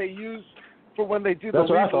that's what they use for when they do the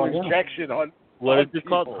lethal injection on What is it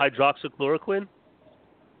people. called? Hydroxychloroquine?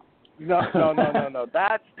 No.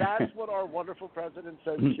 That's what our wonderful president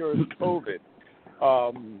says cures COVID.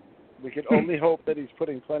 We can only hope that he's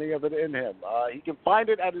putting plenty of it in him. He can find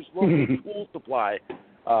it at his local tool supply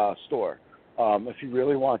store if he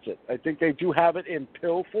really wants it. I think they do have it in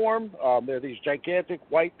pill form. They're these gigantic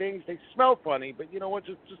white things. They smell funny, but you know what?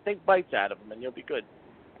 Just take bites out of them and you'll be good,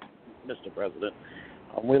 Mr. President.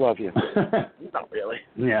 We love you. Not really.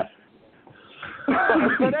 Yeah.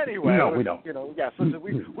 But anyway, no, we don't. You know, yes. Listen,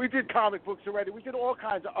 we did comic books already. We did all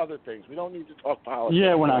kinds of other things. We don't need to talk politics.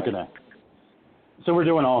 Yeah, we're not gonna. So we're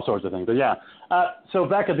doing all sorts of things. But yeah. So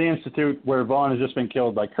back at the Institute where Vaughn has just been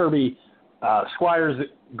killed by Kirby, Squires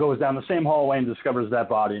goes down the same hallway and discovers that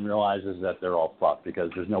body and realizes that they're all fucked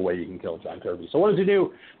because there's no way you can kill John Kirby. So what does he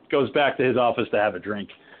do? Goes back to his office to have a drink.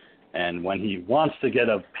 And when he wants to get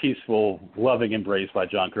a peaceful, loving embrace by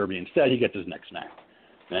John Kirby, instead he gets his neck snapped.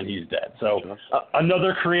 And he's dead. So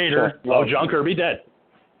another creator of John Kirby dead.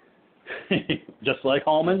 Just like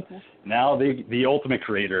Hallman, now the ultimate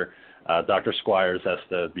creator Dr. Squires has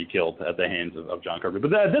to be killed at the hands of John Kirby.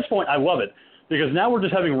 But at this point, I love it, because now we're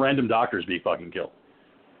just having random doctors be fucking killed.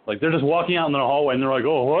 Like, they're just walking out in the hallway, and they're like,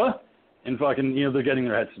 oh, what? And fucking, they're getting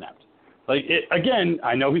their heads snapped. Like, again,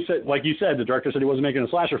 I know he said, like you said, the director said he wasn't making a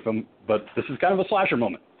slasher film, but this is kind of a slasher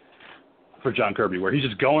moment for John Kirby, where he's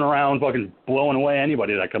just going around fucking blowing away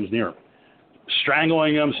anybody that comes near him.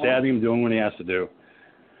 Strangling him, stabbing him, doing what he has to do.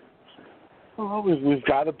 Well, we've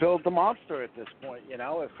got to build the monster at this point, If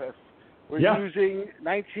we're using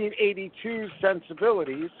 1982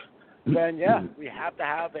 sensibilities, then, we have to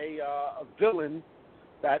have a villain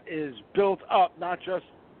that is built up not just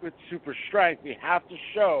with super strength. We have to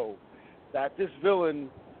show that this villain,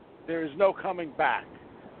 there is no coming back.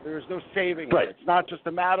 There is no saving him. Right. It's not just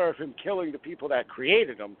a matter of him killing the people that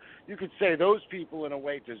created him. You could say those people, in a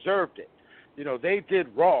way, deserved it. They did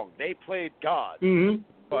wrong. They played God. Mm-hmm.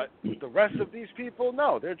 But the rest of these people,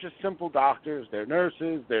 no. They're just simple doctors. They're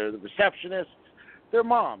nurses. They're the receptionists. They're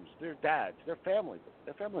moms. They're dads. They're family.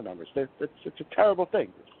 They're family members. It's a terrible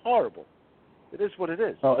thing. It's horrible. It is what it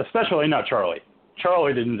is. Well, especially not Charlie.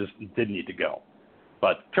 Charlie didn't need to go.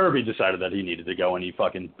 But Kirby decided that he needed to go, and he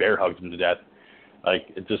fucking bear hugged him to death. Like,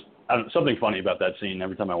 it just, something funny about that scene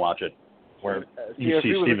every time I watch it, where you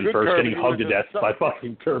see Stephen First getting hugged to death by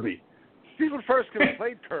fucking Kirby. Stephen First could have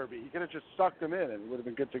played Kirby. He could have just sucked him in, and it would have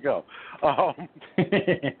been good to go. But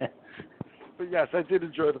yes, I did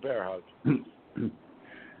enjoy the bear hug.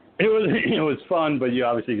 It was fun, but you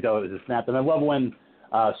obviously could tell it was a snap. And I love when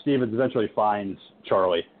Stevens eventually finds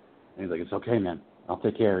Charlie, and he's like, "It's okay, man. I'll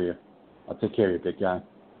take care of you. I'll take care of you, big guy.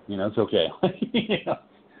 It's okay."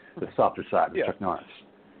 The softer side of Chuck Norris.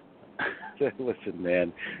 Listen,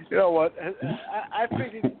 man. You know what? I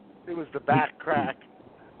figured it was the back crack.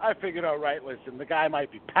 I figured, all right, listen, the guy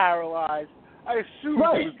might be paralyzed. I assumed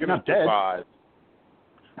he was going to survive.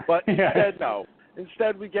 But instead, no.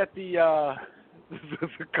 Instead, we get the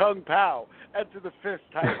Kung Pao enter the fist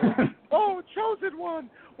title. Oh, chosen one,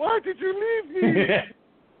 why did you leave me?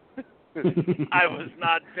 I was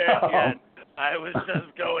not dead yet. I was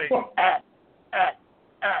just going,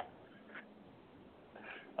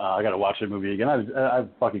 I got to watch that movie again. I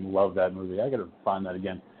fucking love that movie. I got to find that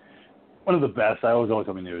again. One of the best. I always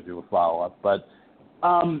something new to do a follow-up. But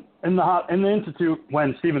in the Institute,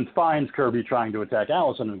 when Stevens finds Kirby trying to attack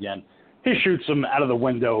Allison again, he shoots him out of the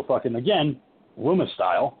window, fucking again, Loomis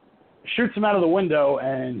style. Shoots him out of the window,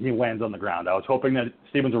 and he lands on the ground. I was hoping that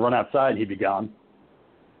Stevens would run outside and he'd be gone.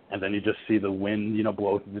 And then you just see the wind,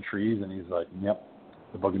 blow through the trees, and he's like, yep,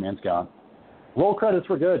 the boogeyman's gone. Roll credits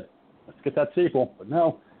were good. Let's get that sequel. But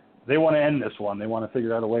no, they want to end this one. They want to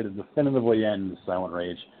figure out a way to definitively end Silent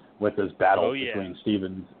Rage with this battle between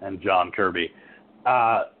Stevens and John Kirby.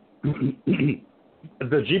 The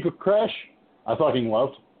Jeep crash, I fucking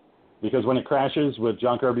loved, because when it crashes with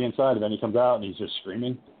John Kirby inside, and then he comes out and he's just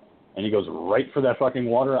screaming, and he goes right for that fucking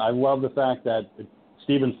water. I love the fact that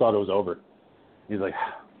Stevens thought it was over. He's like,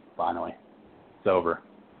 finally, it's over.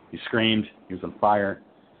 He screamed. He was on fire.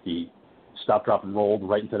 He stopped, dropped, and rolled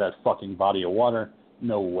right into that fucking body of water.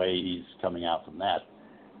 No way he's coming out from that.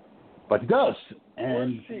 But he does.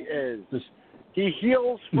 And he is. He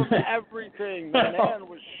heals from everything. The man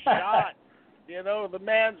was shot. The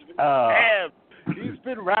man's been stabbed. He's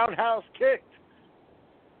been roundhouse kicked.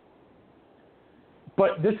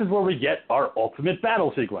 But this is where we get our ultimate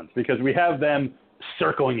battle sequence, because we have them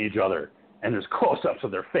circling each other, and there's close-ups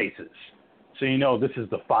of their faces. So this is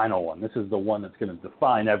the final one. This is the one that's going to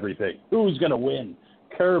define everything. Who's going to win,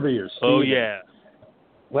 Kirby or Stevens? Oh, yeah.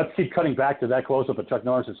 Let's keep cutting back to that close-up of Chuck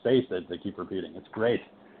Norris's face that they keep repeating. It's great.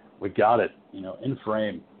 We got it, in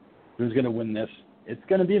frame. Who's going to win this? It's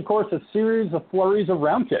going to be, of course, a series of flurries of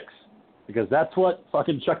round kicks, because that's what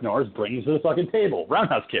fucking Chuck Norris brings to the fucking table,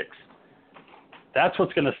 roundhouse kicks. That's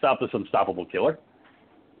what's going to stop this unstoppable killer.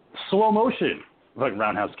 Slow motion, like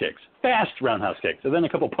roundhouse kicks. Fast roundhouse kicks. And then a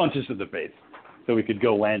couple punches to the face so we could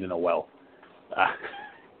go land in a well.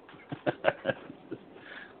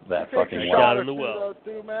 That fucking well. Out of the well.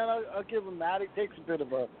 Too, man. I'll give him that. He takes a bit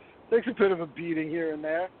of a beating here and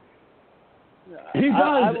there. He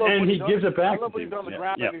does, and he gives it back. I love when he's on the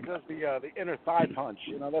ground and he does the inner thigh punch.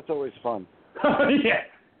 That's always fun. Yeah.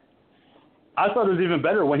 I thought it was even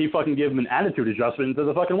better when he fucking gave him an attitude adjustment into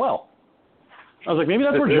the fucking well. I was like, maybe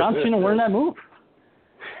that's where John Cena learned that move.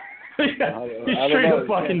 He straight up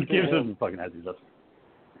fucking gives him a fucking attitude adjustment.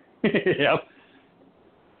 Yep.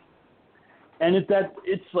 And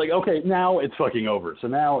it's like, okay, now it's fucking over. So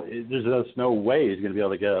now there's just no way he's going to be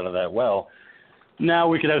able to get out of that well. Now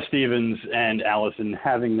we could have Stevens and Allison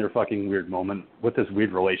having their fucking weird moment with this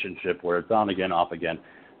weird relationship where it's on again, off again,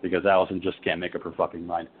 because Allison just can't make up her fucking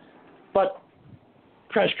mind. But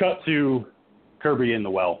crash cut to Kirby in the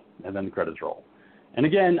well, and then the credits roll. And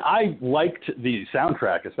again, I liked the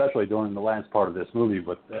soundtrack, especially during the last part of this movie,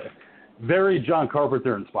 but very John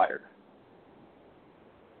Carpenter inspired.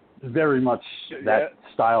 Very much that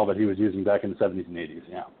style that he was using back in the 70s and 80s,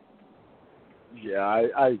 yeah. Yeah,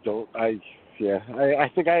 I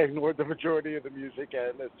think I ignored the majority of the music,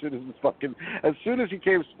 and as soon as he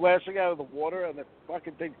came splashing out of the water and the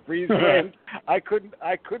fucking thing freeze framed, I could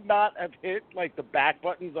not have hit like the back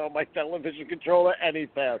buttons on my television controller any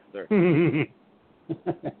faster. Yeah.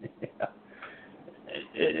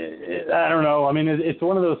 I don't know. I mean, it's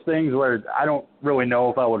one of those things where I don't really know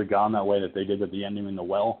if I would have gone that way that they did with the ending in the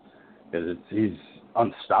well, because he's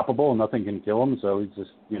unstoppable and nothing can kill him, so he's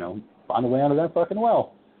just, find a way out of that fucking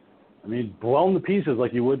well. I mean, blow him to pieces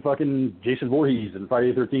like you would fucking Jason Voorhees in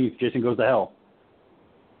Friday the 13th, Jason Goes to Hell.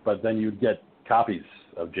 But then you'd get copies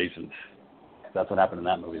of Jason's. That's what happened in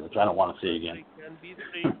that movie, which I don't want to see again.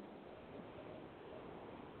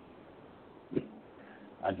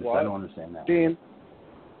 I don't understand that. Dean,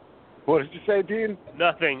 what did you say, Dean?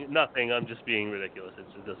 Nothing. I'm just being ridiculous.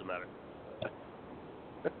 It doesn't matter.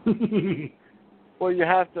 Well, you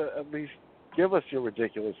have to at least give us your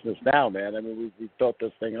ridiculousness now, man. I mean, we built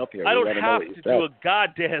this thing up here. I don't have to do a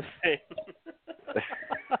goddamn thing.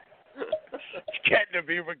 It's getting to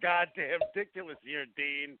be goddamn ridiculous here,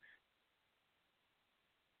 Dean.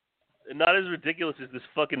 Not as ridiculous as this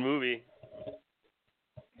fucking movie.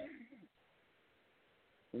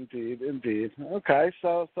 Indeed. Okay,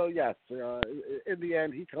 so yes, in the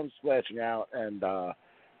end, he comes splashing out, and I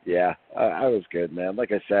was good, man.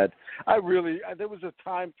 Like I said, there was a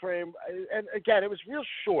time frame, and again, it was real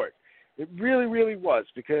short. It really, really was,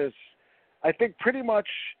 because I think pretty much,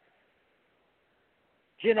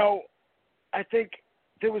 I think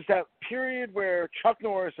there was that period where Chuck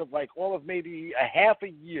Norris of like all of maybe a half a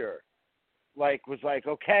year, was like,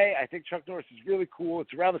 okay, I think Chuck Norris is really cool.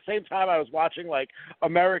 It's around the same time I was watching like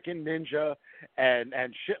American Ninja and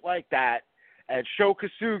shit like that, and Sho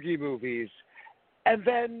Kosugi movies. And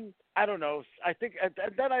then, I don't know, I think, and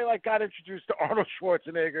then I got introduced to Arnold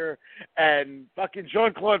Schwarzenegger, and fucking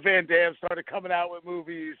Jean-Claude Van Damme started coming out with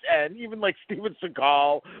movies, and even like Steven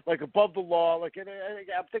Seagal, like Above the Law, and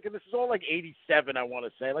I'm thinking this is all like 87, I want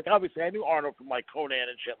to say. Like, obviously, I knew Arnold from like Conan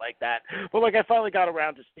and shit like that, but like I finally got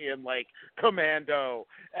around to seeing like Commando,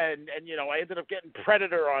 and I ended up getting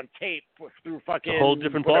Predator on tape through fucking... It's a whole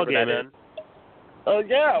different ballgame, man. Oh,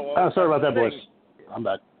 yeah. Well, sorry about that, boys. I'm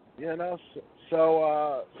back.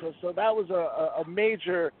 So that was a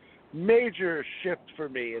major shift for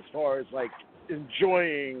me as far as like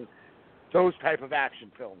enjoying those type of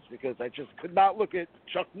action films, because I just could not look at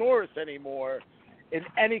Chuck Norris anymore in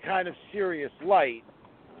any kind of serious light,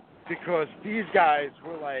 because these guys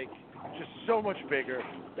were like just so much bigger.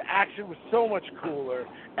 The action was so much cooler,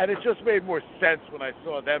 and it just made more sense when I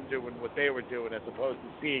saw them doing what they were doing as opposed to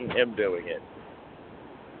seeing him doing it.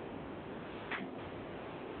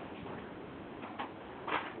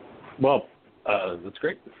 Well, that's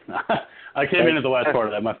great. I came in at the last part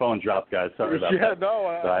of that. My phone dropped, guys. Sorry about that. Yeah, no,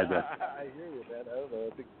 I hear you, man. I don't know.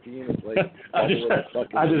 I think Dean is like... I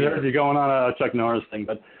just heard you going on a Chuck Norris thing.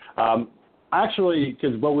 But actually,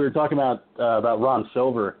 because what we were talking about Ron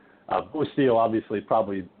Silver, Blue Steel, obviously,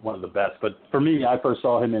 probably one of the best. But for me, I first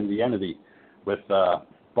saw him in The Entity with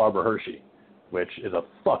Barbara Hershey, which is a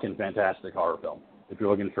fucking fantastic horror film. If you're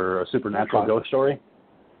looking for a supernatural ghost story,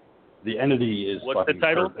 The Entity is What's fucking... the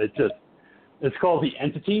title? It's called The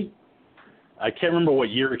Entity. I can't remember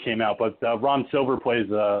what year it came out, but Ron Silver plays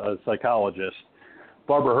a psychologist.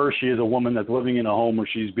 Barbara Hershey is a woman that's living in a home where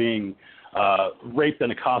she's being raped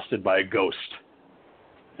and accosted by a ghost.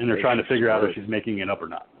 And they're trying to figure out if she's making it up or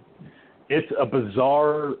not. It's a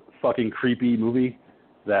bizarre, fucking creepy movie.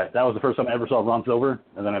 That was the first time I ever saw Ron Silver.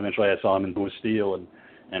 And then eventually I saw him in Blue Steel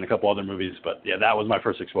and a couple other movies. But yeah, that was my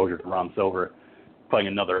first exposure to Ron Silver, playing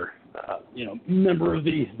another, member of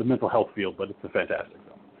the mental health field. But it's a fantastic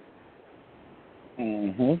film.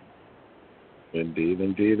 Mm-hmm.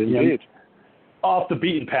 Indeed. Off the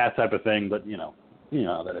beaten path type of thing, but you know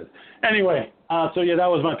how that is. Anyway, that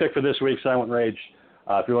was my pick for this week, Silent Rage.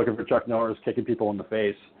 If you're looking for Chuck Norris kicking people in the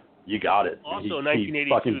face, you got it. Also,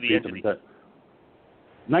 1982, The Entity.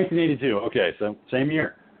 1982. Okay, so same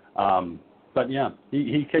year. But yeah,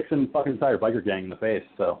 he kicks an fucking entire biker gang in the face,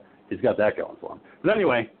 so he's got that going for him. But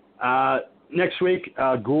anyway, next week,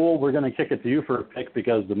 Ghoul, we're going to kick it to you for a pick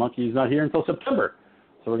because the monkey's not here until September.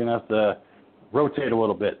 So we're going to have to rotate a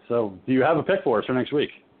little bit. So do you have a pick for us for next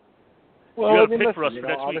week? Well, you have a pick for us for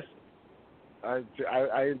next week?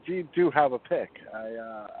 I indeed do have a pick.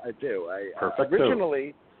 I do. Perfect.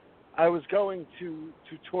 Originally, I was going to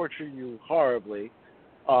torture you horribly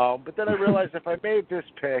But then I realized if I made this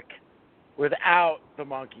pick without the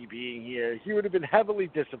monkey being here, he would have been heavily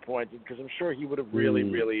disappointed because I'm sure he would have really,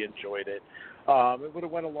 really enjoyed it. It would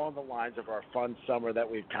have went along the lines of our fun summer that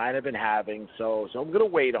we've kind of been having. So I'm going to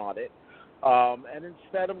wait on it. And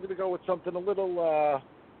instead I'm going to go with something a little,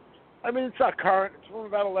 it's not current. It's from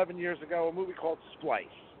about 11 years ago, a movie called Splice.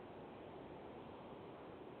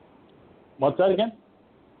 What's that again?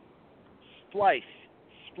 Splice.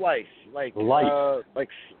 Like Life. Like.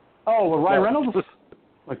 Oh, with Ryan Reynolds?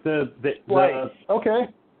 Like the okay.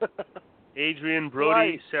 Adrian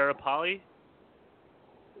Brody, Sarah Polley.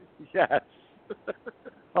 Yes.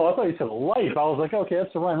 Oh, I thought you said Life. I was like, okay,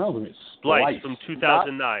 that's the Ryan Reynolds movie. Splice from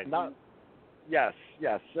 2009. Yes.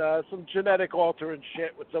 Some genetic altering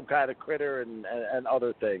shit with some kind of critter and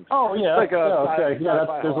other things. Oh yeah. Like okay. Yeah,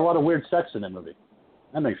 there's a lot of weird sex in that movie.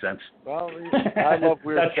 That makes sense. Well, I love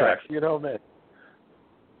weird sex. Tracks. You know me.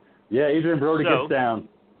 Yeah, Adrian Brody gets down.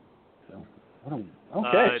 So,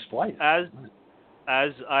 okay, Splice. As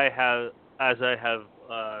I have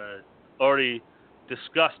already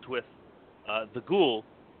discussed with the Ghoul,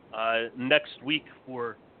 next week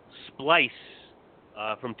for Splice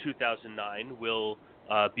from 2009 will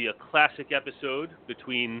be a classic episode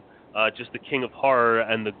between just the King of Horror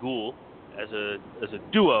and the Ghoul as a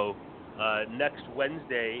duo. Next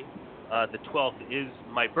Wednesday, the 12th, is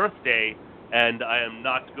my birthday, and I am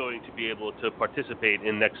not going to be able to participate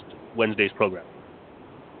in next Wednesday's program.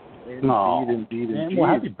 Indeed. Well,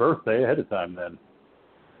 happy birthday ahead of time then.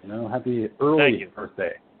 Happy early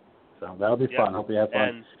birthday. So that'll be fun. Hope you have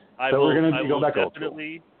fun. And we're going to go back old school.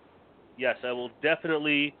 Yes, I will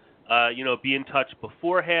definitely, be in touch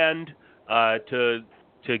beforehand to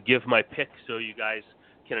give my pick so you guys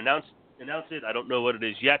can announce it. I don't know what it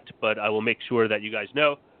is yet, but I will make sure that you guys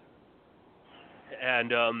know.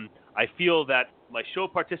 And I feel that my show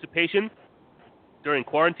participation during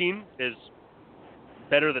quarantine is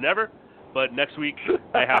better than ever. But next week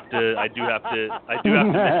I do have to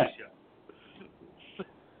miss the show.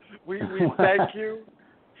 We thank you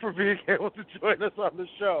for being able to join us on the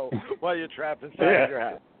show while you're trapped inside your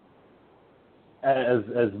house.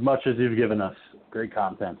 As much as you've given us great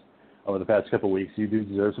content over the past couple of weeks, you do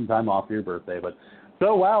deserve some time off for your birthday. But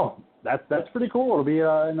wow, that's pretty cool. It'll be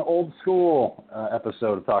an old school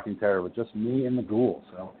episode of Talking Terror with just me and the Ghoul.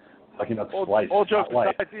 So talking about Splice. All jokes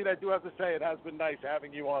aside, I do have to say it has been nice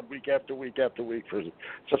having you on week after week after week for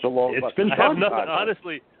such a long. It's been fun.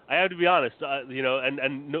 Honestly, I have to be honest.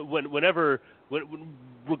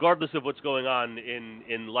 Regardless of what's going on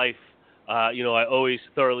in life, I always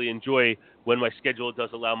thoroughly enjoy when my schedule does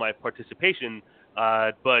allow my participation.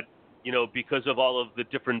 But because of all of the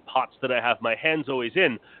different pots that I have my hands always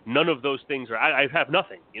in, none of those things are. I have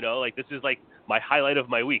nothing. This is like my highlight of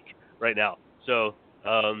my week right now. So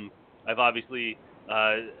I've obviously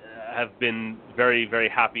have been very, very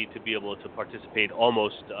happy to be able to participate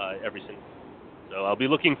almost every single. So I'll be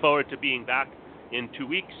looking forward to being back in 2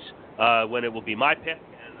 weeks when it will be my pick,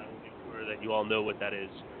 and I will make sure that you all know what that is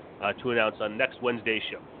to announce on next Wednesday's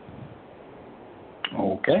show.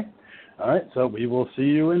 Okay. All right, so we will see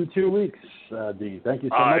you in 2 weeks, Dean. Thank you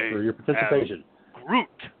so much for your participation. Groot.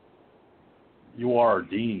 You are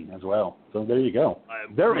Dean as well. So there you go.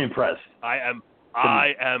 Very impressed. I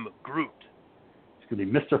am Groot. It's going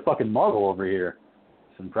to be Mr. fucking Marvel over here.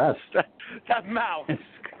 Just impressed. That mouth.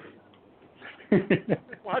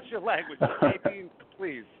 Watch your language, Dean,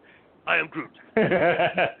 please. I am Groot.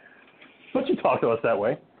 Don't you talk to us that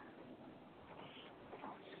way?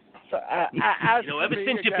 So, ever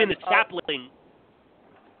since you've been a sapling.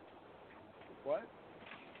 What?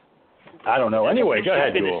 I don't know. Anyway, go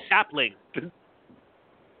ahead, You've been Jewel. a sapling.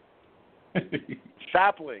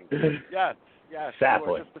 Sapling. Yes.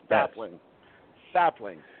 Sapling. Just a sapling. Yes.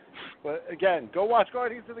 Sapling. But again, go watch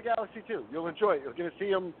Guardians of the Galaxy 2. You'll enjoy it. You're going to see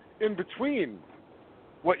them in between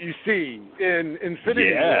what you see in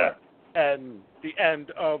Infinity War and the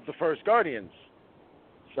end of the first Guardians.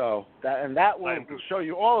 So that will show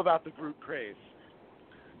you all about the Groot craze.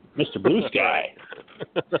 Mr. Blue Sky.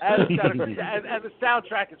 and the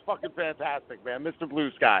soundtrack is fucking fantastic, man. Mr. Blue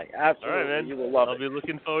Sky, absolutely. All right, man. You will love it. I'll be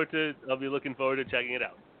looking forward to checking it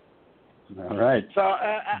out. All right. So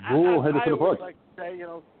Ghoul, hit us with a plug. Like to say,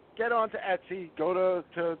 get on to Etsy, go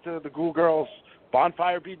to the Ghoul Girls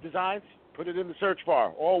Bonfire Bead Designs. Put it in the search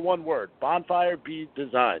bar, all one word, Bonfire Bead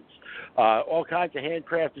Designs. All kinds of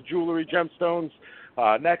handcrafted jewelry, gemstones,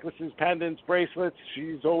 necklaces, pendants, bracelets.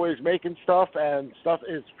 She's always making stuff, and stuff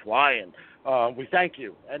is flying. We thank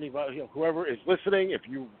you. Anybody, whoever is listening, if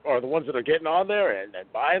you are the ones that are getting on there and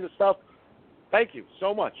buying the stuff, thank you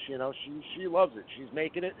so much. She loves it. She's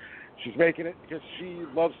making it. She's making it because she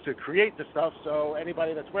loves to create the stuff. So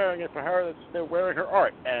anybody that's wearing it for her, they're wearing her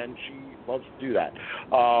art, and she loves to do that.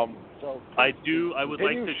 So I would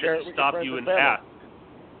like to just stop you and ask: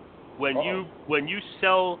 when you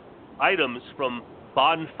sell items from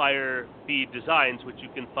Bonfire Bead Designs, which you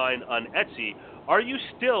can find on Etsy, are you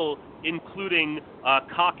still including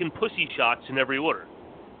cock and pussy shots in every order?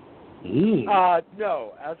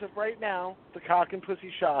 No. As of right now, the cock and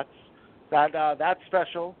pussy shots, that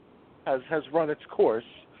special has run its course.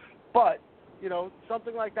 But,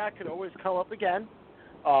 something like that could always come up again.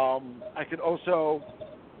 I could also,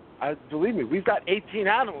 believe me, we've got 18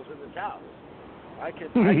 animals in this house. I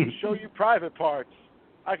can show you private parts.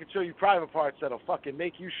 I can show you private parts that'll fucking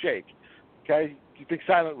make you shake. Okay? You think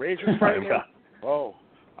Silent Ranger's frightening? Oh,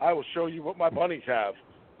 I will show you what my bunnies have.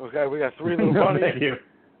 Okay, we got 3 little bunnies. Thank you.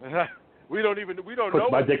 We don't know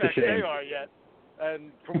what sex they are yet.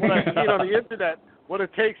 And from what I've seen on the internet, what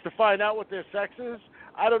it takes to find out what their sex is,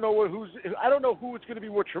 I don't know who it's going to be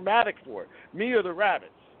more traumatic for, me or the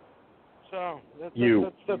rabbits. So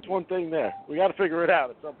that's one thing there. We got to figure it out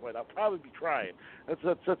at some point. I'll probably be crying. That's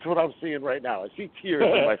what I'm seeing right now. I see tears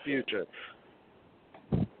in my future.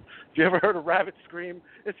 Have you ever heard a rabbit scream?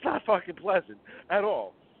 It's not fucking pleasant at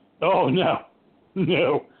all. Oh, no.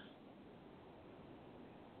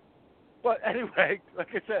 But anyway, like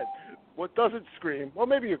I said, what doesn't scream, well,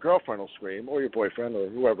 maybe your girlfriend will scream, or your boyfriend, or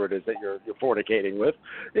whoever it is that you're fornicating with.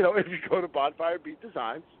 If you go to Bonfire Beat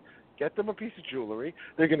Designs, get them a piece of jewelry.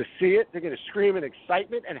 They're going to see it. They're going to scream in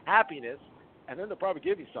excitement and happiness, and then they'll probably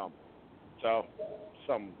give you some. So,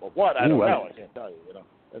 some of what? I don't know. I can't tell you,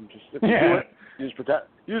 And just, if you do it,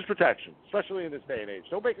 use protection, especially in this day and age.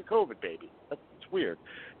 Don't make a COVID baby. That's weird.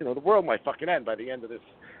 The world might fucking end by the end of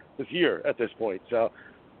this year at this point. So,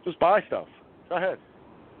 just buy stuff. Go ahead.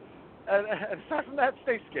 And aside from that,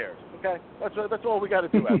 stay scared. Okay, that's all we got to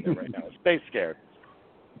do out there right now. Stay scared.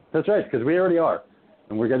 That's right, because we already are,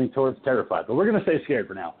 and we're getting towards terrified. But we're going to stay scared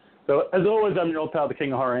for now. So as always, I'm your old pal, the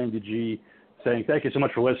King of Horror, Andy G, saying thank you so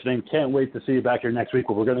much for listening. Can't wait to see you back here next week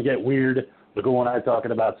where we're going to get weird. Lagoon and I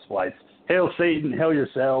talking about splice. Hail Satan, hail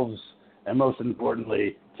yourselves, and most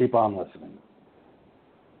importantly, keep on listening.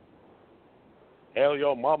 Hail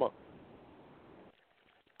your mama.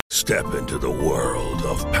 Step into the world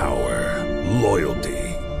of power, loyalty,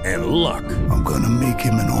 and luck. I'm gonna make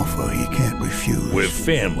him an offer he can't refuse. With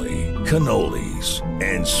family, cannolis,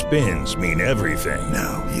 and spins mean everything.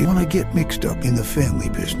 Now, you wanna get mixed up in the family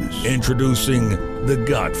business. Introducing The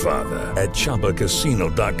Godfather at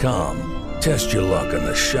ChumbaCasino.com. Test your luck in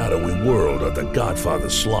the shadowy world of The Godfather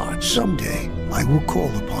slot. Someday, I will call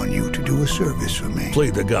upon you to do a service for me. Play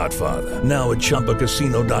The Godfather, now at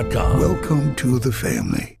ChumbaCasino.com. Welcome to the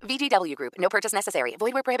family. VGW Group. No purchase necessary.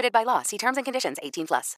 Void where prohibited by law. See terms and conditions. 18+.